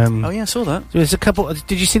events. Oh, yeah, I saw that. There's a couple.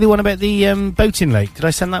 Did you see the one about the boating lake? Did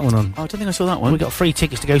I send that one on? Oh, I don't think I saw that one. We got free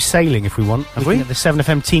tickets to go sailing if we want. Have we? The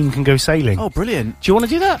 7FM team can go sailing. Oh, brilliant. Do you want to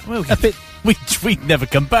do that? Well, a bit. We'd never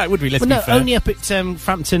come back, would we? Let's be fair. Only up at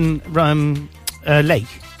Frampton Lake.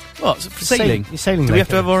 What? For sailing? Sailing Do lake, we have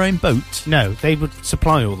to have our own boat? No, they would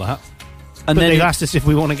supply all that. And but then they've asked us if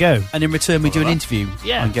we want to go. And in return, we do an interview.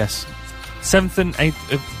 Yeah. I guess. 7th and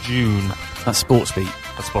 8th of June. That's Sports Beat.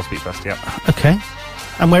 That's Sports Beat Fest, yeah. Okay.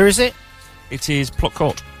 And where is it? It is Plot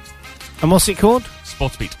Court. And what's it called?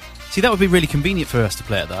 Sports Beat. See, that would be really convenient for us to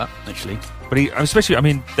play at that, actually. But especially, I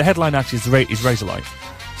mean, the headline act is Razorlight.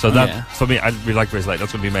 So for me, I really like Razorlight.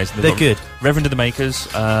 That's going to be amazing. They're good. Reverend of the Makers,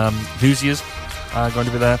 Hoosiers are going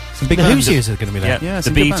to be there. Some big Hoosiers are going to be there. Yeah, The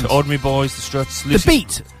Beat, Ordinary Boys, The Struts. The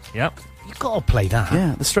Beat? Yep. You've got to play that.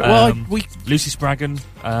 Yeah, The Struts. Lucy Spraggan.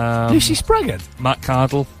 Lucy Spraggan? Matt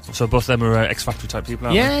Cardle. So both of them are X Factor type people,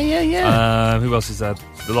 aren't they? Yeah. Who else is there?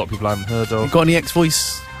 A lot of people I haven't heard of. Got any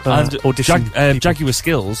X-Voice audition? Jaguar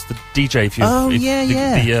Skills, the DJ.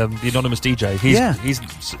 The anonymous DJ. He's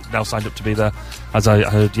now signed up to be there, as I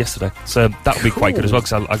heard yesterday. So that would be quite good as well,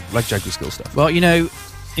 because I like Jaguar Skills stuff. Well, you know,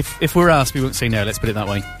 if we're asked, we won't say no. Let's put it that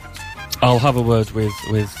way. I'll have a word with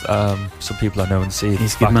some people I know and see.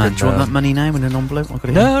 He's a good man. Do you want that money now in an envelope?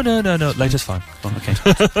 No. Later's fine. Oh, okay.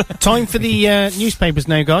 Time for the newspapers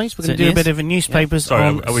now, guys. We're going to do a bit of a newspapers.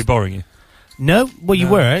 Yeah. Sorry, are we boring you? No, well, you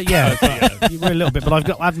were, yeah. You were a little bit, but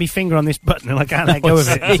I had my finger on this button and I can't let go of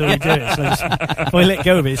it until we do it. So if I let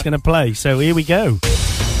go of it, it's going to play. So here we go.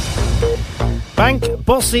 Bank,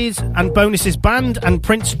 bosses and bonuses banned and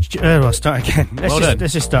Prince... I'll start again.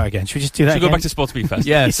 Let's just start again. Should we just do that again? Should we go back to Sports Beat Fest?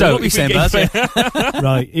 Yeah, so what were you saying, Baz?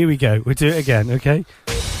 Right, here we go. We'll do it again, okay?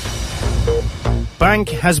 Bank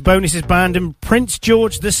has bonuses banned and Prince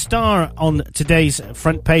George the Star on today's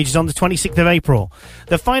front page is on the 26th of April.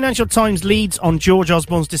 The Financial Times leads on George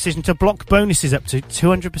Osborne's decision to block bonuses up to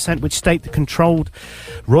 200%, which state that controlled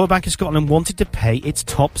Royal Bank of Scotland wanted to pay its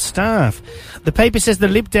top staff. The paper says the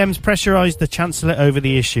Lib Dems pressurised the Chancellor over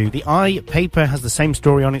the issue. The paper has the same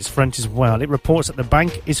story on its front as well. It reports that the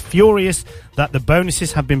bank is furious that the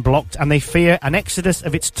bonuses have been blocked and they fear an exodus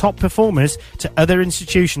of its top performers to other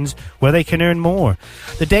institutions where they can earn more.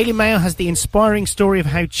 The Daily Mail has the inspiring story of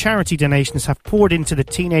how charity donations have poured into the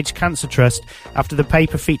Teenage Cancer Trust after the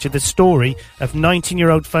paper featured the story of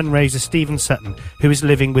 19-year-old fundraiser Stephen Sutton, who is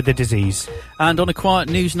living with the disease. And on a quiet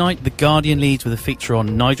news night, The Guardian leads with a feature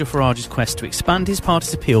on Nigel Farage's quest to expand his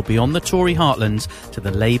party's appeal beyond the Tory heartlands to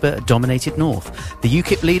the Labour-dominated north. The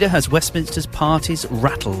UKIP leader has Westminster's party's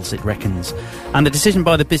rattles, it reckons. And the decision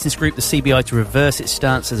by the business group, the CBI, to reverse its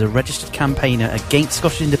stance as a registered campaigner against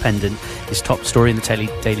Scottish Independent is top story in the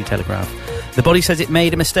Daily Telegraph. The body says it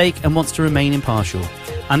made a mistake and wants to remain impartial.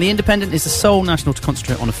 And The Independent is the sole national to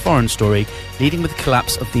concentrate on a foreign story, leading with the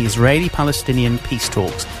collapse of the Israeli-Palestinian peace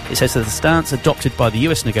talks. It says that the stance adopted by the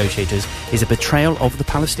US negotiators is a betrayal of the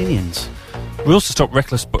Palestinians. Rules to stop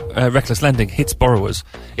reckless lending hits borrowers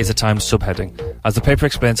is a Times subheading, as the paper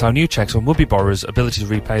explains how new checks on would-be borrowers' ability to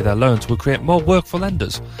repay their loans will create more work for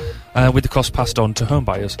lenders, with the cost passed on to home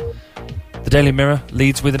buyers. The Daily Mirror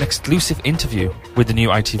leads with an exclusive interview with the new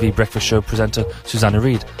ITV breakfast show presenter Susanna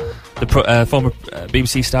Reid. The former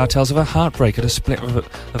BBC star tells of her heartbreak at a split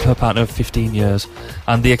of her partner of 15 years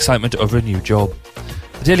and the excitement over a new job.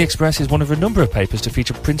 The Daily Express is one of a number of papers to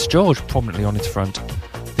feature Prince George prominently on its front.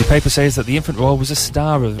 The paper says that the infant royal was a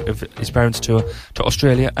star of his parents' tour to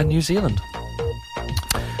Australia and New Zealand.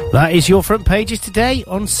 That is your front pages today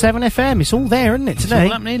on 7FM. It's all there, isn't it, today?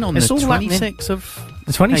 It's all happening on the 26th of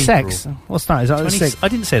the 26th? April. What's that? Is that the 6th? I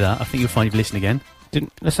didn't say that. I think you'll find if you listen again.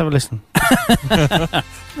 Let's have a listen.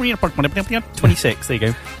 26, there you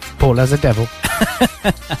go. Paul as a devil.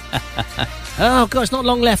 Oh, God, it's not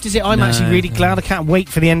long left, is it? I'm actually really glad. I can't wait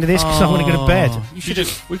for the end of this because I want to go to bed.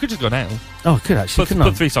 We could just go now. Oh, could actually.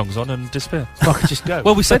 Put 3 songs on and disappear. I could just go.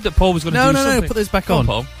 Well, we said that Paul was going to do something. No, put those back on.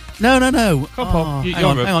 Paul. No. Come on, Paul. Hang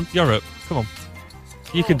on. You're up. Come on.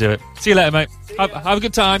 You can do it. See you later, mate. Have a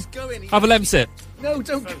good time. Have a lemon sip. No,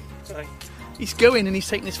 don't go. He's going and he's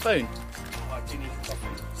taking his phone.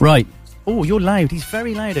 Right. Oh, you're loud. He's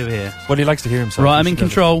very loud over here. Well, he likes to hear himself. Right, I'm in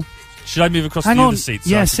control. Should I move across Hang to the on. other seat?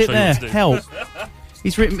 Yeah, sit there. Help.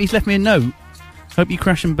 He's left me a note. Hope you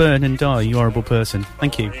crash and burn and die, you horrible person.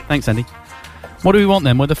 Thank you. Thanks, Andy. What do we want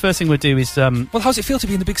then? Well, the first thing we'll do is... well, how's it feel to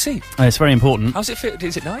be in the big seat? It's very important. How's it feel?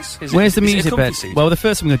 Is it nice? Where's the is it a music comfy bed? seat? Well, the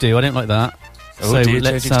first thing we're going to do, I don't like that. Oh, so dear,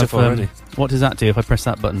 let's changing stuff already. What does that do if I press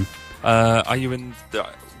that button? Are you in... do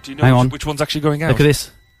you know Hang on. which one's actually going out? Look at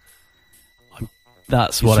this.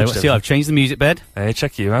 That's You what I... switched See, everything. I've changed the music bed. Hey,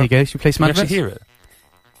 check you out. There you go. Should we play some Can you adverts? actually hear it?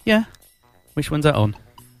 Yeah. Which one's that on?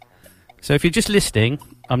 So if you're just listening,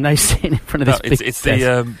 I'm now sitting in front of this big it's desk.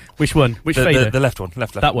 the... Which one? Which fader? The left one.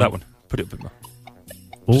 Left. That one? That one. Put it a bit more.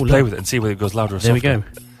 Oh, Just play look. with it and see whether it goes louder or There softer. we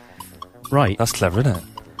go. Right. That's clever, isn't it?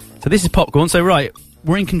 So this is Popcorn. So, right,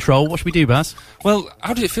 we're in control. What should we do, Baz? Well,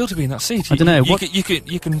 how did it feel to be in that seat? I don't know.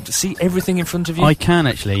 You can see everything in front of you? I can,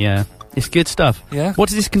 actually, yeah. It's good stuff. Yeah? What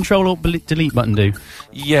does this Control-Alt-Delete button do?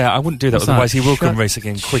 Yeah, I wouldn't do that, What's otherwise he will Shut- come racing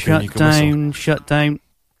in quicker and you can whistle. Shut down.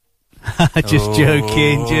 Just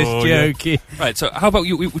joking, just joking. Yeah. Right, so how about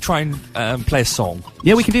we try and play a song?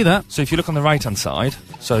 Yeah, we can do that. So if you look on the right-hand side,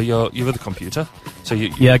 so your other computer, so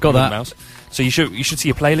Yeah, I got your that. mouse. So you should see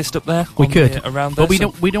a playlist up there. We on could. around there. But we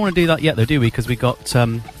so- don't want to do that yet, though, do we? Because we got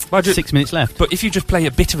 6 minutes left. But if you just play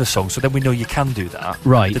a bit of a song, so then we know you can do that,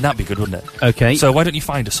 Right. then that'd be good, wouldn't it? Okay. So why don't you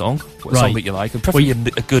find a song, a Right. song that you like, and preferably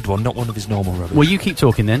a good one, not one of his normal rubbish. Well, you keep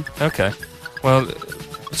talking then. Okay. Well,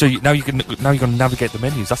 so now you're going to navigate the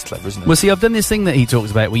menus. That's clever, isn't it? Well, see, I've done this thing that he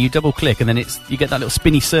talks about where you double click and then you get that little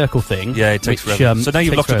spinny circle thing. Yeah, it takes which, forever. So now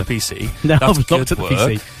you've takes locked up forever. the PC. Now That's I've locked good up the work.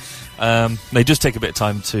 PC. They just take a bit of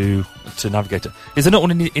time to navigate it. Is there not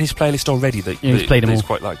one in his playlist already that, Yeah, he's played them that he's all.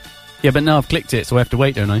 quite like? Yeah, but now I've clicked it, so I have to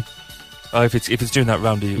wait, don't I? Oh, if it's doing that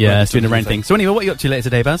roundy. Yeah, it's doing a round thing. So anyway, what are you up to later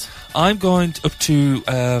today, Baz? I'm going up to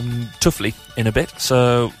Tuffley in a bit.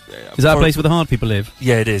 So Is that a place where the hard people live?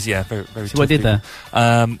 Yeah, it is. Yeah, very, very. See what I did there?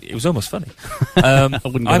 It was almost funny. I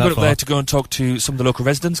wouldn't go I've that got up far. there to go and talk to some of the local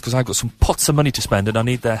residents because I've got some pots of money to spend and I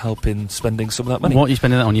need their help in spending some of that money. What, are you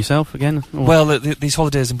spending that on yourself again? Or- Well, these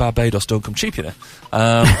holidays in Barbados don't come cheap, you know.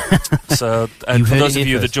 So, and You for heard those it of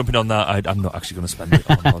here you that are first. jumping on that, I'm not actually going to spend it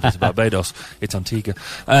on holidays in Barbados. It's Antigua.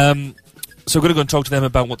 So we're going to go and talk to them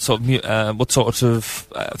about what sort of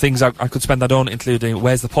things I could spend that on, including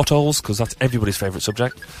where's the potholes, because that's everybody's favourite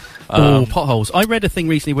subject. Potholes. I read a thing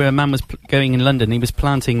recently where a man was going in London and he was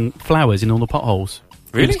planting flowers in all the potholes.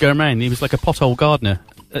 Really? He was going around. He was like a pothole gardener.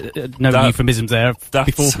 No euphemisms there.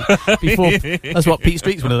 That's Before, that's what Pete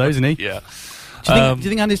Street's one of those, isn't he? Yeah. Do you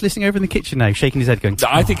think Andy's listening over in the kitchen now, shaking his head, going?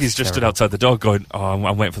 I think he's just stood outside the door going, "Oh,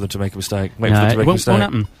 I'm waiting for them to make a mistake. Waiting for them to No, make it a mistake." won't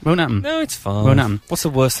happen. Won't happen. No, it's fine. Won't happen. What's the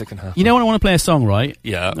worst that can happen? You know when I want to play a song, right?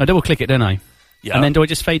 Yeah. I double click it, don't I? Yeah. And then do I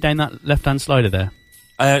just fade down that left-hand slider there?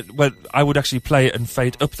 Well, I would actually play it and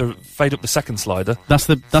fade up the second slider. That's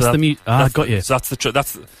the mute. Ah, got you. So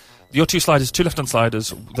that's your two sliders, two left-hand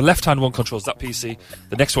sliders. The left-hand one controls that PC.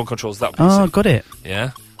 The next one controls that PC. Oh, got it.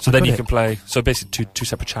 Yeah. So I then got you it. can play. So basically, two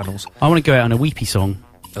separate channels. I want to go out on a weepy song.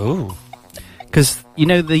 Oh. Because, you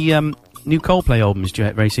know, the new Coldplay album is due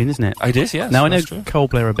out very soon, isn't it? It is, yes. Now, I know that's true.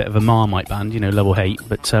 Coldplay are a bit of a Marmite band, you know, Love or Hate,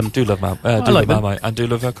 but... Do love Marmite and do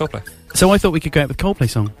love Coldplay. So I thought we could go out with a Coldplay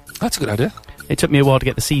song. That's a good idea. It took me a while to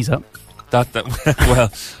get the C's up. Well,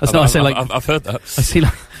 That's not I say like... I've heard that. I see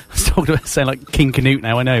like... I was talking about saying like King Canute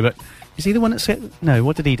now, I know, but... Is he the one that said... No,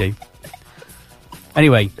 what did he do?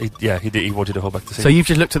 Anyway. He did. He wanted to hold back the scene. So you've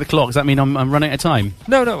just looked at the clock. Does that mean I'm running out of time?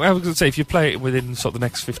 No. I was going to say if you play it within sort of the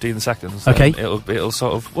next 15 seconds, Okay. then it'll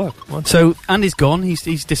sort of work. won't it? So Andy's gone. He's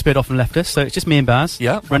disappeared off and left us. So it's just me and Baz.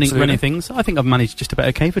 Yeah, running absolutely. things. I think I've managed just about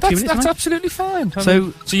okay for 2 minutes. That's haven't I? absolutely fine.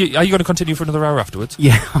 So are you going to continue for another hour afterwards?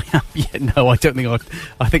 Yeah, I am. Yeah, no, I don't think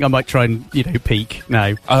I think I might try and peak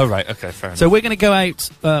now. Oh right, okay, fair enough. So we're going to go out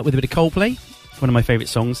with a bit of Coldplay, one of my favourite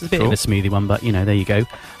songs. It's a bit of a smoothie one, but there you go.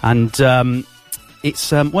 And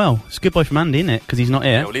it's it's goodbye from Andy, isn't it? Because he's not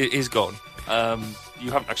here. Yeah, well, he's gone.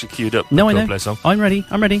 You haven't actually queued up. No, I the know. Coldplay song. I'm ready.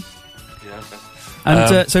 Yeah, okay.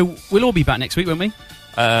 And so we'll all be back next week, won't we?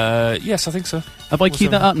 Yes, I think so. Have I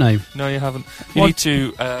queued that up now? No, you haven't. You What? need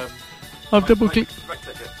to. I've double clicked.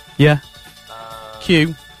 Yeah.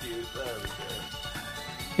 Q.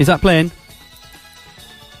 Is that playing?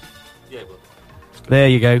 Yeah, well. There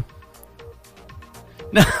you go.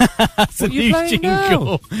 That's What a are you new playing now?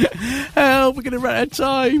 jingle. Help, we're going to run out of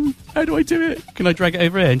time. How do I do it? Can I drag it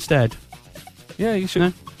over here instead? Yeah, you should.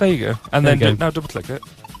 No? There you go. And There then you go. now double click it.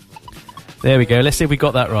 There we go. Let's see if we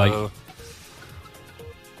got that right.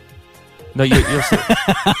 No, you're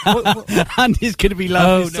still. Andy's going to be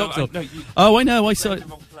laughing his socks off. I know. I saw it.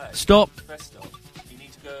 Stop. You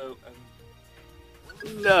need to go.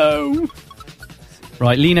 No.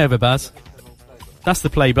 Right, lean over, Baz. That's the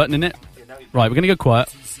play button, isn't it? Right, we're going to go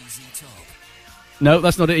quiet. No,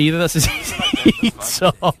 that's not it either. That's a ZZ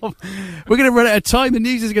Top. We're going to run out of time. The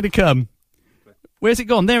news is going to come. Where's it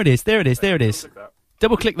gone? There it is.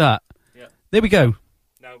 Double click that. Yeah. There we go.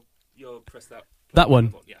 Now, you'll press that. That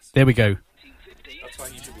one. Yes. There we go. That's why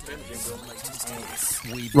you should be playing the jingle.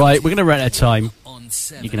 Right, we're going to run out of time.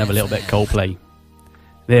 You can have a little bit of Coldplay.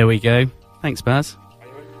 There we go. Thanks, Baz.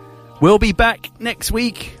 We'll be back next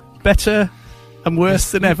week. Better and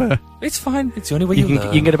worse than ever. It's fine. It's the only way you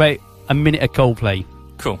can get about a minute of Coldplay.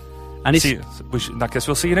 Cool. And it's, in that case,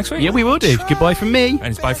 we'll see you next week. Yeah, we will do. Goodbye from me. And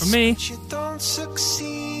it's bye from me.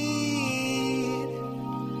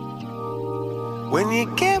 When you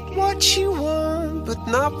get what you want, but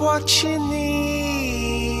not what you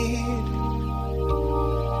need.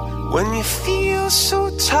 When you feel so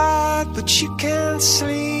tired, but you can't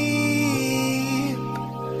sleep.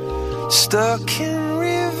 Stuck in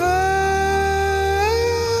rivers.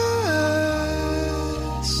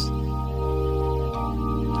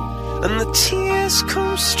 And the tears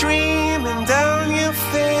come streaming down your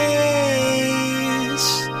face.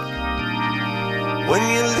 When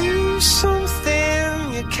you lose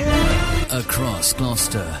something you can't. Across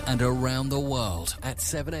Gloucester and around the world at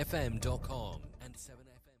 7fm.com.